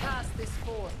 Yeah.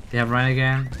 They have Ryan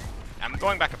again. I'm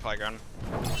going back at playground.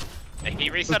 He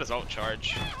reset his ult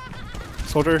charge.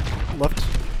 Soldier, left.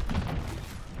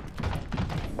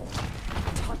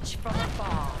 Touch from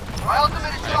afar.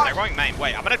 They're going main.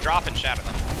 Wait, I'm gonna drop and shatter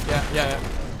them. Yeah.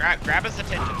 Grab his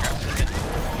attention.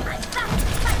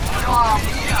 Oh,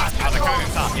 they're coming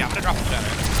on top. Yeah, I'm gonna drop and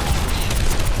shatter.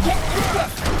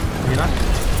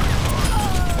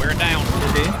 We're down.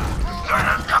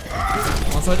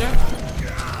 One soldier.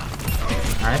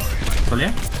 Nice.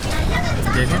 Soldier.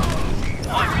 Jason.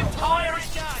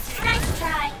 Nice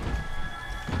try.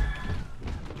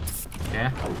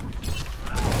 Yeah.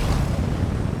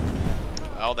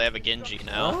 Oh, they have a Genji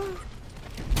now.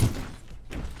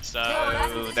 So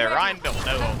their Ryan built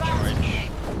no ult charge.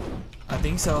 I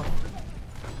think so.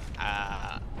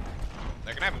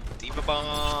 They're gonna have a D.Va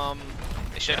bomb.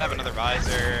 They should have another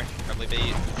visor. Probably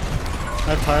beat. I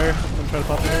have tire. I'm trying to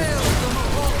pop it.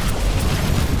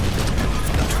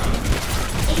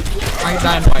 I'm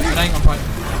dying on point.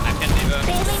 I can D.Va.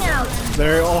 Bailing out.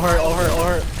 There, all hurt.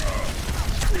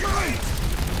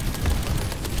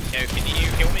 Yo, can you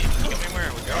heal me?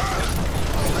 Where we go?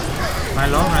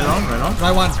 Right long.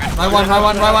 Right one.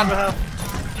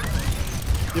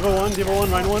 D.Va one,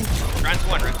 Ryan one. Ryan's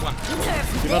one.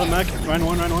 D.Va the mech, Ryan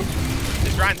one.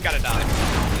 This Ryan's gotta die.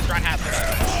 This Ryan has to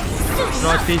die.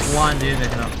 Draw speed 1, dude. They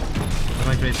cannot. I'm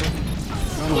going to race it. I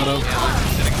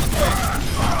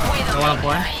want a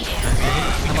point.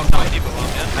 I'm on point.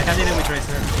 I can do it with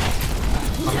Tracer.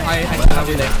 I cannot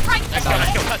do that.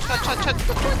 Touch.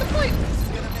 Destroy the plate.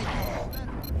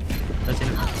 That's it.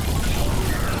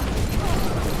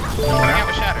 Coming out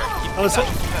with shatter. Oh, so,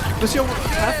 this your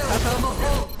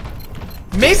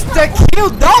Mr. Kill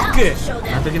Dog!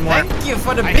 I'm taking more. Thank you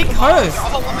for the big hurst.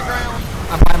 All on the ground.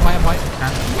 I'm point. I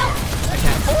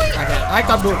can't. I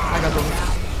got boom.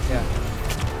 Yeah.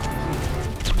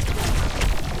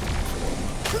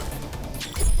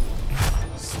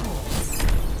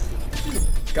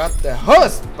 Got the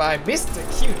host by Mr.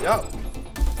 Q Dog.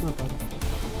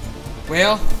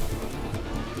 Well.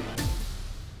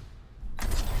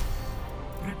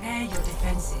 Prepare your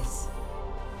defenses.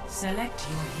 Select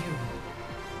your hero.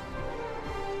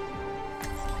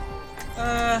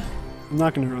 I'm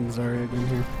not gonna run the Zarya again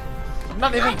here.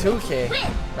 Not even 2k,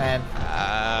 man.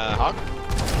 Hawk?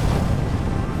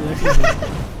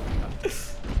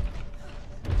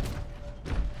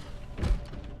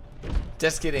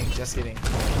 Just kidding.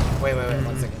 Wait,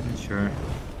 1 second. Sure.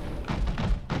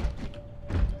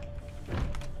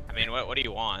 I mean, what do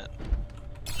you want?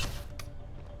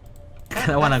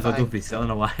 I wanna go Doomfist, I don't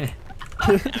know why.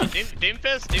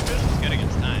 Doomfist is good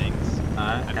against tanks.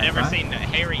 I've never seen a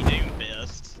hairy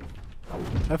Doomfist.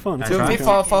 Have fun.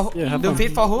 Doomfist for yeah, have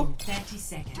Doomfist for who? 30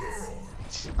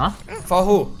 seconds. Huh? For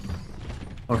who?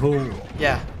 Or who?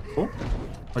 Yeah. Who?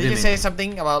 Did you say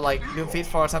something about like Doomfist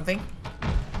for something?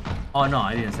 Oh no,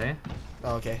 I didn't say.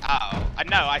 Oh, okay. Oh,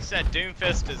 no, I said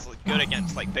Doomfist is good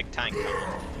against like big tank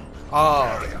combo.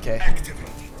 Oh, okay.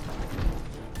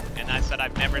 And I said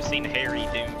I've never seen Harry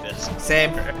Doomfist.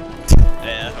 Same.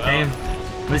 Yeah, well, Same.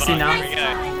 We'll see now. Here we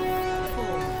go.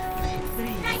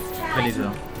 Ready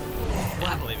though.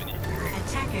 I believe in you.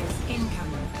 Attackers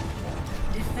incoming.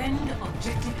 Defend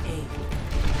objective A.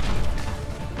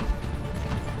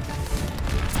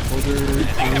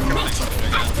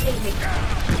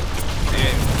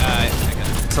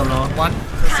 Solo. One.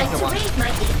 Time to raise my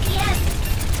DPS.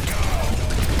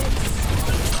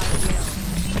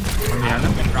 I'm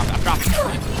dropping.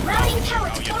 Routing tower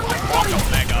to total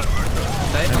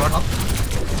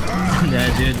Yeah,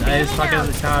 dude, I just fucking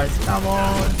the charge. Come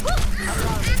on.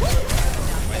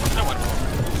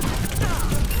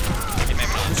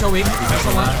 Lucio weak.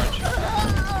 Lucio one.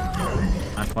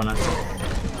 Nice one.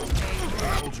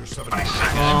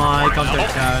 Oh, I counter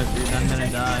charge, dude. I'm gonna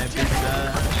die.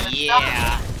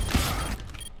 Yeah.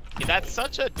 Yeah, that's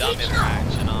such a dumb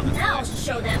interaction, honestly. Now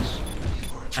show them.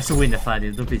 I should win the fight,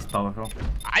 dude. Don't be powerful.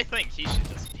 I think he should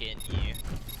just pin you.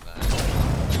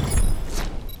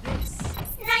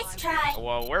 Nice try.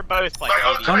 Well, we're both like.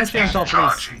 Don't stay on top,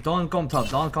 please. Don't come top.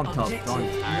 Don't come top. Don't.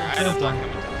 I don't want him.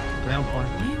 Play on point.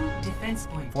 Defense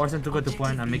point. Force him to go to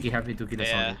point and make it happy to kill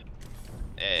us all.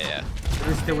 Yeah.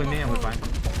 He's still with me and we're fine.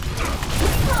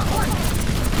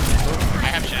 I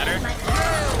have shatter.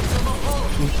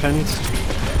 Pens.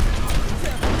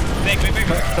 Big.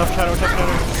 Tough shadow.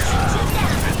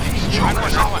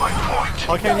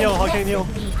 How can heal?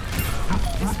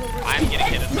 I'm getting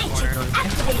hit at the corner.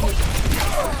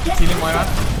 Healing Moira.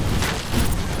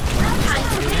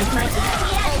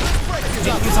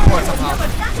 Need support somehow.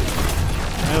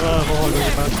 I have a whole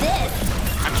other pass.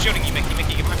 I'm shooting you, Mickey,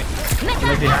 get behind me.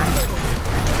 Look behind.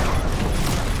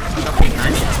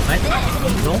 Nice.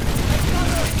 No.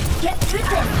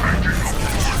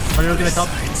 Are you looking at top?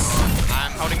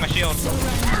 I'm holding my shield.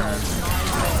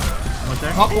 What's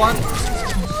there? Top one.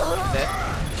 Dead.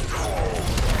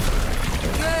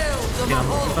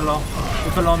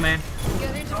 Keep low, man.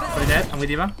 Are you dead? I'm with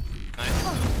Diva. Nice.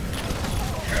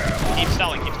 Keep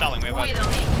stalling, we have one.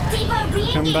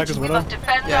 Coming back as well.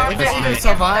 Yeah, if you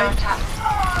survive,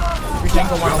 we can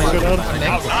go one away. Oh,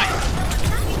 nice.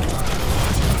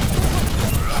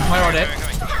 Moira dead.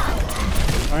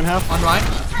 Iron half. On right.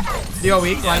 Dio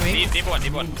weak, line weak. Deep one.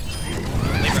 Lever.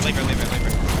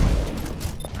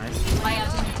 Nice.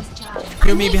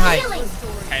 Kill me behind.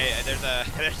 Hey, there's a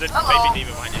baby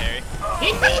diva behind you, Harry.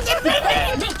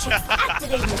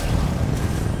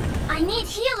 I need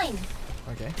healing.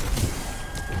 Okay.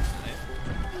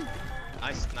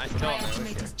 Nice kill.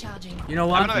 You know I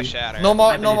what? have another shatter. No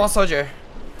more soldier.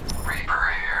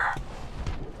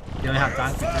 You only have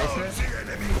time to place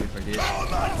it?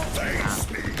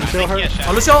 Kill her.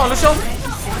 On Lucio.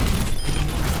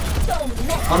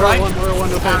 Alright. Moira,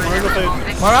 no fade.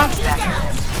 Moira.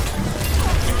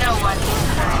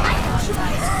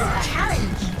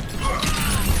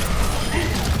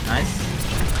 Nice.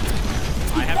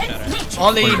 I have shatter.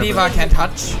 Only Diva can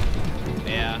touch.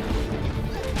 Yeah.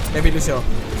 Maybe Lucio.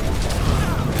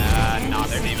 No,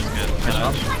 their divas can't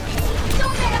touch.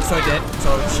 So dead, so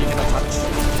she cannot touch.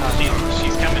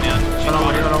 She's coming in. She's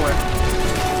Run away.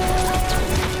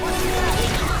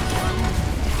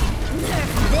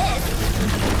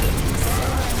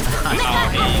 Oh,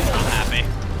 he's not happy.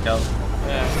 Yo.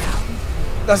 Yeah.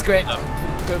 That's great.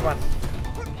 Good one.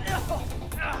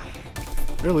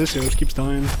 Your Lucio just keeps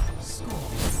dying.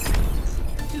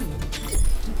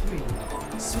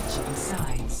 2-3. Switching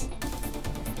sides.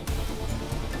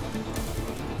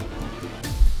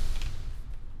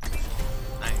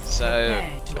 Nice. So,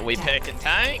 are we picking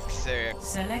tanks or?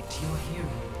 Select your hero.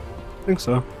 I think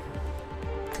so.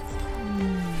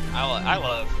 I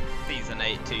love Season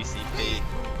 8 2CP.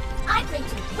 I plan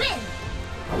to win.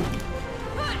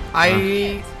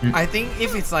 I think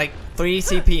if it's like 3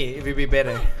 CP, it will be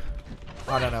better.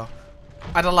 I don't know.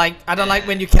 I don't like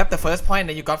when you kept the first point and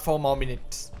then you got 4 more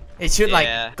minutes. It should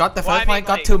like got the first point,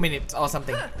 got 2 minutes or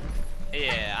something.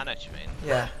 Yeah, I know what you mean.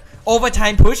 Yeah.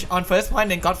 Overtime push on first point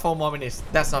then got 4 more minutes.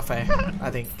 That's not fair.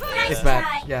 I think it's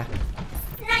bad. Yeah.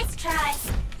 Nice try.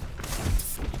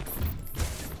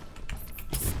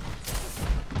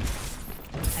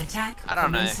 Attack. I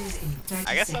don't know. commences in 30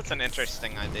 I guess seconds. that's an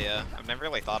interesting idea. I've never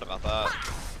really thought about that.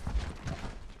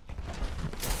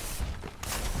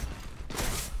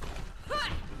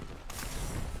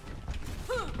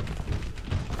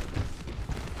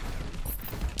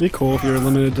 It'd be cool if you're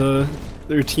limited to,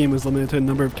 your team is limited to a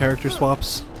number of character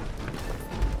swaps.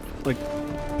 Like,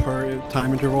 per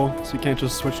time interval, so you can't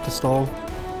just switch to stall.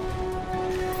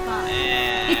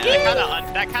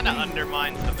 That kind of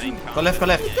undermines the main combo. Go left, go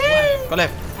left. Go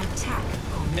left. Attack.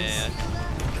 Yeah.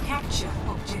 Capture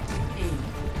objective A.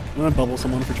 I'm gonna bubble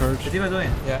someone for charge. What are you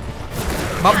doing? Yeah.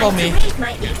 Bubble me. Nice.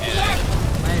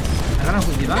 I don't know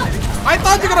who's Diva, maybe? I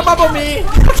thought you were gonna bubble me!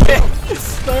 Okay.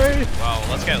 Sorry. Wow,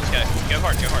 let's go, let's go. Go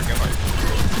hard, go hard, go hard.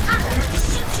 I'm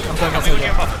going Tell me when you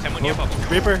have bubble, tell me when you have bubble.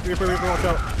 Reaper, watch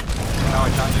out. No, I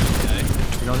can't.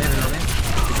 Reload in.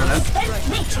 Reaper left.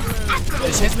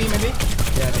 They chase me, maybe?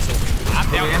 Yeah, they chase me. I'm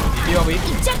down. You are weak.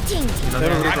 Ejecting.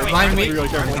 Line weak.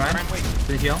 Did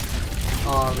you kill?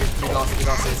 Oh, we lost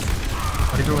this.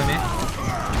 What are you doing with me?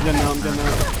 I'm getting out.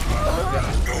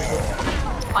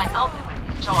 My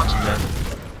ultimate is charging.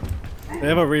 They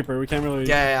have a Reaper, we can't really...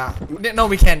 Yeah. No,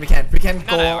 we can go...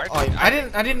 No,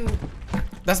 I didn't...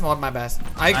 That's not my best.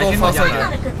 I go for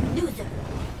Soldier.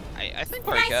 I think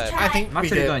we're good. I think we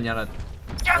actually did. going, Jared.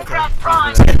 Junkrat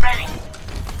Prime ready.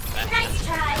 Nice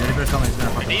try. The Reaper's coming, he's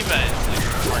gonna fuck up. Diva is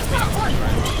like hard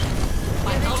beating.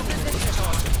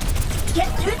 Get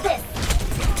through this.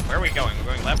 Where are we going? We're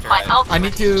going left or right? I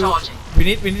need to... We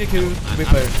need to kill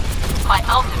Reaper. My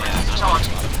ultimate is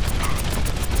charging.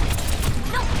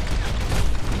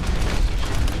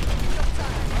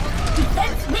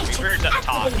 Reaper's up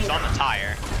top. He's on the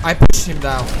tire. I pushed him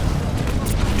down.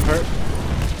 Hurt.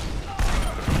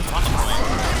 On the point.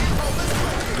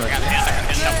 I got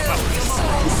hands.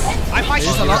 I might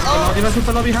There's a lot. Diva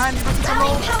super low behind.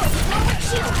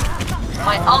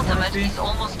 My ultimate is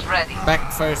almost ready.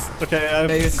 Back first. Okay,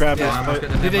 I've grabbed it.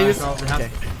 Did they use... Okay.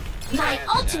 My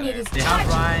ultimate is They have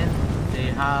Ryan.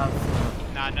 They have...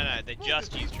 No, they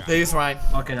just used Ryan. They use Ryan.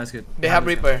 Okay, that's good. They have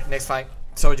Reaper. Next fight.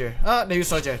 Soldier. They use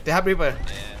Soldier. They have Reaper.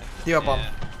 Diva bomb.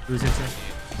 Who's it?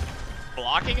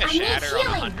 Blocking a shatter on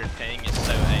 100 ping is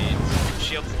so AIDS.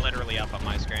 Shield's literally up on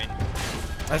my screen.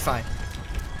 That's fine.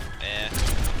 Yeah.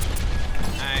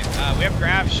 Alright, we have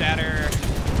grab, shatter.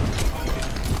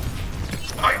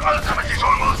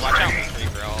 Watch out for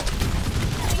Reaper ult.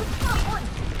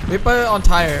 Reaper on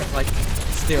tire, like,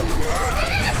 still.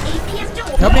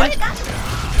 Help me.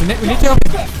 We need to help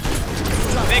him.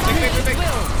 Big.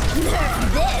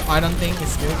 I don't think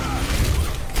it's good.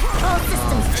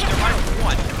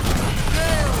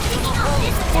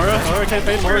 Moira can't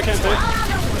fade.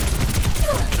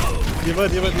 Diva.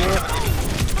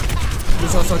 You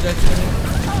saw Soldier.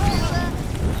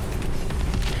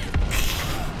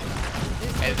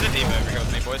 Hey, there's a Diva over here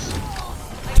with me, boys.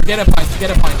 To get a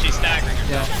point. She's staggering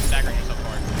herself. She's staggering herself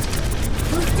hard.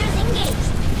 boosters engaged.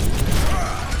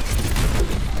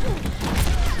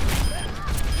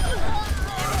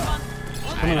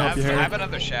 I'm gonna help you here. I have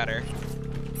another shatter.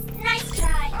 Nice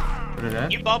try.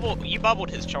 You bubbled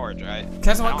his charge, right?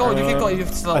 Can someone go? You can go. You're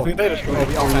slow. I think they just we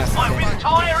all fast.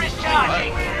 Tire is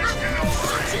charging.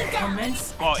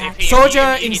 Well, if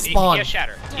Soldier in he spawn. has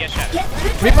shatter. He has shatter.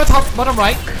 Reaper top, bottom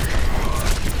right.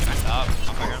 I'm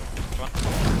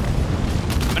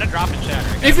gonna drop and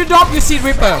shatter. If you drop, you see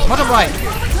Reaper. Bottom right.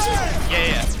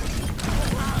 Yeah.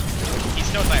 He's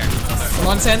still there.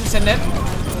 One send it.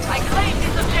 I claim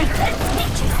this objective.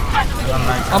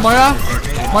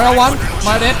 Moira one.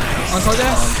 Moira dead. On Soldier.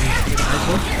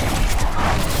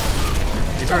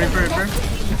 Reaper.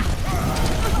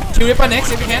 Kill Reaper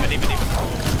next if you can.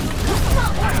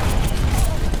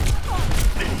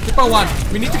 Reaper one.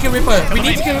 We need to kill Reaper. We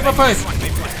need to kill Reaper first.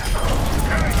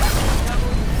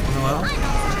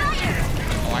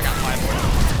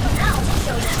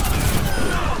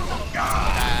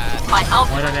 My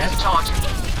ultimate is charging.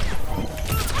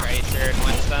 Tracer and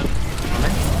Winston.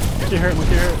 Look hurt.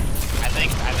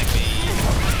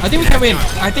 I think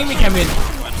we can win.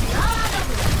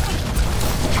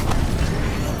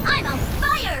 I'm on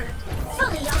fire.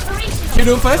 Fully operational. Kill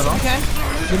Doom first if you can.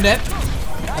 Doom dead.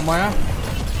 Moira.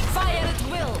 Fire at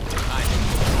will.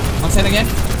 One send again.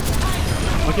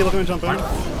 Okay, looking to jump in. I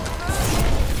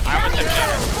almost have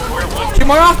shatter. Kill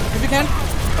Moira if you can.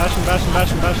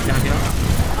 Bastion.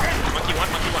 Monkey one.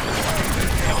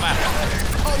 Come back.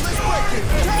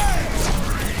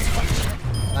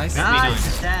 Nice.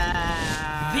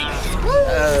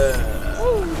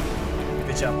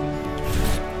 Good job.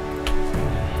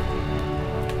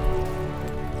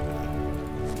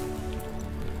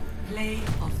 Play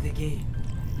of the game.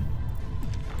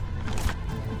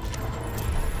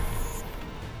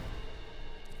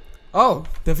 Oh,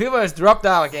 the viewers dropped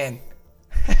out again.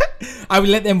 I will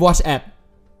let them watch ad.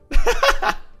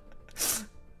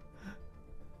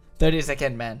 30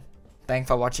 seconds, man. Thanks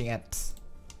for watching ads.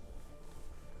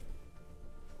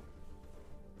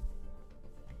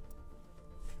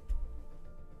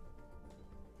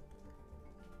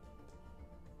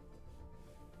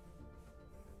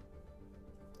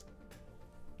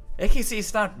 AKC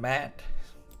is not mad.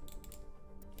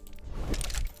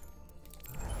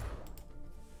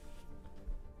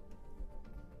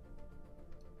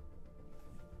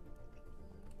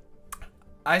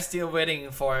 I'm still waiting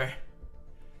for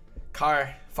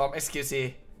car from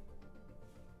XQC.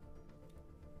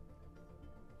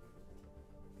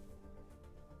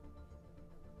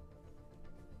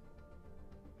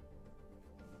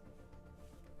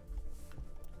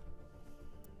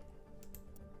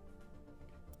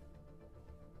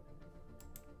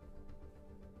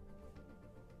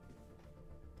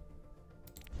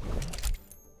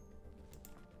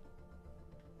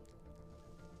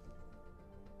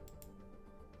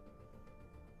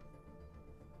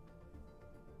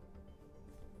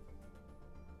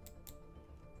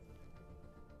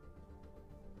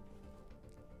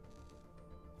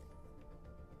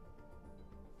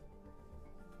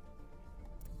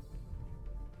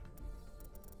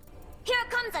 Here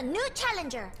comes a new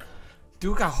challenger.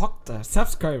 Duga Hokta,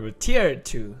 subscriber, tier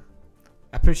 2.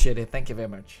 Appreciate it, thank you very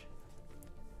much.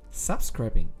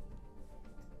 Subscribing.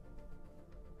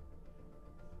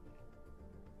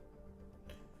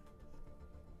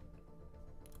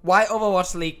 Why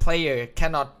Overwatch League player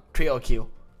cannot trio kill?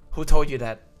 Who told you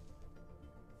that?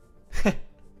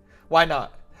 Why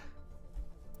not?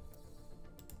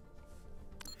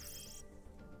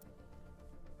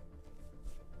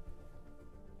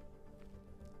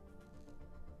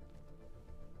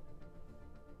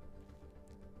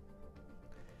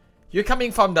 You're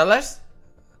coming from Dallas?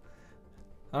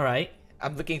 Alright,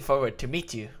 I'm looking forward to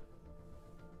meet you.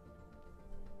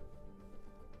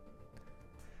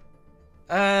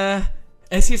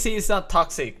 SCC is not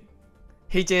toxic.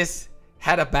 He just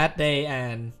had a bad day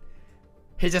and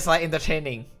he just like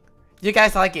entertaining. You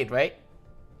guys like it, right?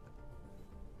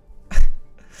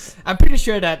 I'm pretty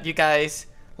sure that you guys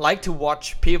like to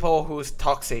watch people who's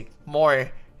toxic more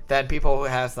than people who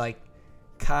has like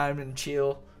calm and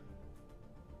chill.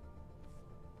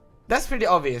 That's pretty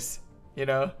obvious, you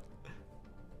know.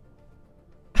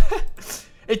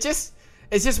 it's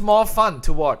just more fun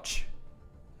to watch.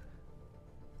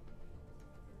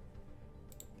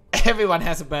 Everyone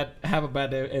have a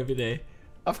bad day every day,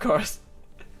 of course.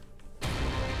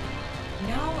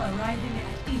 Now arriving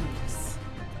at Eos.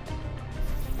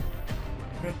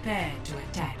 Prepare to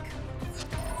attack.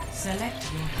 Select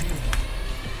your hero.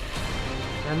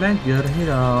 Select your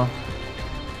hero.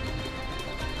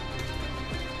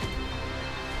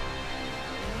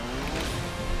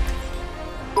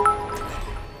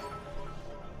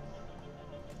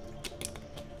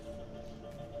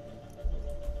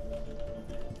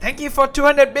 Thank you for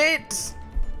 200 bits.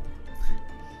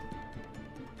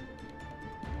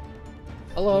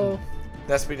 Hello.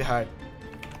 That's pretty hard.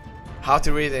 How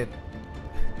to read it?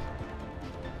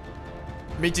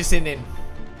 Mijusinin.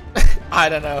 I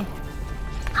don't know.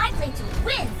 I play to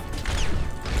win.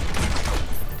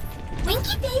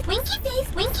 Winky face, winky face,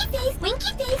 winky face,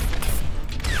 winky face.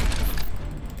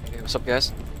 Hey, what's up,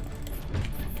 guys?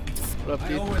 What up,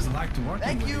 dude? I always liked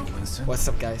working with you, Winston. What's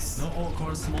up, guys? No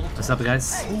all-core small. What's up,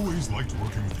 guys? I always liked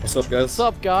working with you. What's up, guys? What's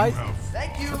up, guys?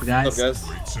 Thank you. What's up, guys? What's up, guys?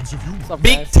 Great sense of humor. What's up,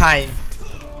 Big guys? time.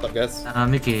 What's up, guys?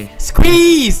 Mickey.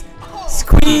 Squeeze!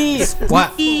 Squeeze!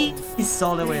 What? He's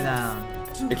all the way down.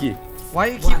 Mickey. Why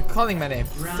you keep calling my name?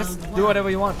 Just do whatever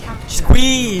you want.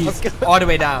 Squeeze! All the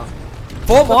way down.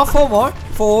 4 more, 4 more.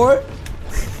 4.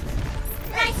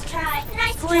 Nice try,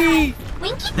 nice Squeeze! try.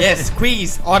 Winky face. Yes,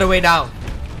 squeeze all the way down.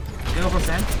 0%.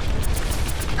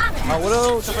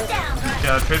 Widow.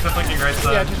 Yeah, Tracer flanking right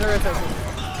side. Yeah, just right side.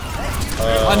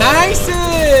 Oh, nice!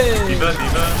 D.Va.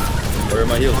 Where are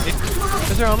my heals?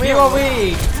 Is there on me? Viva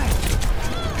we!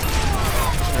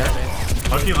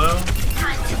 Monkey low.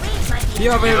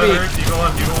 Viva D.Va baby! hurt. D.Va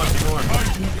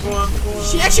won.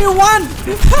 She actually won!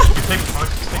 Take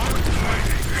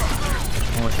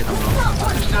Oh shit, I'm wrong.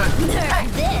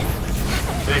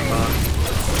 Big man.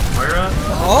 Moira.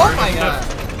 Oh my god!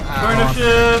 Burn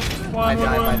shift. I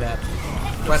died by that.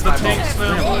 Where's the my tanks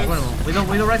bomb? We don't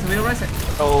rise it.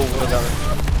 Oh, whatever.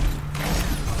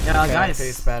 Yeah, Okay, guys.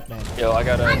 it's bad, man. Yo, I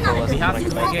gotta go. We have 2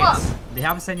 gates. They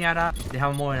have Senyara, they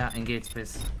have Moira in gates,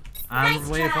 please. I'm Nice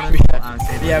waiting for try. them. I'm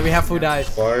saving Yeah, we have full dive.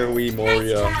 Why are we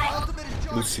Moria?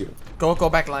 Lucio. Go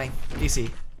back line.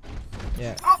 Easy.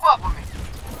 Yeah.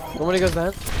 Nobody goes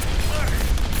down.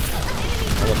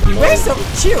 He wastes some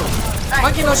shield.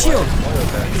 Monkey no shield.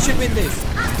 You should win this.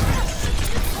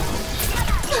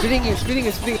 Speeding you. Put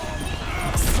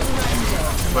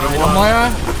him One Moira.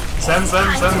 Send.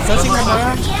 Searching for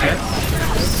Moira.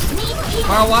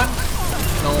 Moira 1.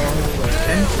 No.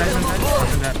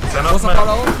 Send What's up up,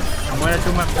 Paulo? Moira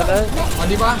 2 man. On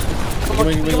D.Va.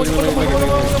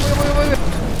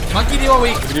 Monkey, D1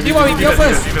 weak. D1 weak, go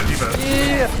first.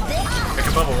 Yeah. Pick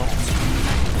a bubble.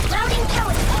 Routing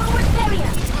tower forward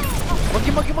barrier.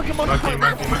 Monkey.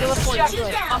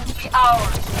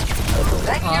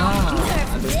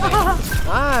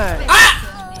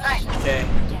 Nice. Okay,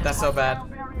 that's so bad.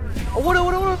 Oh, what?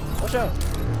 Watch out.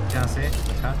 Can't see.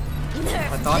 Can't.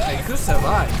 I thought I could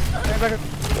survive.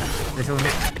 They told me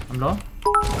I'm low.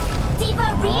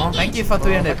 Oh, thank you for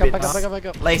 300 bits. Back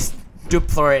up. Let's dupe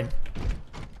Florin.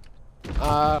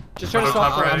 Just try to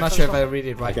swap. I'm not sure if I read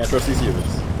it right. I can't trust CC with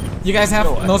this. You guys have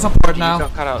no support now.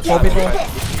 Cut out. 4 people. I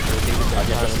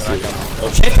can't trust CC.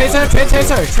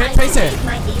 Trade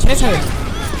Tracer.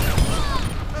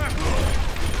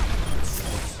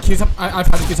 Q support. I'll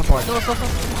try to Q support. I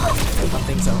don't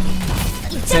think so.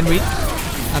 Send weak.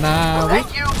 Anna weak.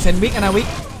 Send weak. Anna weak.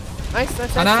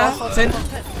 Nice. Anna, send.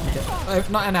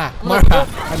 Not Anna. Mara.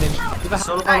 I mean.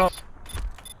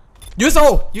 Use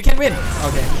all. You can win.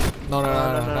 Okay. No.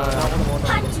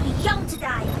 Time to be young to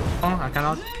die. Oh, I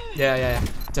cannot. Yeah.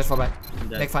 Just for back.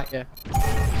 Next fight. Yeah.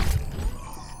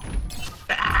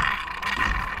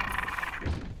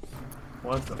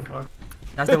 What the fuck?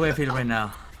 That's the way I feel right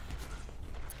now.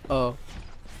 Oh.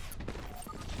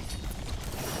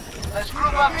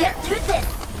 Get through this.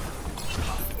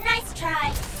 Nice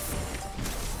try.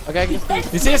 Okay, I can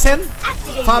see. You see a send?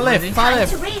 Far left. Time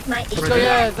to raise my Let's go,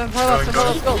 yeah. Then far left,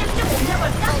 go.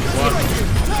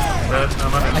 I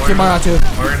kill Mara too.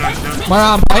 Mara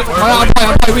on point.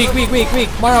 Weak.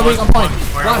 Mara weak on point.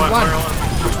 One. What?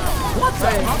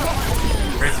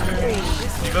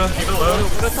 Diva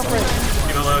low.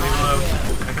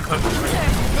 I can touch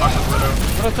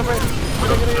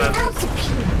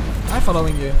I'm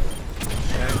following you.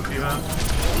 Diva.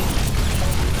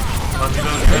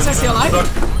 Is that still alive?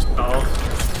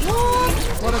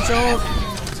 What a joke.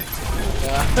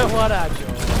 What a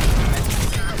joke.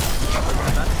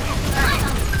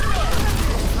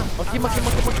 Monkey.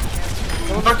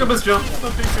 Octopus jump.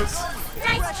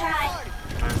 Nice try.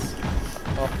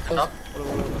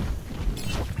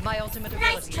 My ultimate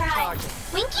Nice ability try. charged.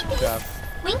 Winky piece.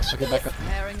 Winky piece. Back up.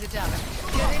 Preparing the damage.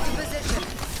 Get into position.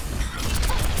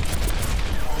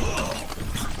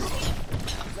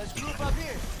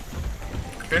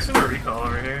 Guys, in a recall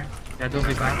over here. Yeah, don't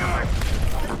be back.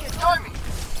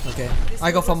 Okay.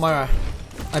 I go for Mara.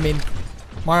 I mean,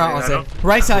 Mara on Zen.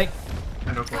 Right side.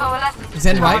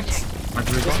 Zen right. I'm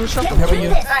helping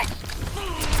you.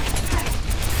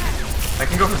 I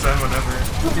can go for Zen whenever.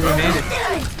 You made it.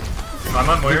 I'm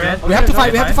on Moira. We have to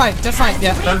fight. Just fight.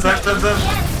 Yeah. Zen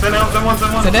out. Zen one.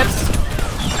 Zen it.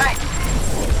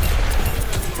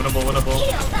 Winnable.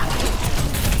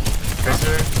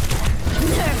 Tracer.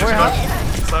 Where hot?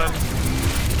 Side.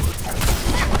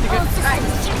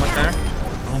 I'm up there.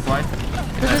 I'm on point.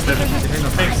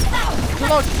 Thanks.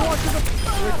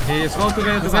 He's going to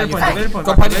get the very point.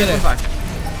 Go point together.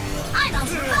 I'm on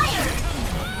fire.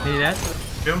 Need that?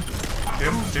 Doom.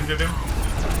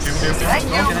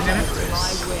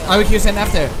 I will use Zen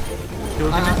after.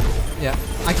 Yeah.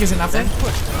 I use Zen after.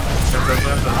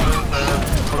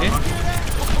 Okay.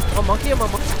 Oh, monkey.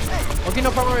 Monkey,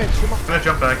 no power range. He's gonna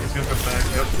jump back. Yep.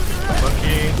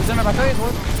 Monkey. He's in my back. He's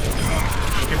one.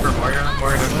 Looking for Moira.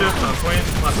 Moira no shift on point.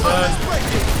 Left side.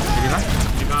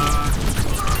 Diva.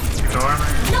 No armor.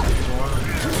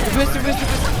 Twist.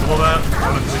 Pull that.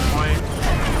 Go to the point.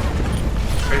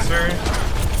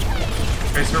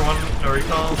 Tracer one. No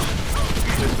recall.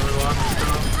 Tracer one.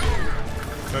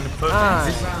 Going to push.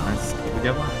 Nice. Good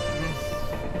job.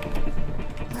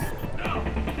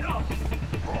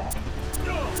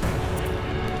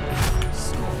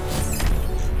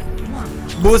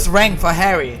 Boost rank for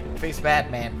Harry. Face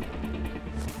Batman.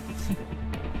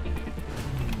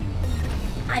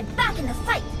 I'm back in the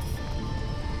fight.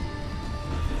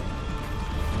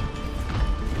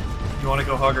 You want to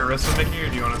go hog Orisa, Mickey, or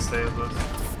do you want to stay with us?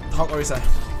 Hog Orisa.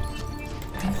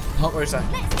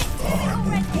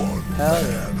 Hell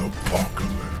yeah.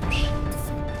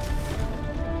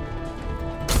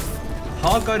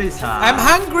 Hog Orisa. I'm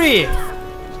hungry.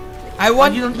 I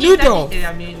want noodle.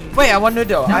 Wait, I want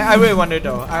noodle. I really want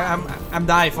noodle. I'm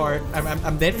dead for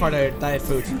the diet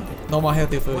food. No more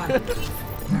healthy food.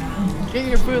 Get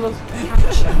your food. Let's.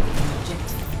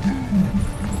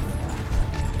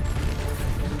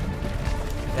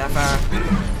 Yeah, fair.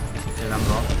 Yeah, I'm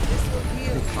wrong.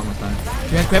 Almost done.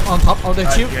 You can grab on top of the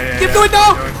shield. Yeah, Keep doing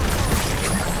now.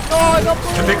 Oh, I got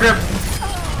The big grip.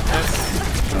 Yes.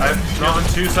 I'm in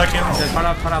 2 seconds.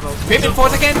 Grip in 4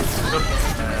 seconds.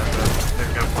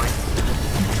 They've got points.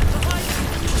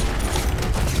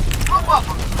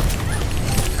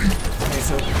 Okay,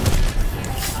 so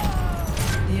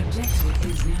The objective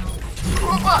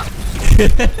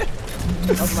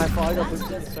That's my fault. I got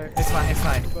boosted. Sorry. It's fine. It's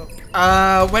fine.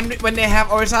 When they have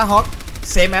Orisa Hawk,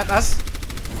 same as us.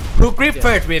 Who grip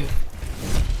first win.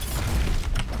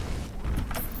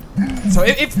 So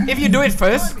if you do it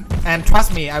first, and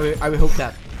trust me, I will hook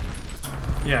that.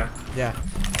 Yeah. Yeah.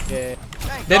 They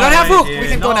don't have hook. We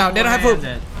can go now. They don't have hook.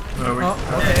 No,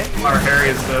 okay. Our Harry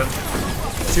is dead.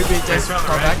 Should we just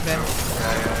fall back then?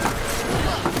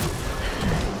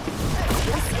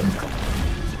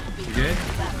 You good?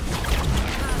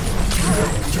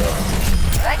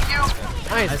 Thank you.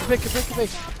 Nice. Pick.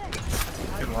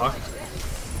 Good walk.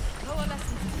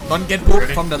 Don't get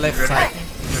booked from the left side.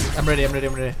 I'm ready.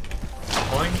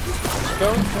 Pulling.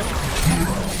 Go.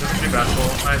 This is too bashful.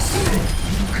 Nice.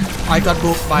 I got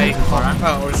booked by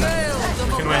Orisa.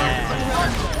 You can win.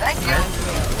 Thank you.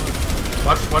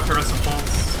 Watch Orisa pulls.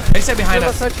 They stay behind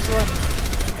us. I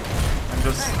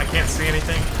can't see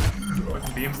anything.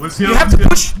 Beams. Lucio. You have to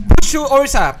push to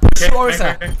Orisa. Push to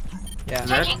Orisa. Okay. Yeah.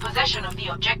 Taking possession of the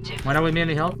objective. Why don't we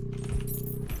mainly help?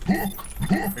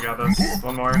 We got this.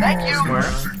 One more. Thank you.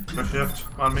 Square. No shift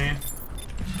on me.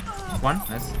 One.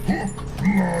 Nice.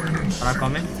 Para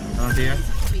coming. Don't see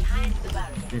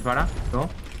you. Para. Go.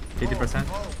 50%.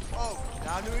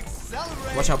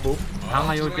 Watch out, Boop. How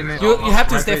my ultimate? You have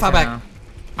to stay far back.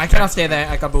 I cannot stay there.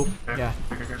 I got Boop. Yeah.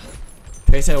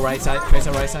 Tracer right side.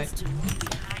 Tracer right side.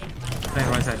 Playing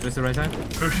right side. Twist the right side.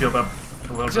 Push shield up.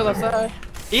 A little Shield bit. left side.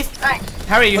 If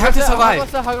Harry, you have to survive.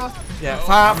 Hug. Yeah.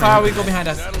 Far. We go behind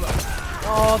us.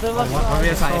 Oh, they're left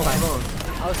side. One side.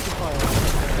 I was too far.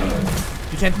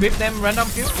 You can whip them random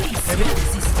kill. Maybe.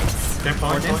 Okay,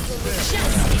 pulling.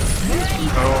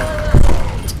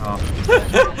 Oh.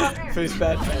 First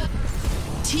bad.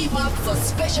 Team up for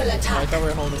special attack. I thought we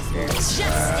were holding.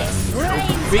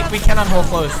 We cannot hold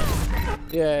close.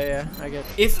 Yeah, I get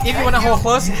it. If you wanna hold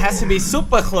close, it has to be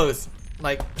super close.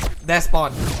 Like that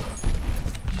spawn.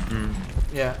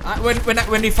 Yeah.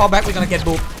 When we fall back, we're gonna get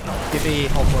booped. If we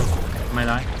hold close. Might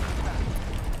die.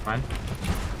 Fine.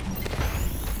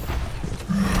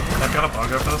 I've got a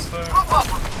bug up this though. You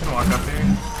can walk up here.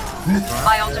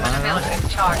 My ultimate ability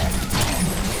charge.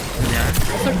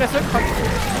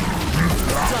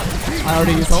 I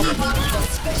already used hope.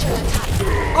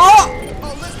 Oh!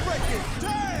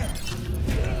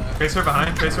 Tracer behind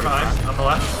on the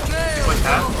left. He's like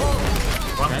half.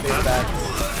 One half.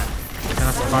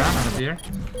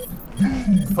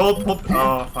 Hold.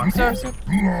 Oh, fuck. Okay.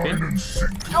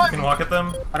 You can walk at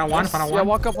them. Para one. Yeah,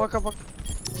 walk up.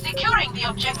 Securing the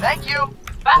object. Thank you.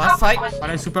 Last fight.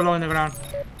 Para super low in the ground.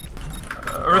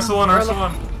 Ursa one.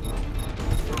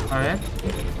 Alright.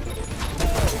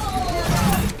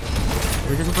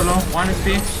 We're super low. 1 HP.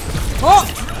 Oh!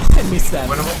 I missed that.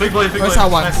 Winnable. Big blade. Where's our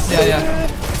one? Nice. Yeah.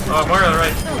 Oh, more on the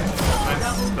right.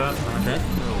 Nice. Dead.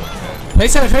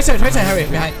 Tracer, Harry,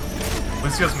 behind.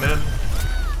 Lucio's mid.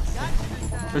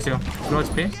 Lucio, low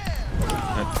HP.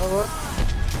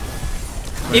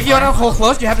 If you wanna hold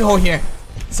close, you have to hold here,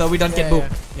 so we don't get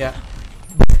booped. Yeah.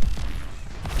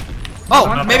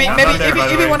 Oh, maybe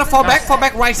if you wanna fall back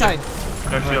right side.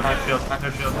 No shield.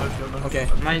 Okay.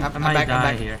 I'm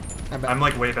back here. I'm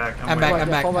like way back. I'm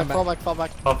back. Fall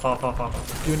back. Fall.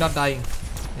 You're not dying.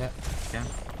 Yeah. Yeah.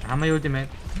 How my ultimate?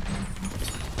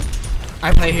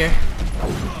 I play here.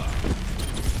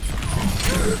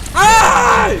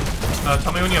 Ah!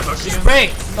 Tell me when you have hooks again.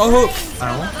 Break. No hook. I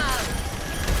don't know.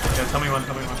 Yeah, tell me one.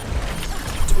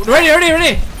 Ready.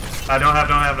 I don't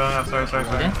have. Sorry.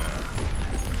 Okay.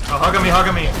 Oh, hug on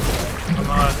me. Come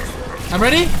on. I'm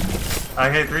ready.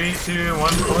 Okay, 3, 2,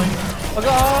 1, pulling.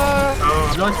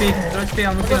 Oh. Low HP.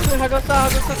 I'm looking.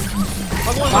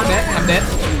 I'm dead.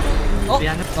 Oh.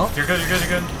 You're good.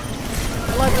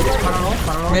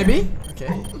 Maybe.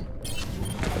 Okay.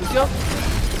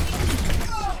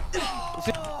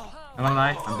 I'm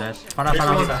alive. I'm dead. Para.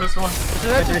 First one.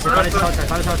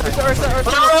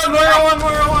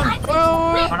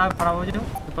 Para you.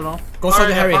 Super low. Go so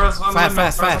the Harry.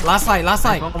 Fast. Last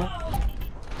side.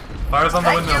 Fire's on the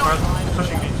window. Fire's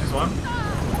pushing me. She's one.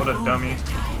 What a dummy.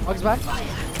 Hugs back.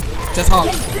 Just hog.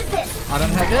 I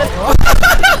don't have it.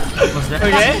 What's that?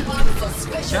 Okay.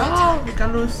 No, we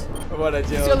can lose. What a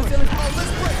joke.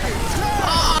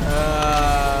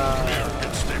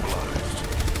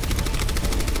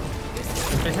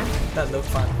 That looked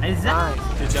fun. Nice.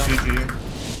 Good job.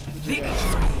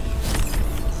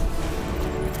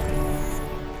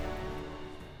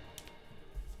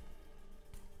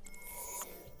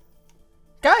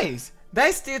 Guys,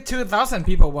 there's still 2,000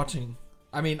 people watching.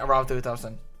 I mean, around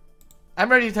 2,000. I'm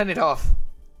ready to turn it off.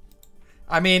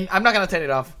 I mean, I'm not gonna turn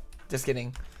it off. Just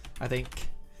kidding. I think.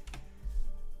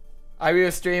 I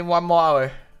will stream 1 more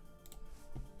hour.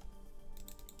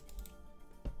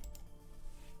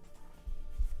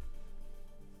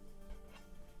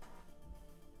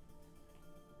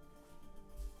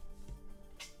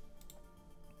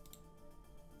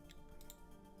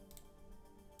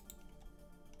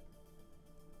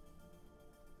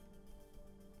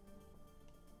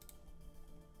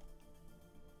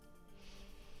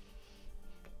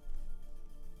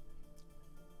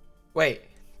 Wait,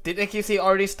 did AQC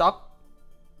already stop?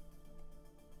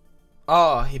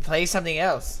 Oh, he plays something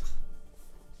else.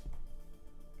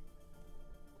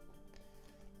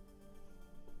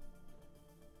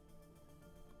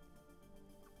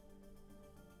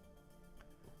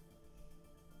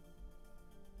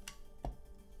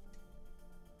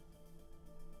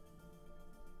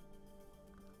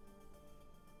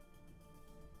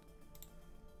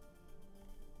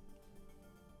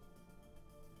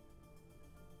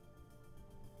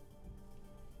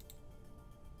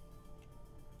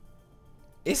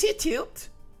 Is he tilt?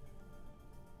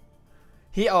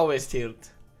 He always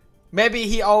tilt. Maybe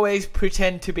he always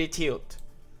pretend to be tilt.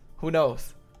 Who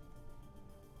knows?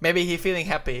 Maybe he feeling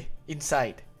happy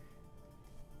inside.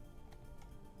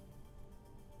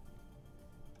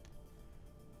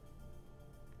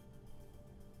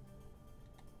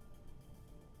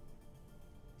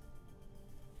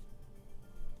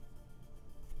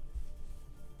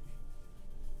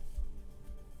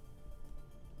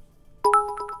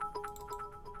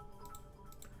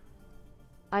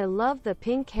 I love the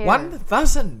pink hair.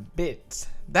 1,000 bits.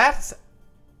 That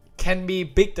can be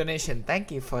big donation. Thank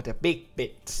you for the big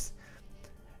bits.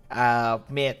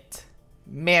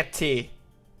 Metty.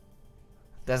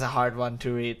 That's a hard one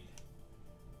to read.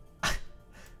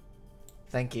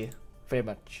 Thank you very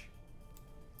much.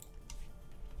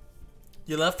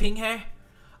 You love pink hair?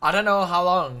 I don't know how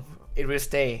long it will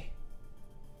stay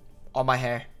on my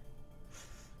hair.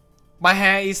 My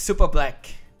hair is super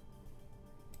black.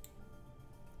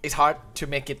 It's hard to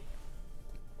make it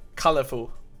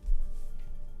colorful.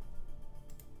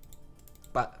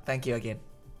 But thank you again.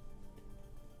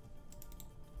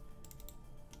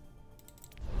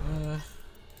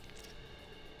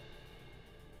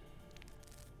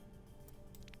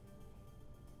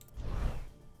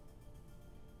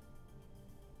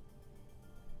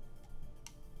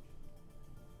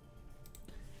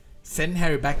 Send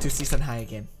Harry back to season high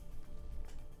again.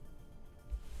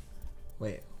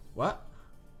 Wait, what?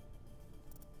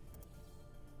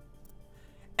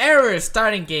 Error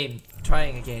starting game.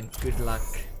 Trying again. Good luck.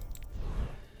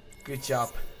 Good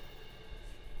job.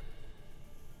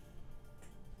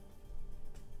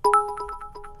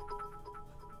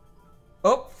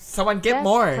 Oh, someone get Best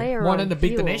more. player More on than the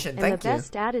big Fuel donation. and Thank the you.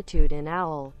 best attitude in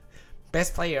Owl.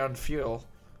 Best player on Fuel.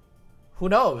 Who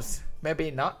knows? Maybe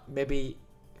not. Maybe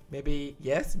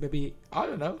yes. Maybe I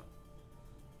don't know.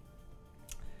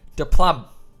 The Plum.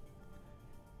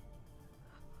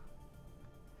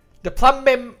 The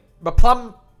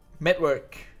Plum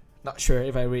Network. Not sure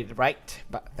if I read it right,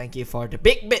 but thank you for the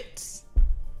big bits.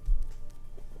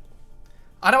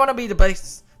 I don't want to be the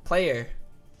best player.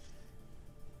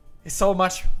 It's so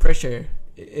much pressure.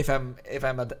 If I'm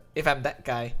that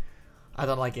guy, I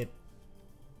don't like it.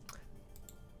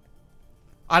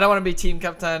 I don't want to be team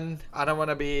captain. I don't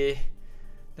want to be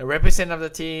the representative of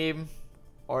the team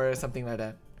or something like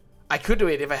that. I could do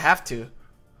it if I have to.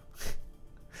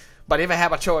 But if I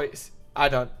have a choice, I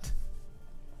don't.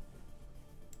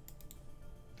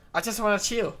 I just want to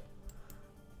chill.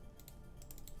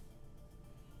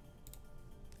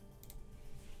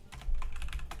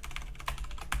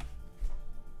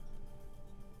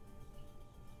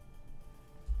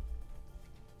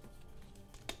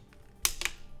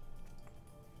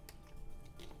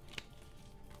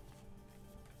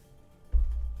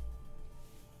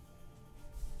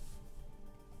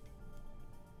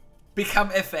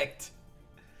 Become effect.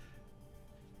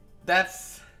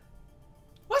 That's...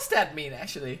 What's that mean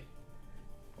actually?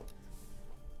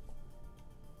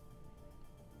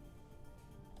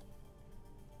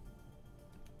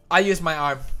 I use my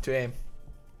arm to aim.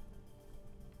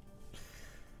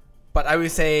 But I will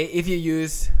say if you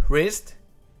use wrist,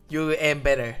 you will aim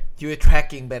better. You will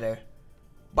tracking better.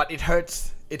 But it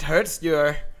hurts. It hurts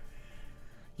your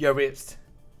wrist.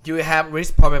 You will have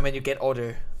wrist problem when you get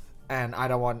older. And I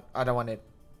don't want it.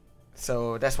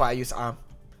 So that's why I use arm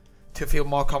to feel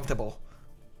more comfortable.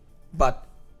 But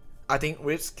I think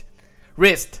wrist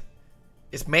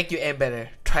is make you aim better,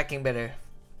 tracking better,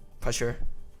 for sure.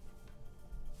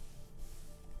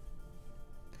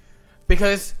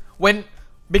 Because when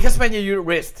you use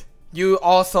wrist, you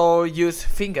also use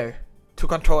finger to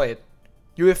control it.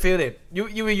 You will feel it.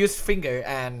 You will use finger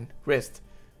and wrist.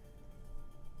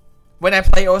 when I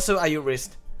play also I use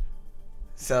wrist.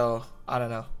 So I don't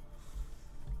know.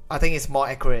 I think it's more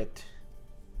accurate.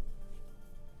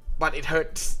 But it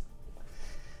hurts.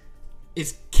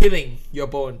 It's killing your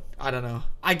bone. I don't know.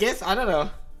 I guess, I don't know.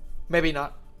 Maybe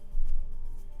not.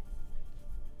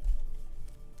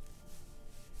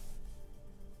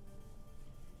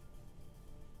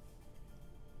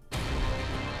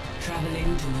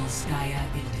 Traveling to Volskaya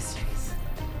Industries.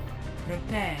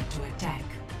 Prepare to attack.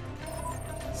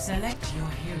 Select your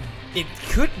hero. It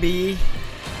could be,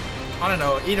 I don't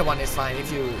know, either one is fine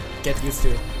if you get used to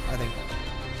it, I think.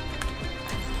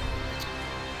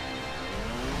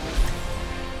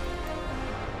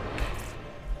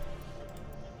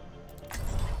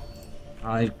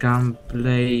 I can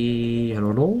play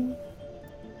hello.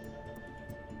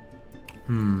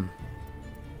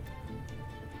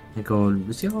 I go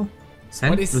Lucio.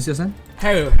 Send. Lucio send.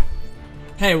 Hey,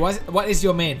 hey, what is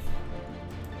your main?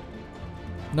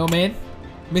 No main,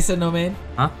 Mr. No main.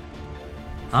 Huh?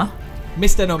 Huh?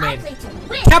 Mr. No main.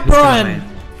 Capron.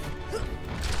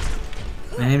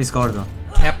 My name is Gordo.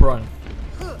 Capron.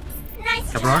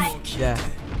 Capron? Yeah.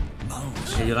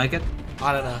 Yeah, you like it?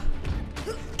 I don't know.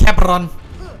 Capron.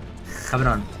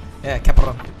 Capron. Yeah,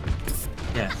 Capron.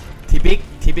 Yeah.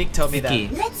 T-Big told me that.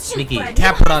 Mickie.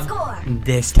 Capron.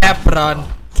 Capron.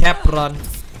 Capron.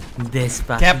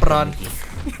 Despacito. Capron.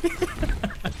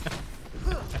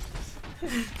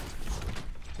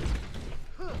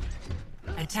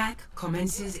 Attack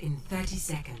commences in 30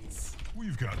 seconds.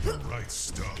 We've got the right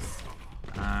stuff.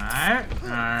 Alright.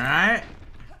 Alright.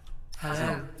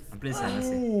 I'm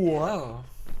playing Wow.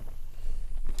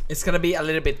 It's gonna be a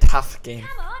little bit tough game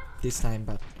this time,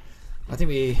 but I think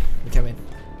we can win.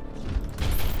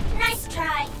 Nice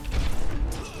try.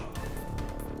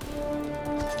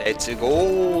 Let's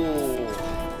go.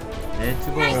 Let's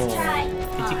go. Nice try.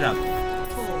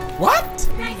 What?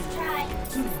 Nice try.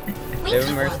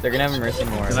 They're gonna have a mercy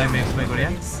more. Do I make my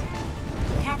Korean?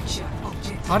 Capture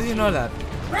objective. How do you know that?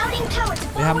 Routing tower to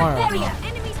They have forward more. barrier.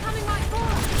 Enemies coming right for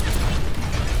us.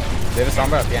 They have a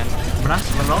Sombra at the end.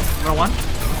 Number one.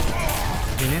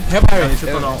 Help Harry.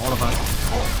 All of us.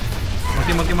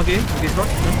 Monkey spot.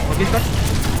 Monkey spot.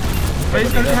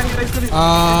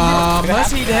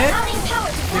 Mercy dead.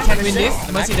 We can win this.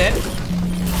 Mercy dead.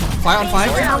 5 on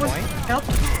 5. Help.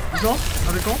 Go.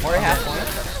 Mori half point.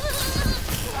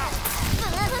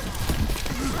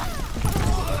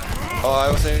 Oh,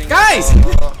 I was saving. Guys!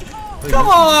 Come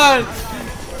on!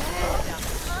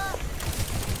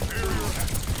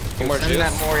 Send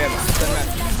that Mori. Send that.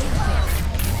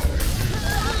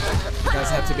 You guys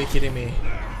have to be kidding me.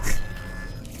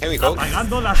 Here we go.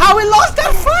 How we lost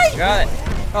that fight? Got it.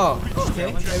 Oh,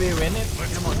 okay. Maybe we win it.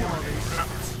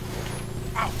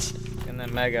 And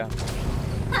then Mega.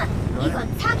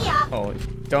 Tagia. Oh,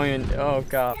 don't even. Oh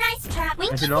god. Nice try.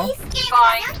 Is it low?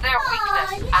 Find their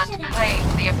weakness and play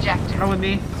the objective. Run with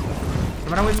me.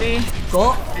 Run with me.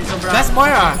 Go. That's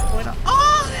Moira.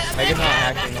 Mega's not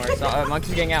hacking or it's not.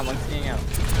 Monkey's getting out. Monkey's getting out.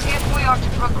 If we are to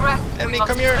progress, we must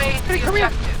come here. play the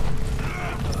objective.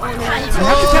 We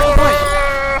have to cap the point.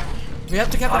 We have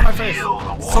to cap the point first.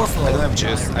 So I slow. don't have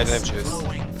juice. I don't have juice.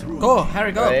 Go,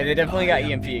 Harry, go. They definitely got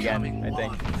EMP again, I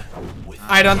think.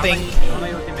 I don't think.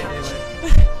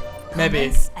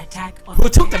 Maybe. Attack on Who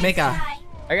took the mega?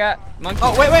 I got Monkey.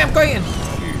 Oh, wait, I'm going in.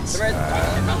 The red.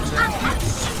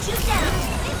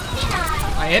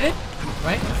 I hit it?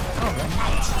 Right? Oh,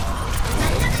 right.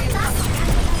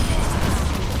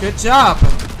 Good job.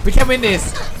 We can win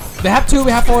this. They have 2,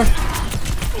 we have 4.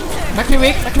 Mackie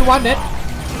weak, Mackie 1 dead.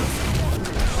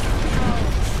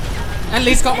 And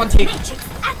Lee's got 1 tick.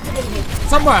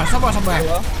 Somewhere.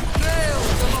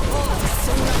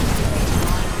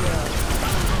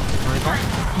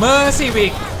 Mercy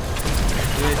weak.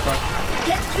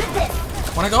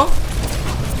 Wanna go?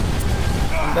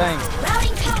 I'm dying.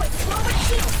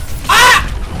 Ah!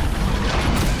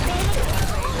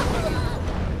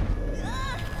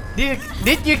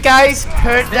 Did you guys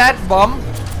heard that bomb?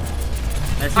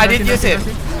 I did use it.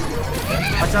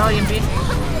 What's all EMP?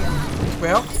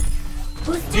 Well,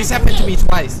 this happened to me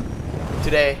twice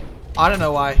today. I don't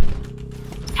know why.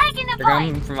 They're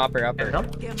coming from upper.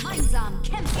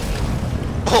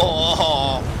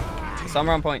 Oh.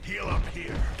 Somewhere on point. I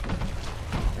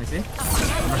see.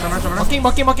 Mocking.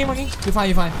 You're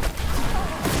fine.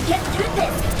 Get through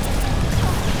this.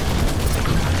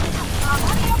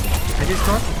 I just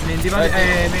scored. Did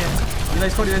I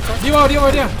score?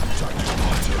 Dio.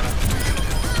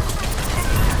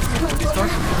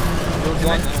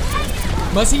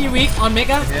 Mercy weak on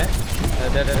Mega. Yeah.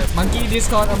 Monkey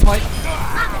Discord on point.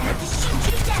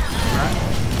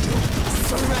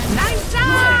 Nice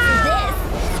job.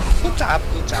 job,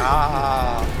 good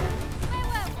job.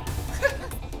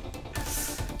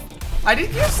 I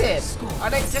didn't use it. I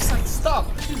like just like stop.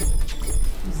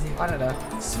 I don't know.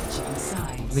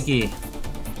 Mickie,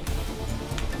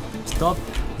 stop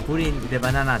putting the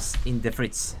bananas in the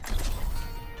fridge.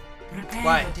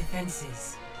 Why?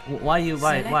 Why you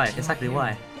why exactly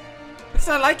why? Because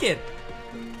I like it.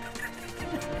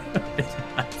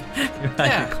 You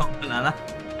like a cold banana?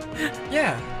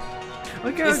 Yeah.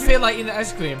 Okay. It feels like in the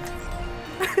ice cream.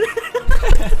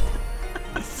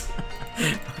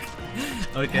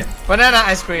 Okay. Banana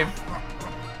ice cream.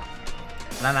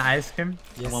 Banana ice cream?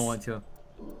 Yes. 112.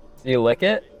 You lick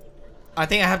it? I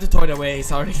think I have to throw it away,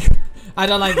 sorry. I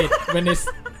don't like it when it's...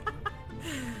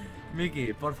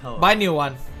 Mickie, por favor. Buy new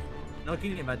one. No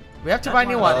kidding, but... We have to buy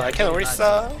new one. I can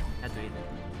restart. Had to eat it.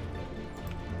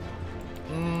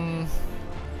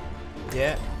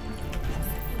 Yeah.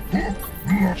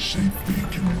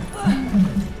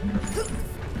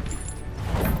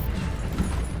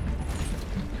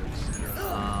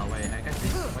 Wait, I can see.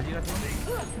 What do you got for me?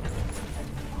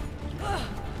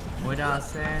 Moira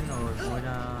Sen or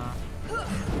Moira...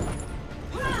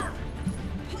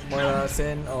 Moira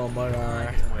Sen or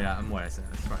Moira... Moira Sen,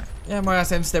 that's right. Yeah, Moira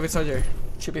Sen's David Soldier.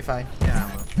 Should be fine. Yeah,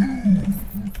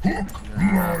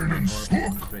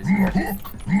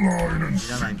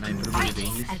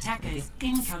 Attackers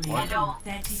incoming in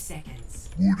 30 seconds.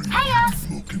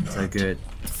 So good.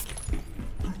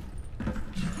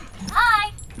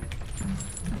 Hi.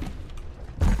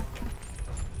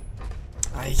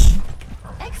 Aye.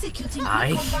 Executing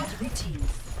Aye. combat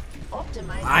routines.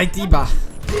 Optimize. Aye, Diba.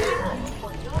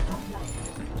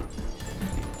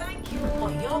 Thank you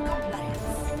for your compliance.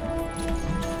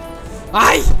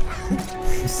 Aye!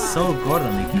 You're so good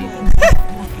on Mickie.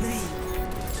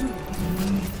 2,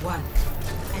 1.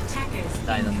 Attackers.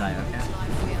 Don't die, okay?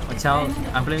 Watch out,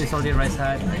 I'm playing this only right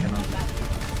side. I cannot.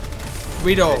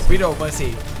 Widow,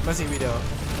 Mercy. Mercy, Widow.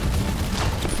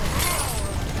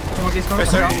 Come on, please come.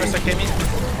 First came in.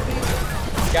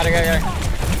 Got it.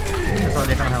 That's all,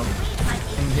 they can't help.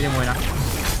 I'm hitting Moira.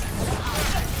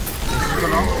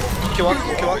 Kill one.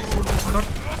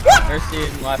 Mercy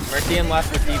in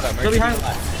left with Diva. Mercy in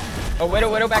left. Oh,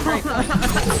 Widow back right.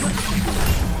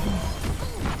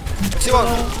 See one.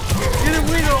 Get him,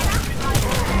 Widow!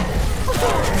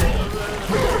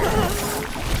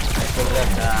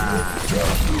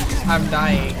 I'm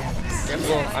dying.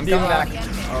 Careful, I'm coming back.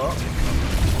 Oh.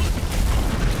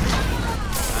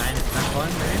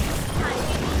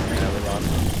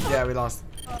 Yeah, we lost.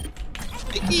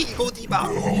 Mickie, go Diva.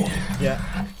 Yeah.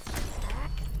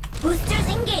 Boosters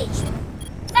engaged.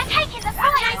 They're taking the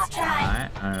fire. Nice try.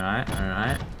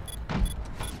 Alright.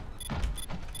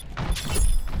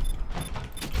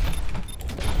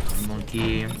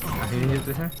 Monkey. I'm hitting you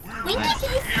with her.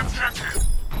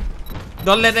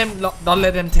 Don't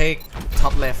let them take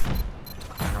top left.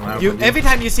 You every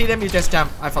time you see them, you just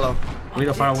jump. I follow.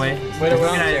 Widow far away. Widow, He's we're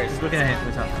upstairs. looking ahead.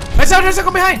 What's up? There's a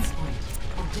go behind.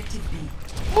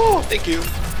 Oh, thank you.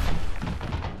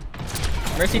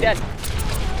 Mercy dead.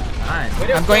 Nice.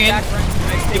 Widow, I'm going in. back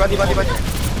right. Diva.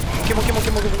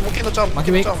 Monkey, no jump.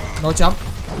 Monkey weak. No jump.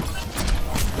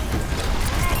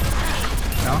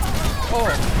 No? Oh.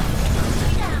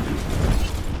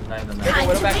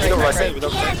 Widow back right. Widow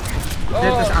right.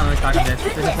 There's ammo stuck in this.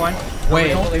 There's a point.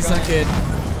 Wait, it's not good.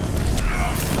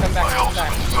 Come back.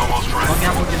 Monkey,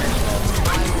 I'm looking at.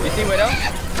 You see Widow?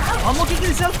 I'm looking at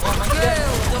yourself.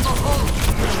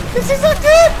 This is not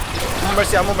good.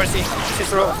 Mercy.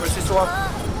 Mercy's low.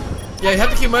 Yeah, you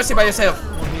have to keep Mercy by yourself.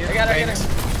 I got her.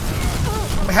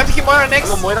 We have to keep Moira next.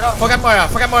 Forget Moira.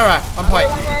 On point.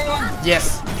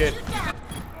 Yes, good.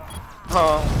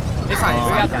 It's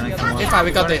fine.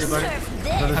 We got this. I'm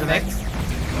next.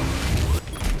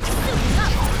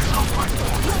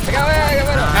 I got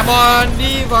Widow. Come on,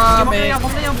 Diva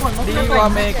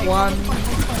make one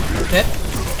hit.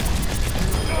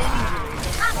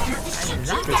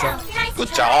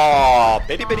 Good job.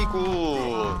 Very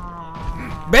good.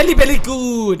 Belly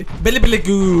good.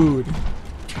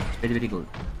 Very good.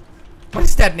 What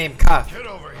is that name? Ka.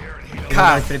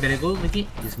 Very good, Mickie.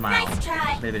 You smile.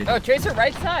 Very good. Oh, Tracer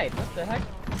right side. What the heck?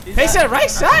 Tracer right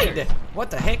side. What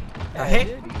the heck?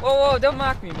 Whoa, don't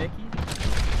mock me, Mickie.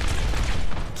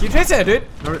 Keep Tracer, dude.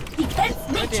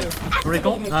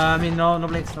 Recall? I mean, no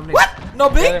blinks. What? No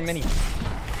blink? Mini.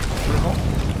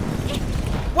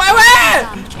 Where?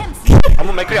 I'm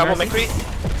on McCree.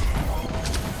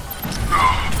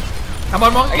 Come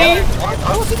on, Monkey. I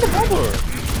was in the bomber.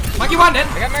 Monkey one then.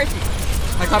 I got Mercy.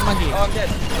 I got Monkey. Oh, I'm dead.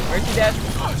 Mercy dead.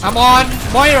 I'm on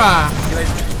Moira.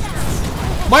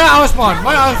 Moira out spawn.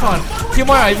 Kill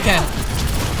Moira if you can.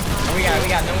 We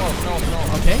got no.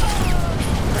 Okay.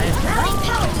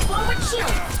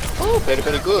 Oh, very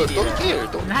good. Don't care.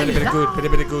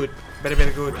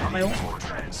 Very good.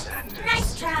 Nice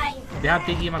try. They have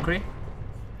Piggy McCree.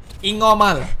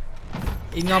 Ingomal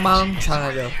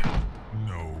잘하죠.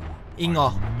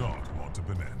 잉어.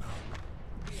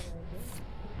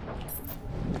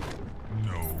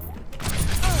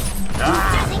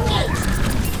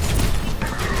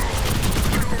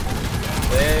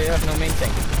 They have no main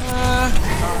tank.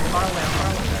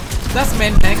 That's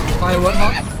main tank. Firework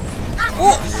hawk.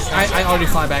 Oh, I already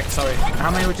fly back. Sorry.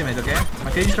 How many ultimate? Okay.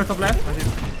 McCree is top left.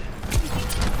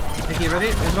 Piggy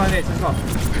ready? Let's go.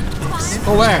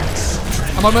 Go where?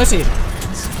 I'm on Mercy.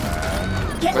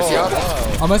 Mercy out.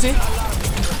 On Mercy.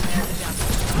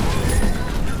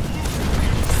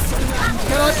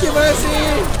 Cannot kill Mercy.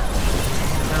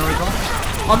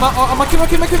 On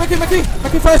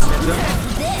Mickie first.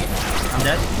 I'm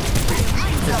dead.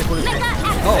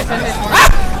 Oh.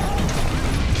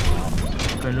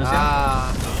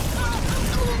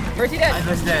 Mercy dead.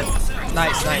 Mercy dead.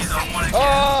 Nice.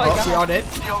 Oh, She all dead.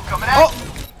 Oh.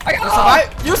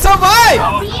 You survive!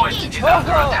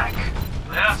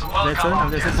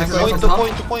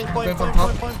 Point.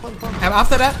 I'm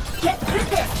after that.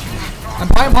 I'm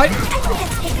point.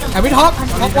 I'm with Hawk.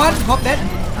 Hawk dead.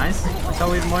 Nice. So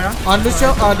with Moira. On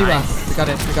Lucio or Diva. We got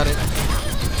it.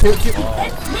 Kill.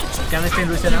 Can I stay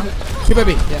Lucio now? Kill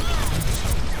baby. Yeah.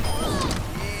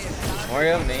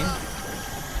 Moira main.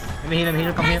 Let me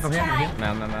heal. Come here. No.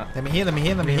 Let me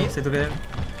heal. Stay together.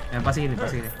 Yeah, pass it.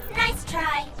 Nice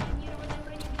try.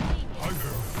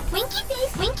 Winky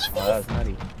face. Oh, that was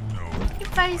nutty. Winky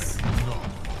face.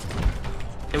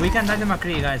 Okay, we can touch the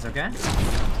McCree, guys. Okay.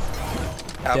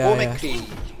 Go McCree.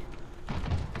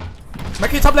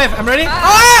 Mickie top left. I'm ready.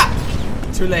 Ah!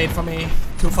 Too late for me.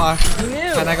 Too far.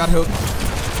 And I got hooked.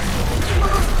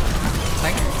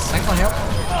 Thanks for help.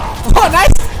 Oh,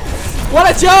 nice! What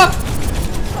a job!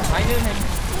 I knew him.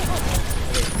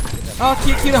 Oh,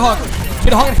 kill the hawk.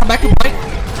 Kill the hawk and come back to point.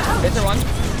 There's a one.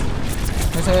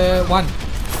 There's a one.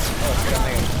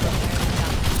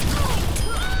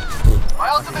 My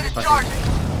ultimate is charging.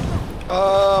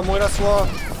 Moira swap.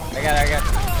 I got it.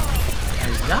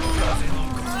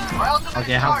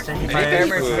 Okay, how to send Fair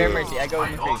Mercy. I go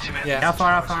with Mercy. Yeah.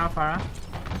 Farah.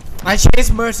 I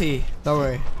chase Mercy. Don't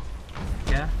worry.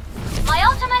 Yeah. My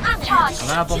ultimate is charged. I'm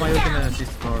gonna put my ultimate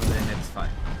assist for the next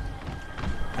fight.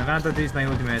 I'm gonna use my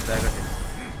ultimate aggressive.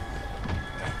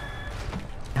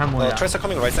 Tracer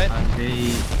coming right side. And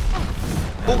they...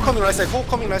 Who coming right side?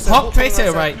 Hawk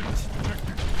Tracer right.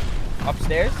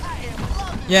 Upstairs?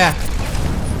 Yeah.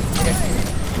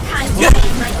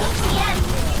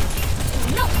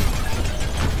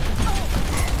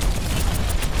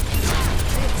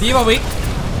 Diva weak.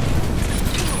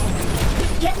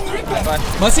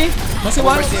 Mercy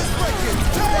one.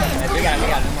 We got it.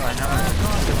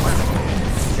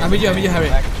 I'm with you, Harry.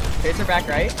 Tracer back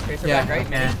right. Back right.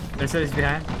 Yeah. Tracer is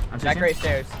behind. Back right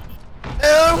stairs.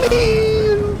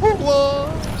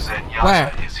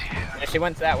 Where? Yeah, she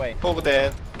went that way. Over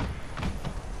there.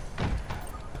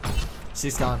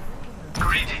 She's gone.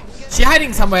 She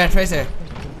hiding somewhere, Tracer.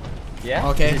 Yeah?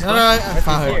 Okay. No, I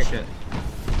found her. Shit.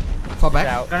 Fall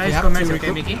back. Can I have comment, to okay,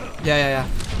 recoup. Mickey? Yeah.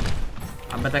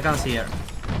 But I can't see her.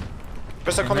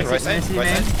 Tracer coming right side. No,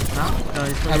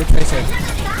 it's I will Tracer.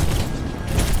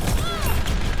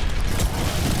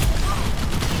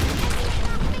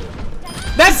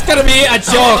 That's gonna be a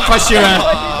joke for sure.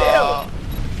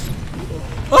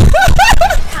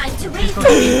 Time to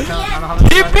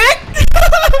Keep it.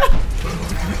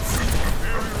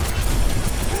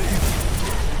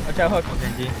 Watch out, Hook.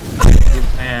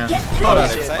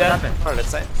 Let's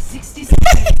say. 60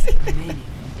 seconds remaining.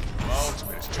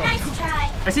 Nice try.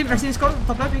 I see score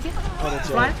top left, Mickey.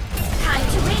 Fly. Time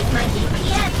to raise my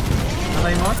DPS.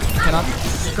 Another more. Cannot.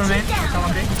 Score main. Come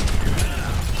on,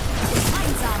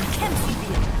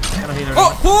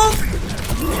 Oh, boom!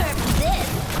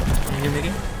 Can you,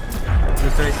 Mickey?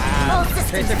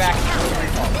 Tracer back.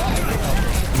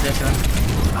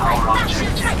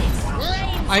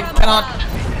 I cannot.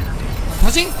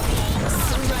 Touching?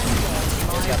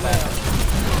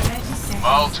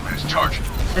 My ultimate is charging.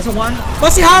 There's a one.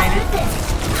 Mercy half!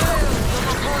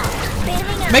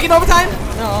 Make it overtime?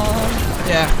 No.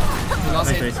 Yeah. We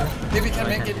lost it. Tracer. Maybe we can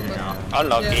make it.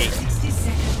 Unlucky. 60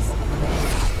 seconds.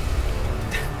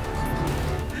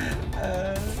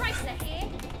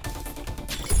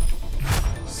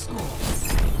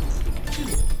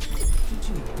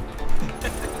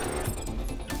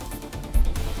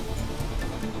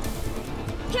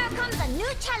 Here comes a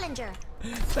new challenger.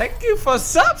 Thank you for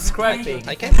subscribing.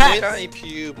 I can play if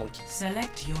you monkey.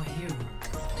 Select your hero.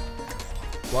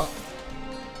 What?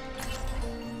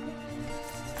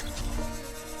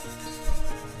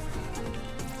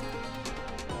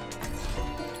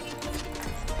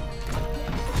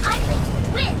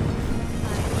 Win.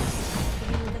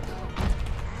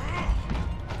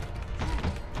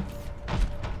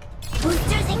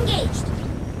 Boosters engaged.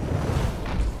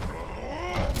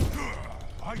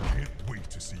 I can't wait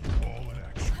to see you all in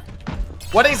action.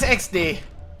 What is XD?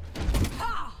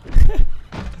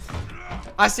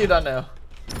 I still don't know.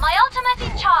 My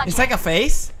ultimate is charged. It's like a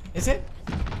face, is it?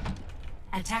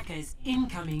 Attackers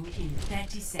incoming in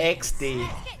 30 seconds. XD.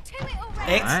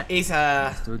 X is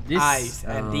eyes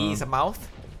and D is a mouth.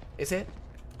 Is it?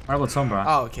 What about Sombra?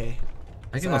 Oh, okay.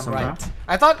 I can So go I'm Sombra. right.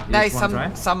 I thought there is One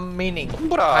try. some meaning.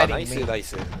 Sombra, hiding nice, meaning.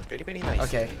 nice. Very, very nice.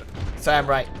 Okay, so I'm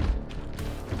right.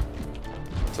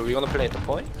 So we're gonna play at the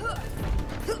point?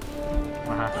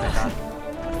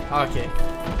 Okay.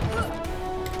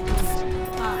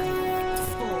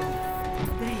 5, 4,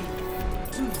 3,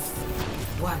 2,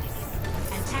 1.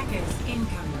 Attackers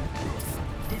incoming.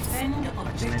 Defend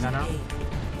objective A.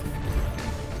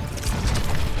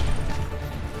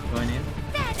 Going in.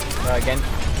 Again.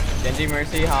 Genji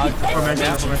Mercy, hog.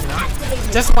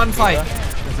 Just one fight. I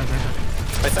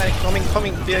say coming,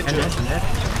 behind you.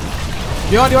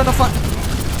 You want to fight?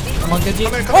 Come on, Genji.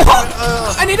 Come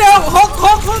Oh, I need help!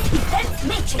 Hawk!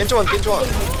 Genji one.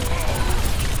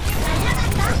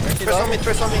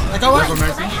 Trace on me. I got one.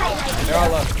 They're all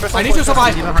low. I need to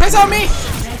survive. Press on me!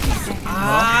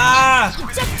 Ah!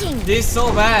 This is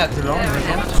so bad.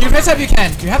 Kill Tracer if you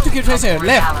can. You have to kill Tracer.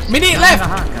 Left. Mini, left!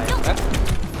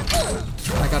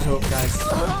 I got hope, guys.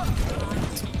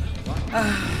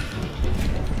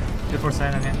 Good for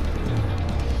sign again.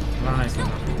 One nice one.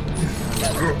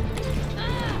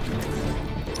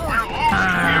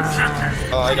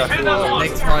 Oh, I got two.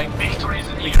 Next point.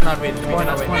 We cannot win.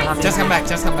 Just come back.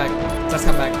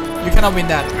 You cannot win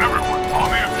that.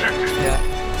 Yeah.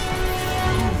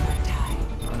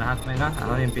 Nahat na nga.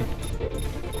 Ako yung P.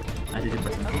 I did it.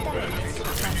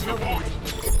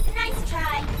 Nice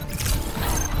try.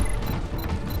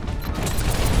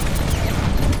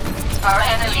 Our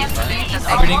enemy's fleet is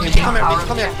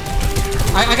Come here.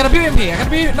 I gotta beat him here.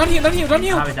 Not you.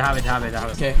 Have it.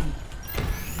 Okay.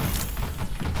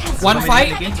 One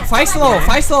fight. Fight slow.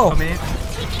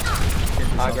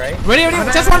 Great. Ready.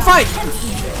 Just one fight.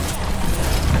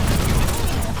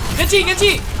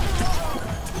 Genji.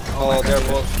 Oh, they're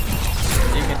both.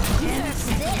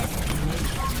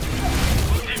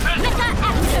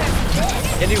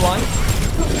 Genji one.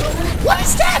 What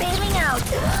is that? Bailing out.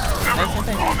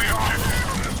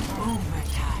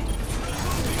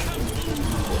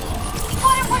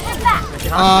 Quarter pushing back.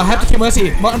 Have to kill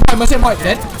Mercy. Mercy point.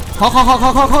 Dead.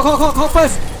 Hawk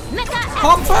first.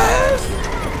 Hawk first.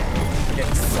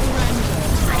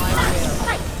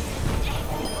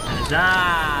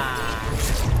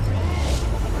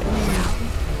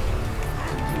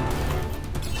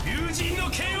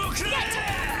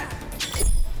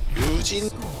 Eugene.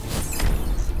 2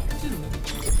 to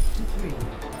 3.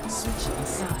 Switching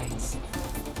sides.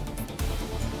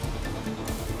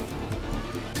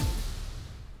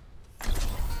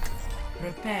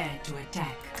 Prepare to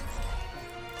attack.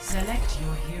 Select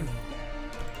your hero.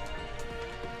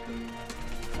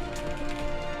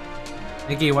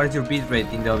 Mickey, what is your beat rate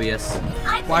in the OBS?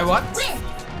 Why what?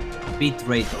 Beat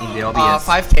rate in the OBS.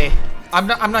 5k. I'm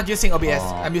not using OBS.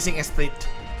 Oh. I'm using XSplit.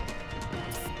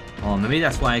 Oh, maybe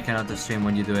that's why I cannot stream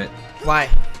when you do it. Why?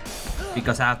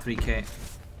 Because I have 3k.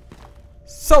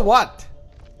 So what?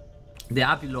 The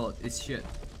upload is shit.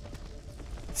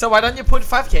 So why don't you put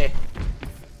 5k?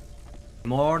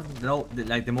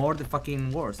 The more the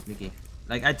fucking worse, Mickey.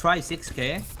 Like I try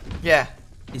 6k. Yeah.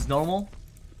 It's normal.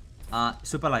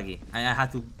 Super laggy. I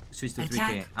had to switch to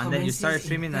 3k, and then you start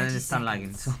streaming and then it start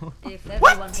lagging. So If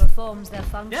everyone performs their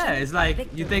function, yeah, it's like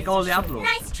you take all the uploads.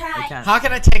 Nice try. How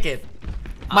can I take it?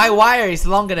 My wire is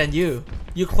longer than you.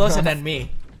 You closer than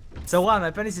me. So what?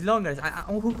 My penis is longer.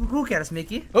 Who cares,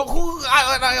 Mickey? Who Who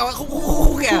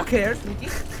cares, Mickey?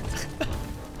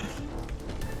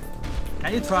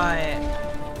 Can you try?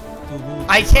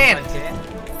 I can't.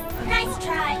 Nice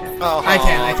try. Oh, I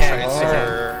can.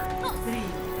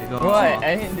 What?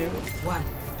 I didn't do.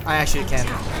 I actually can.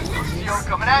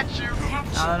 Coming at you.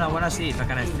 No. I wanna see if I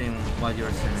can stream while you're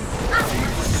streaming.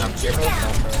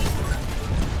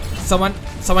 Someone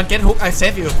get hooked. I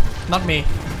save you, not me.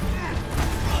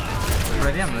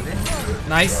 Ready? I'm ready.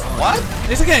 Nice. What?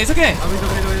 It's okay.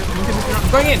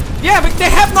 I'm going in. Yeah, but they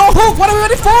have no hook. What are we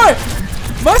waiting for?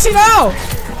 Mercy now.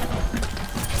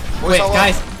 Wait,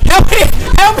 guys, help me! me!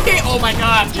 Help me! Oh my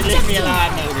god, you leave me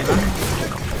alone.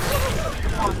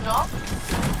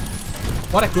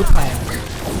 What a good plan.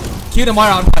 Kill the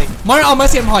Moira on point. Moira on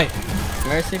Mercy on point.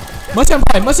 Mercy. Mercy on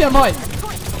point. Mercy on point.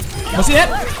 Mercy dead.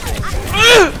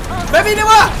 Baby,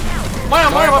 never. Moira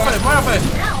first.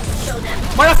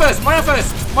 Moira first.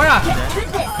 Moira.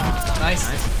 Nice.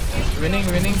 Winning.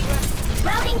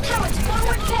 Routing power to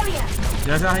forward carrier.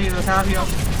 Let's have you.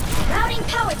 Routing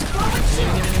power to forward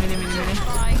shield.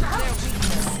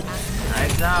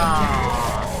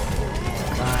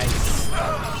 Nice.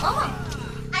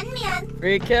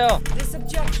 Free kill. This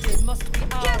objective must be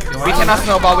ours. We cannot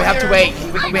snowball. We have to wait.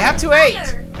 We have to wait.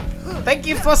 Thank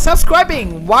you for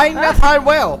subscribing. Why not hard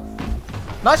well?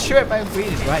 Not sure if my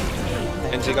read is right.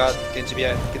 Genji behind.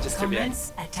 Genji's still behind.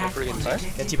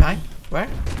 Genji behind? Where?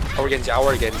 Our Genji.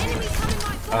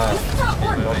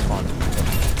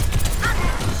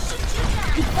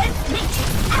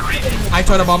 I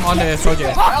throw the bomb on the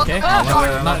soldier. Okay?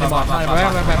 Not the bomb.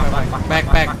 Back.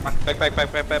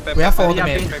 We have 4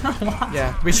 ultimate.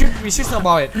 Yeah, we should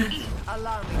snowball it.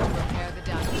 Allow me to repair the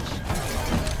damage.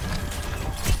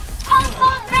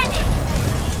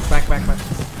 Back.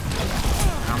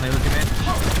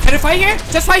 Can you fight here?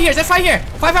 Just fight here.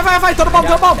 Fight. Throw the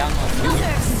bomb.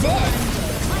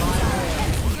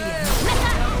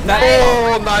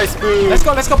 Oh, nice move. Let's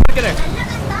go put it together.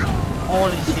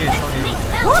 Holy shit, sorry.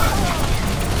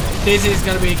 This is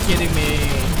gonna be kidding me.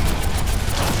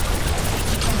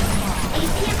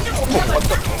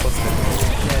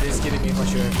 Yeah, this is kidding me for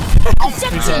sure.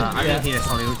 I didn't hear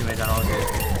sorry ultimate at all.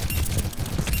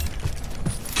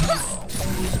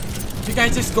 You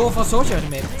guys just go for soldier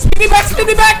ultimate. Spin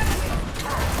me back!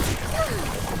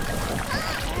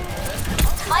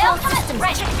 My ultimate's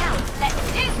ready now. Let's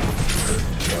do.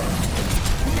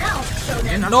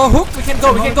 No hook, we can go.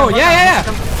 Yeah.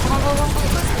 Come on.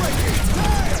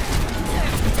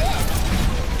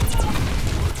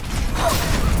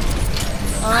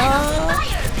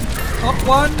 Hop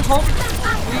 1, hop 3.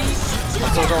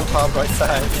 Soldier on top, right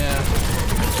side. Yeah.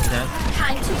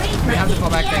 We have to fall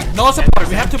back then. No support,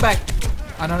 we have to back.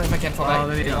 I don't know if I can fall back.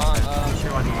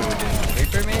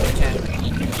 Reaper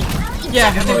maybe? Yeah,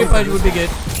 I think Reaper would be good.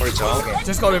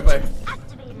 Just go Reaper.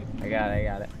 I got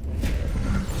it.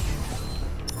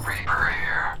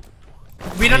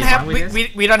 We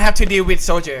don't have to deal with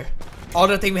soldier. All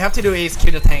the thing we have to do is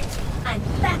kill the tank. I'm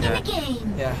back in the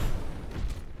game. Yeah.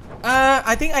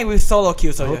 I think I will solo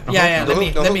kill soldier. Yeah. Let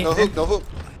me. No hook.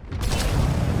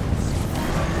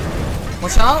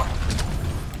 Watch out.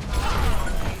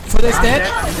 For this dead.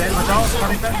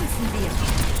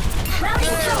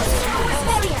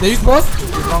 They use both.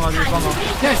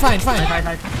 Yeah, it's fine.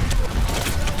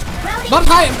 Not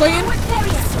high. I'm going in.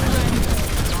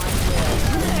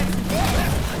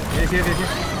 Here.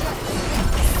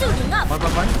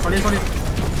 Sorry.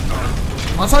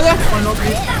 On soldier.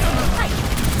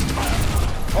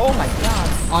 Oh my god.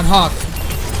 On hawk.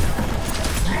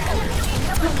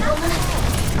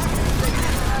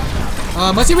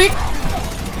 Mercy weak.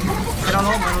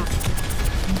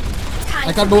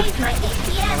 I got boop.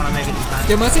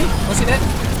 Still Mercy dead.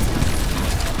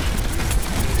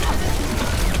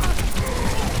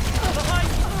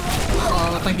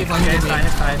 Thank you for hitting me.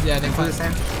 Yeah, then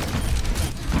fine.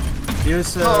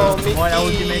 Use Moira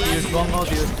ultimate, use Bongo,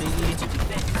 use Piggy,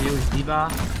 use Diva.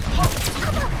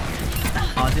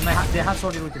 They have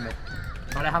solid ultimate.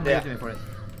 But I have my ultimate for it.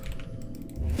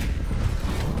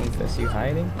 Is you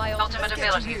hiding? My ultimate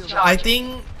ability is I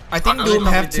think Doom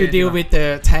have to deal with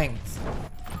the tanks.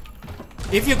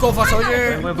 If you go for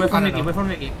soldier, wait for Mickie.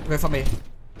 Wait for me.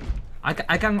 I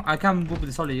can move with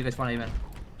the solid. You guys wanna even?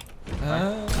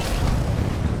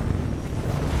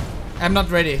 I'm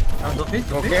not ready. Okay.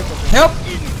 Help!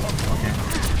 Okay.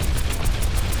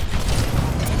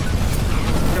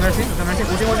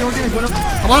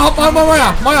 Come on, hop on,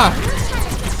 Moira!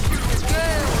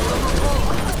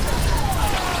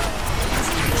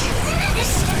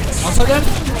 Also then?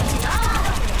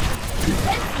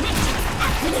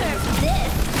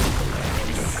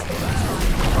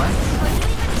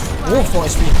 Oh, 4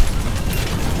 HP.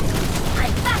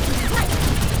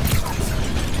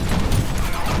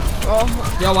 Oh,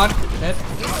 yeah, 1. Dead.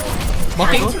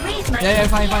 Mocking. Yeah,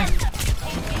 fine.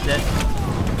 Dead.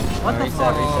 What the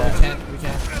fuck? We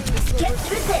can.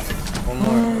 One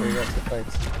more. We got 2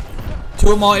 fights.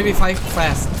 2 more AB5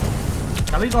 fast.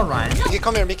 Can we go right?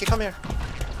 Mickie, come here.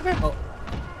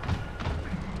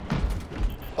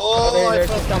 Oh,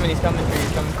 he's coming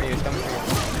for you.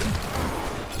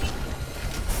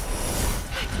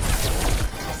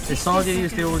 The soldier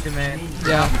used the ultimate.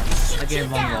 Yeah. Again,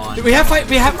 1-1. We have fight.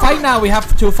 We have fight now. We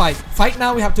have 2 fight. Fight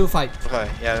now. We have 2 fight. Okay,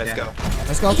 yeah, let's go.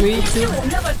 Let's go. 3, 2.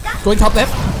 Going top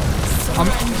left. On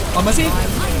Mercy.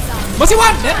 Mercy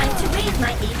 1. Dead. Time to raise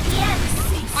my APX.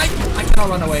 I cannot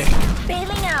run away.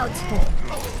 Bailing out.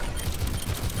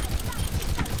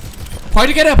 Point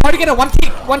together. Point together. One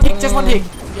tick. One tick. Just 1 tick.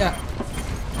 Yeah.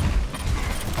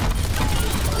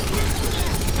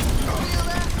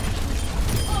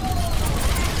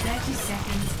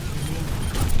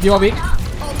 You are weak.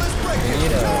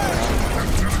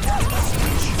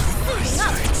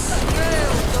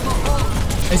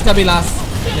 It's gonna be last.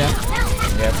 Yeah.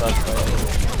 Yeah, that's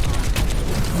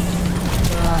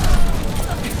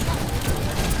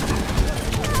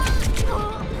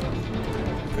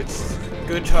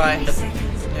Good try.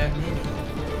 Yeah.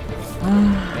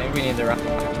 Maybe we need the Ryan.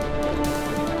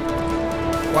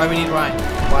 Why we need Ryan?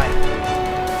 Why?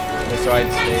 Just so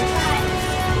I'd stay.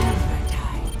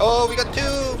 Oh, we got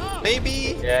 2,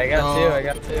 maybe. Yeah, I got 2. I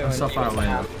got 2. I'm so far away.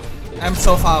 I'm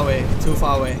so far away. Too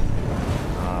far away.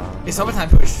 It's overtime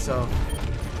push, so.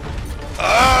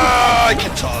 I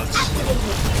can touch.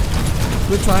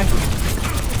 Good try.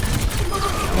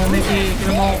 Come on, Mickey, get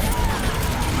them all.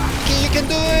 Mickey, you can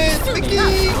do it, Mickey.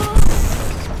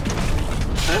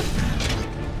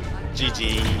 GG.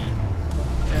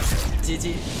 Yes, GG.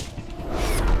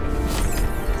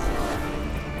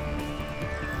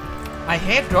 I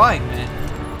hate drawing, man.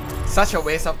 Such a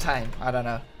waste of time. I don't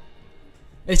know.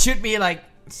 It should be like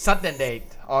sudden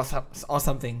date or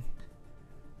something.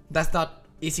 That's not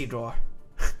easy draw.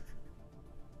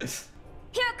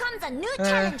 Here comes a new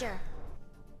challenger.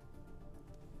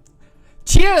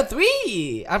 Tier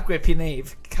 3 upgrade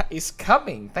Pinave is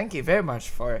coming. Thank you very much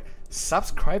for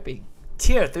subscribing.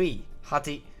 Tier 3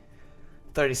 Hati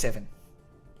 37.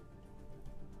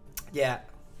 Yeah,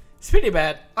 it's pretty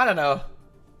bad. I don't know.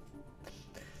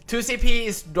 2 CP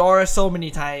is drawn so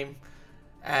many times,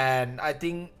 and I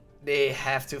think they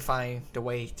have to find the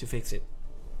way to fix it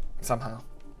somehow.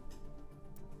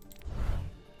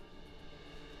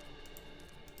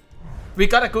 We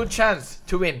got a good chance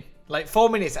to win, like 4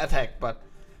 minutes attack, but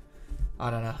I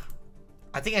don't know.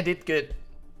 I think I did good.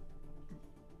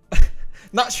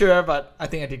 Not sure, but I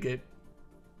think I did good.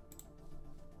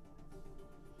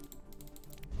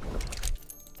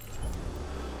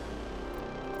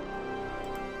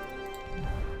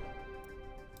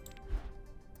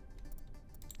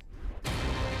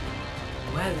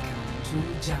 Welcome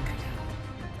to Jungle.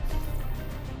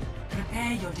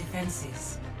 Prepare your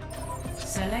defenses.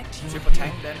 Select your Super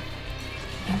tank then.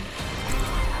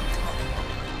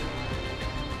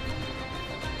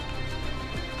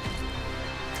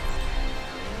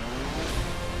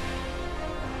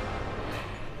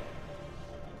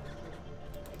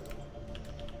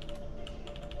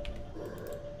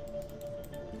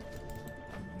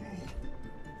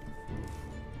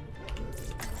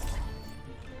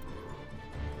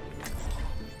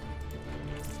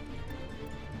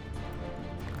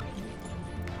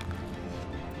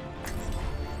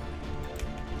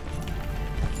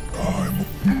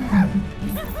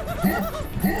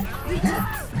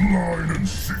 Line and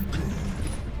sinker.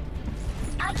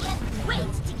 I can't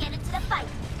wait to get into the fight.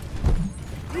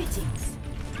 Greetings.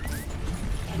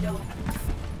 Hello.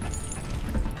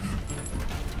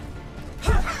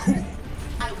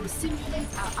 I will simulate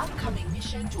our upcoming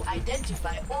mission to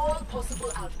identify all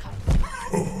possible outcomes.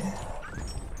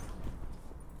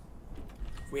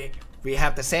 We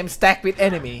have the same stack with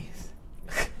enemy.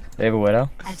 They have a widow.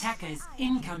 Attackers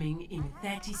incoming in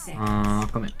 30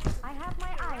 seconds. Come in. I have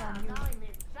my eye on you.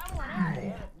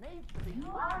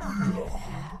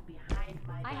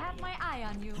 I have my eye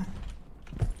on you.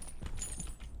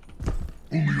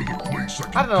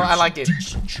 I don't know, I like it.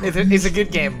 It's a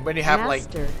good game when you have like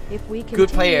if we good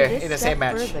player this in the same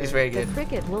step match. further, It's very good. The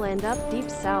cricket will end up deep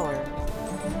sour.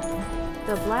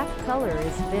 The black color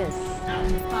is this.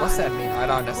 What's that mean? I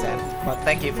don't understand. But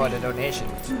thank you for the donation.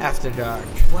 After dark.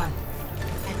 One.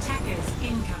 Attackers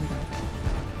incoming.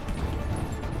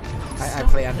 I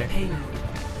play under.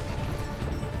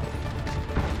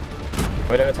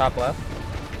 Widow top left.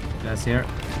 That's here.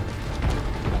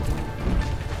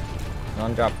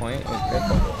 On drop point.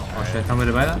 Oh shit, tell me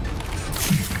to buy that.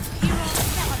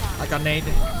 I got nade.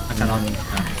 I cannot.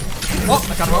 Oh,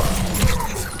 I got rope.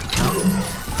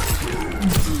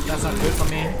 That's not good for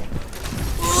me.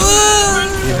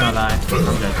 You're gonna die.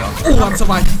 I'm dead, bro. Oh, I'm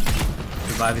surviving.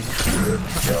 Surviving.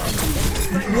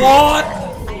 What?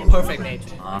 Perfect nade.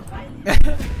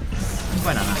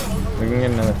 Why not? We can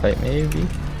get another fight, maybe.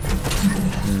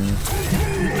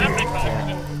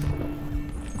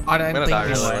 I don't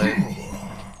think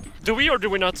do we or do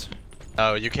we not?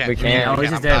 Oh, you can't. We can. We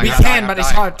can, but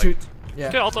it's hard to Yeah.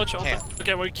 Okay, I'll touch. Can't.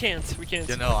 Okay, well, we can't. We can't.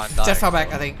 You know I'm dying. Just fall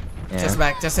back, I think. Yeah. Just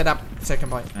back. Just set up second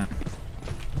point. Yeah.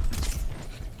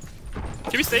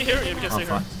 Can we stay here? Yeah, we can stay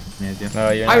here. No,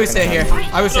 you're I would stay here.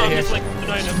 I would stay here. Just like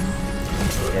deny him.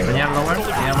 Can you have lower? Can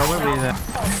you have lower with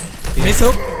Miss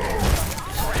hook.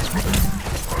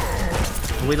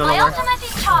 we don't My lower? ultimate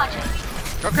is charging.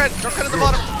 Drop credit at the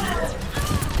bottom.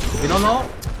 We don't know.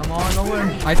 Come on, lower.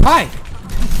 I try.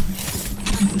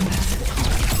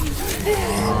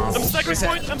 I'm stacking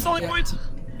point. I'm selling point.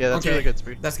 Yeah, that's Okay. really good,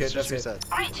 Spree. That's good. Just That's good.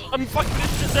 reset. I'm fucking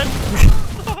this dead.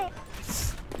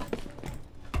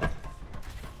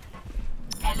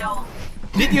 Hello.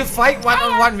 Did you fight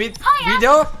one-on-one with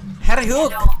Widow? Had a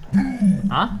hook.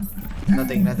 Huh?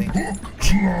 Nothing. Hiya.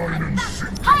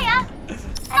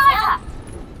 Hiya.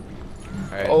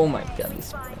 Alright. Oh my god.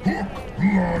 This...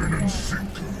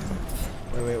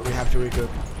 Wait, we have to regroup.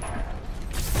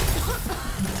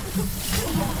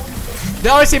 They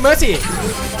already see Mercy.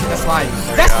 That's why.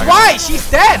 That's why she's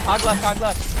dead. Hog left, hog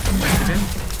left.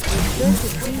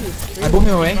 I boom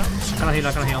him away. Can heal,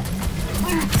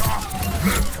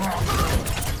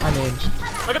 I mean,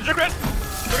 I got the red.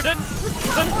 They're dead.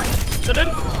 They're dead.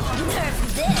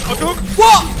 Okay, hook.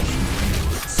 what?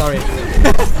 Sorry.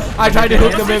 I tried to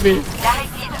hook the baby.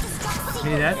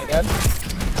 Need that?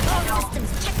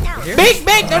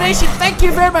 Big donation. Thank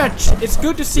you very much. It's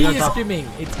good to see you streaming.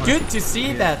 It's good to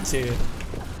see that too.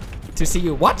 To see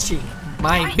you watching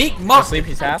my big mock. Sleep,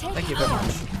 he's half. Thank you very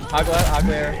much. Hog left, hog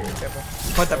there. Careful.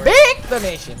 For the big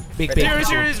donation. Big. Here,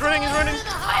 he's running.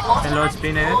 Hello, it's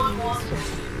been it.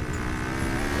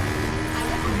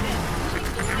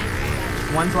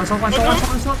 One shot.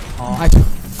 Oh. I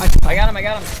got him.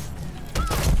 Can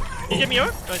you get me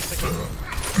out? Nice, thank you.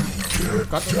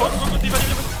 Got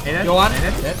Go on.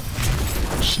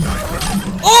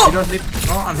 Oh! You don't sleep.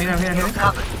 No, I'm here. Back.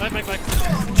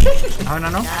 Oh,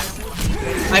 no.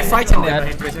 I frightened them.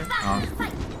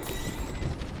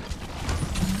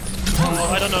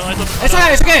 Oh, I don't know. It's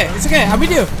okay. I'm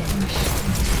with you.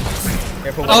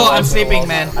 Careful. Oh, I'm sleeping,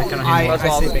 man. I cannot hear you.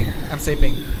 I'm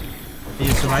sleeping. Did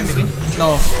you survive, Mickey?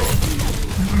 No.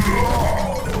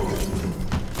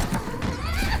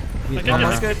 I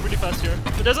can get really fast here.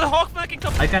 There's a hawk back in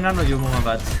cover. I cannot know you, Muma,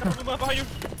 but... Muma, behind you.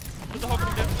 There's a hawk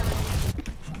back there.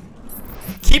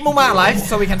 Keep Muma alive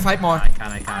so we can fight more. I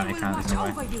can't. There's no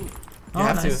way. You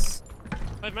have to.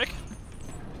 Right, Mike.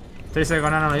 3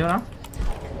 seconds, no, you know?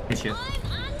 Hit you.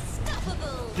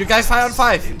 You guys fight on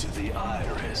 5. Into the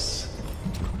iris.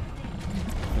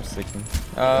 I'm sticking.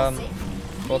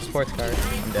 Gold sports card.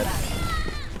 I'm dead.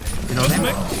 You know him?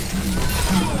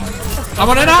 I'm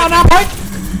on our point.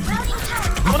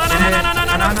 Oh, no.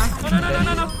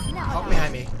 Hawk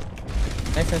behind me.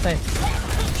 Nice.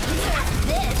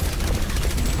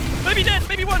 Maybe dead,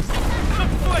 maybe one. No,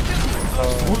 I can't.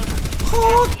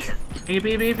 Hawk. EP.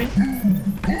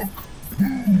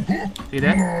 You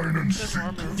there?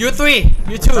 You 3.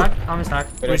 You 2. I'm stuck.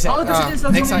 Next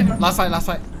fight. Last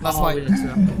fight.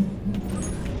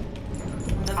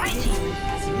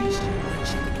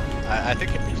 I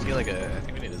think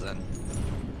we need a Zen.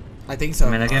 I think so. I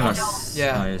mean, again, was...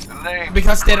 Yeah.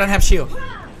 Because they don't have shield.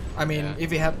 I mean, if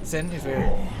we have Zen, it's very...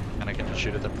 And I can just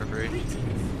shoot at them for free.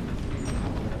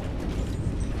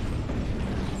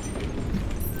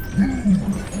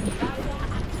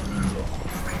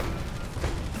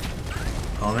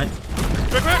 Call it.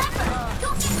 Quick.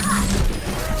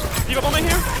 You got bomb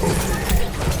here?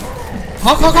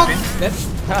 Hawk. Dead.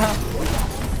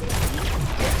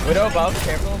 Widow above,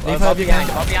 careful. Above behind.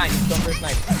 Don't first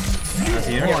knife. That's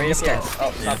here. Yeah, this guy.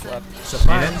 Oh, top left.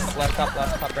 Surprise. Left,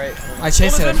 top right. I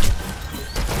chased him.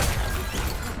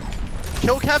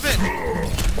 Kill Kevin!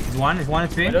 He's one, it's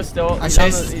 3. Widow's still. I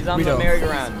chased He's on Widow. the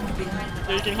merry-go-round.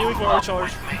 Yeah, you can heal me for our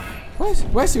charge.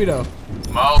 Where's Widow?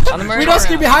 On the merry-go-round. Widow's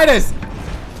still behind us.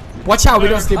 Watch out,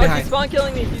 Widow's still He's behind. spawn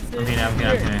killing me. I'm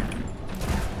here.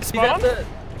 She's at the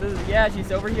yeah,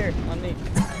 she's over here on me.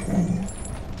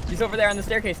 She's over there on the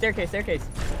staircase.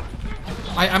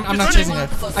 I'm not chasing her.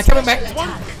 I'm coming back.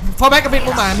 Fall back a bit,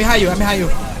 Muma. I'm behind you. I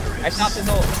stopped his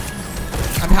ult.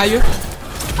 I'm behind you.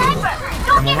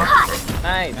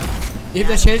 Nice. If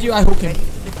they chase you, I hook him.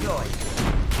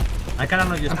 I cannot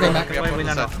know you. I'm going back.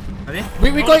 Ready?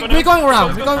 We're going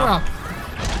around.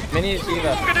 Mini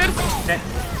Diva. Okay.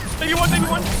 Maybe one.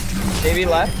 Maybe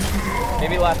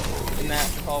left in that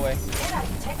hallway.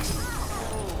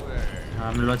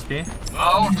 I'm low HP.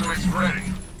 Ultimate's ready.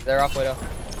 They're off Widow.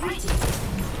 Ultimate's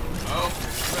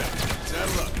ready.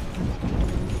 Settle up.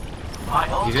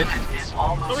 You good? No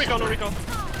recall.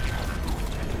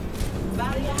 Ultimate's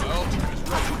ready.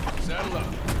 Settle up.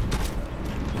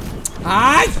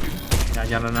 Aye.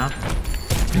 Yeah, now.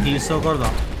 He's so gordo.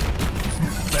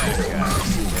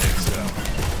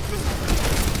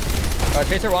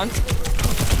 Tracer 1.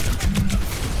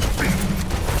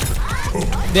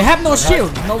 They have no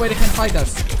shield. No way they can fight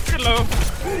us. Hello.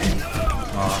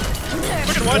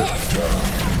 Look at one.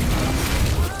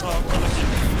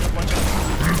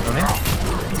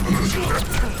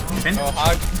 Oh,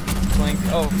 hog. Flank.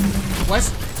 Oh.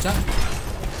 West. Jump.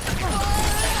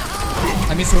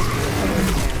 I miss you.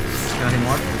 Got him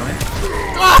more.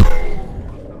 Ah!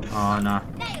 Oh no.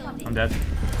 I'm dead.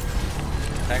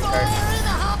 Tank card.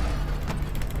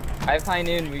 I have high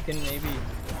noon. We can maybe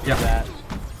do that.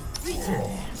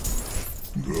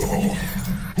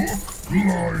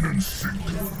 Line and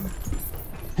sinker.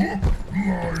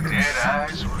 Dead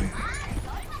eyes.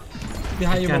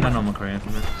 Behind you, Can't Mama. normal Korean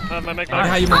from it.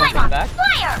 Behind you, Mama.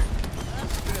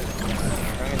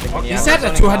 He said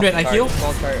a 200 IQ.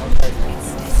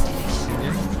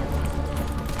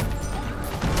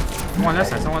 Someone left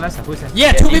side, someone left side. Who's it?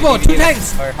 Yeah, two people, two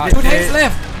tanks. Two tanks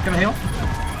left. Come heal.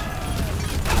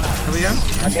 Over here.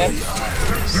 Okay.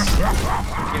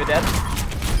 Give it dead.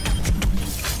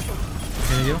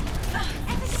 Can you heal?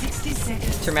 60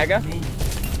 seconds. Tremega.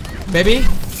 Baby.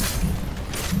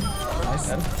 Nice.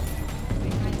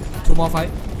 Two more fight.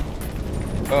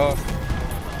 Oh.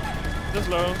 Just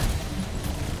low.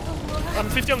 I'm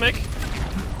 50 on mech.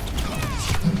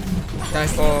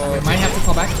 Guys, we might have to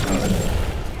fall back.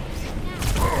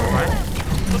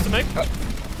 What's the mech?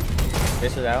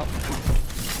 This is out.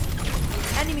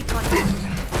 Enemy contact.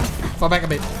 Fall back a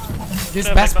bit. This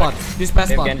best spot. This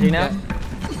best spot. Genji now.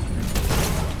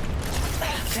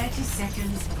 30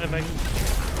 seconds. I'm back.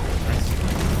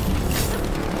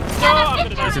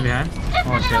 Is it behind?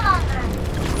 Oh shit.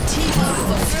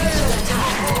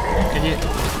 Can you?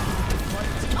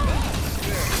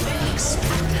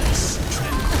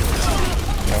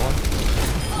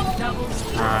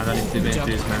 I don't need to be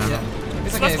this man.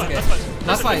 It's okay, it's okay.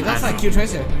 That's fine, Q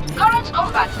Tracer. Current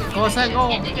combat. Go, Sam, go.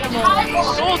 Indicating Come high on.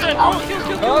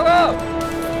 voltage. Go, go.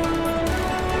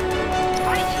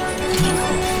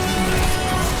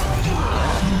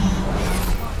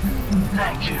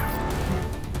 Thank you.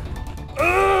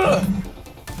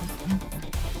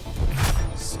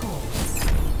 Score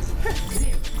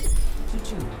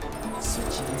 0-2.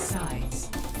 Switching sides.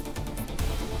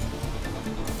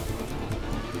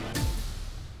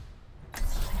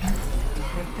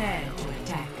 Prepare to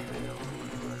attack.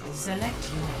 Select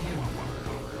your hero.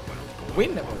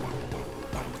 Winnable.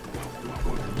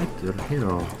 Select your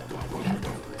hero.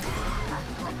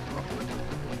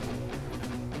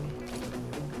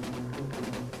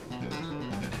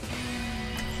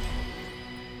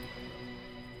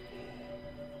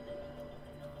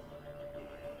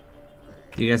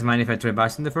 Do you guys mind if I try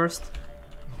Bastion the first?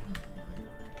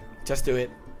 Just do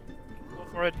it. Go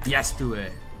for it. Yes, do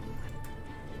it.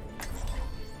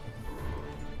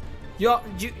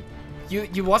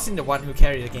 You wasn't the one who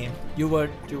carried the game. You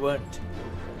weren't.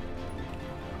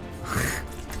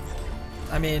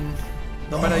 I mean,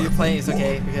 no matter you play, it's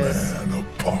okay because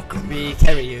we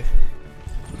carry you.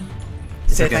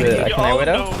 Say thank you.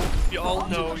 You all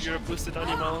know you're a boosted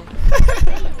animal.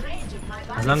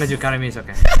 As long as you carry me, it's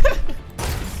okay.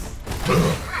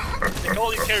 They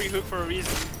call you carry hook for a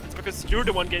reason. It's because you're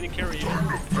the one getting carried.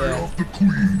 Yeah.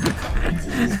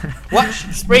 What?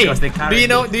 Spree?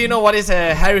 Do you know what is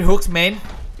Harry Hook's main?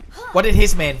 What is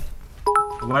his main?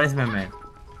 What is my main?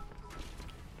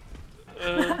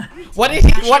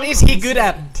 What is he good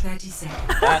at? 30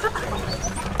 seconds.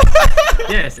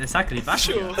 Yes, exactly.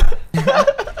 Bastion.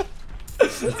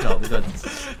 Let's go.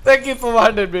 Thank you for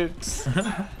 100 bits.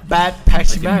 Bad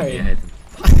patch Mary.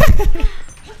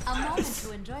 A moment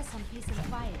to enjoy some peace and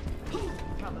quiet.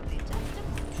 Probably just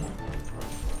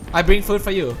I bring food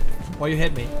for you while you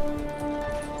hit me.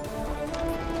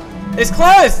 It's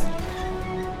closed!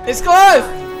 It's closed!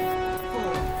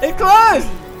 It's closed!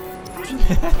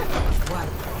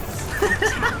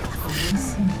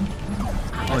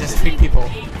 I just trick people.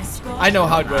 I know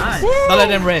how it works. Nice. Don't let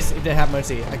them rest if they have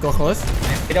mercy. I go close.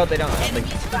 They don't. I don't think.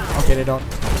 Okay, they don't.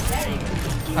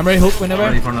 I'm ready hook whenever.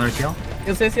 Ready for another kill?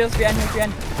 Heals,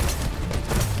 behind.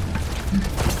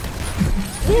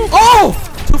 Oh!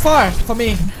 Too far for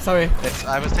me. Sorry.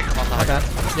 I was taking off the high ground.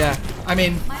 Yeah. I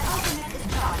mean.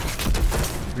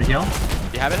 Reheal?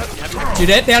 You have it? You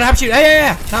dead? They have shoot.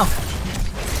 Yeah. Now.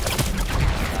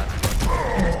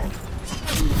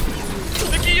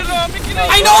 Mickey, you go! Mickey,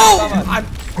 I know! I'm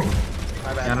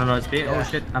No, it's big. Oh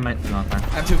shit. I might. No, fine.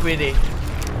 I'm too greedy.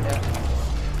 Yeah.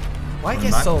 Why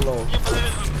get so low?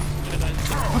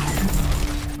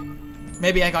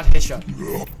 Maybe I got headshot.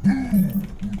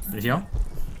 Reheal?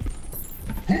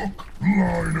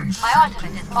 My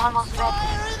ultimate is almost ready.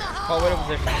 Oh, wait a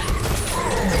position.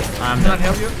 I'm Can I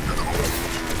help you?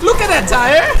 Look at that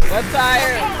tire! What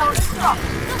tire?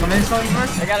 Come in,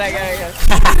 first. I got it.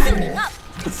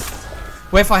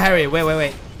 Wait for Harry.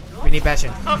 Wait. We need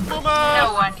Bastion. No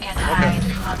one can hide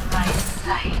from my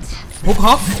sight. Hook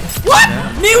hop? What?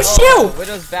 Yeah. New shield!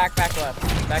 Widow's back left.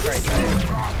 Back right.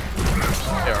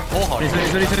 Here, full hard.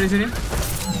 Sorry.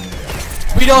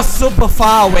 Widow's super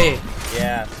far away.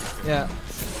 Yeah. Yeah.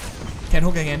 Can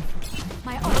hook again.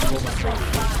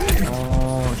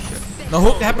 Oh shit. No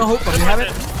hook, they have no hook, but we have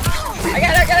it. I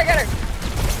got her.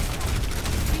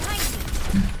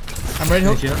 I'm ready to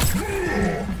hook.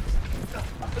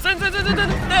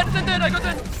 Dead. I got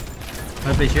dead.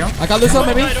 I got Lucio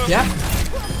maybe? Yeah.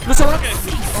 Lucio.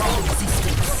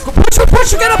 Go push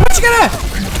together!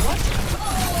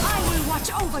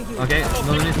 Okay,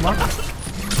 no need more.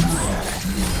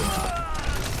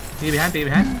 Be behind.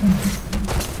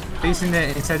 He's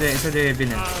inside the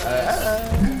building.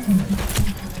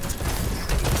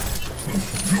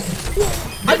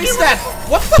 I missed that!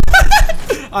 What the?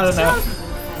 I don't know.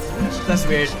 That's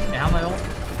weird. Hey, how am I on? I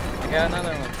got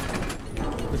another one.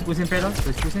 Let's push in payload.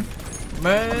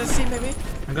 Mercy maybe?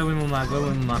 I'm going with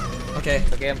Mama. Okay.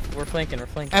 Okay, we're flanking.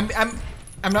 I'm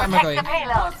not going. The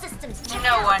payload.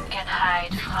 No one can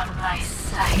hide from my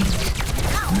sight.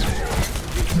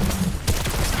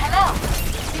 Hello.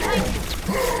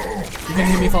 You can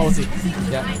hear me for ulti.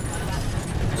 Yeah.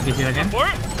 Get here again.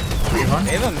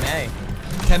 They have a May.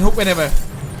 Can hook whenever.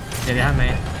 Yeah, they have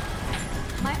May.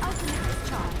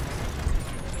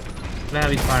 Play a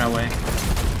bit far away.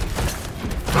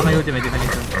 How my ultimate if I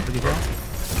need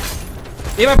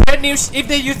to? If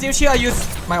they use new shield, I use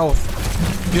my ult.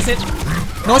 Use it.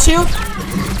 No shield.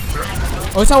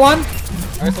 Also one.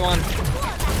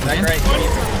 Back right.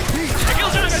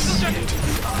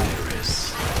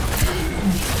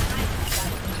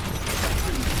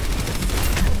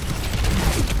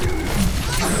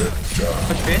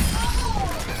 Okay.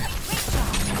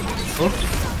 Oh.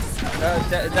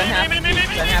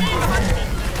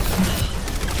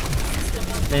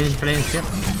 Playing ship.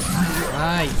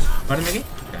 Nice. Pardon me?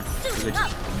 Good.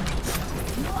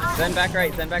 Zen back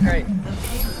right.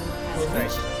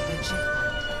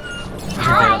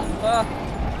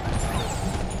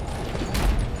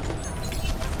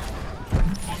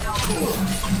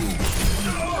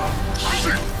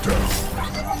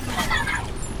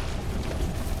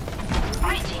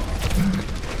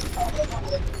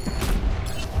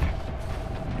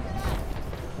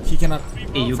 He cannot.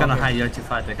 Hey, you cannot hide your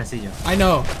T5, I can see you. I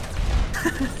know.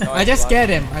 I just scared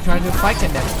him. I tried to fight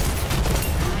him then.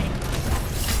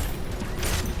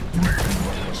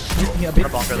 A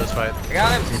bit. Bunker this fight. I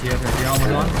got him.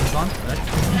 Almost on.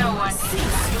 No one.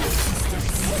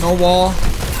 No wall.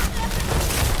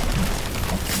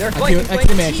 They're I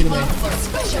killed me.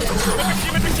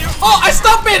 Oh, I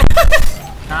stopped it!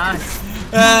 Nice.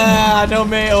 No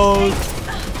May ult.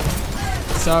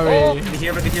 Sorry. Back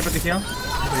here. What did you say?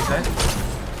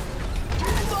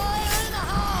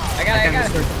 I got it.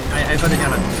 I got the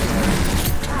hammer.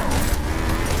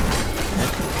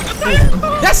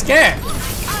 That's scared.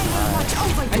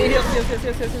 I need heals.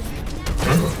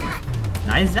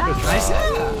 Nice.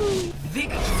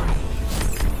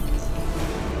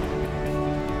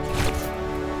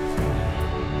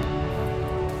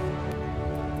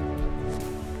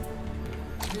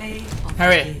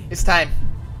 Harry, it's time.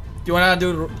 Do you wanna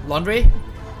do laundry?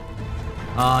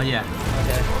 Yeah.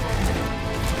 Okay.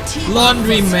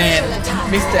 Laundry man,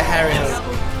 Mr. Harry.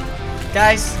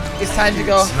 Guys, it's time to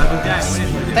go.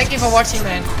 Thank you for watching,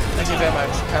 man. Thank you very much.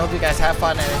 I hope you guys have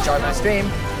fun and enjoy my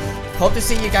stream. Hope to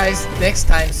see you guys next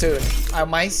time soon. I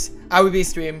will be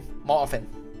stream more often.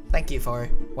 Thank you for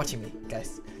watching me,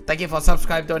 guys. Thank you for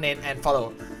subscribe, donate, and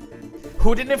follow.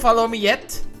 Who didn't follow me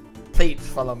yet? Please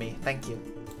follow me. Thank you.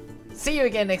 See you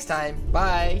again next time.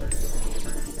 Bye.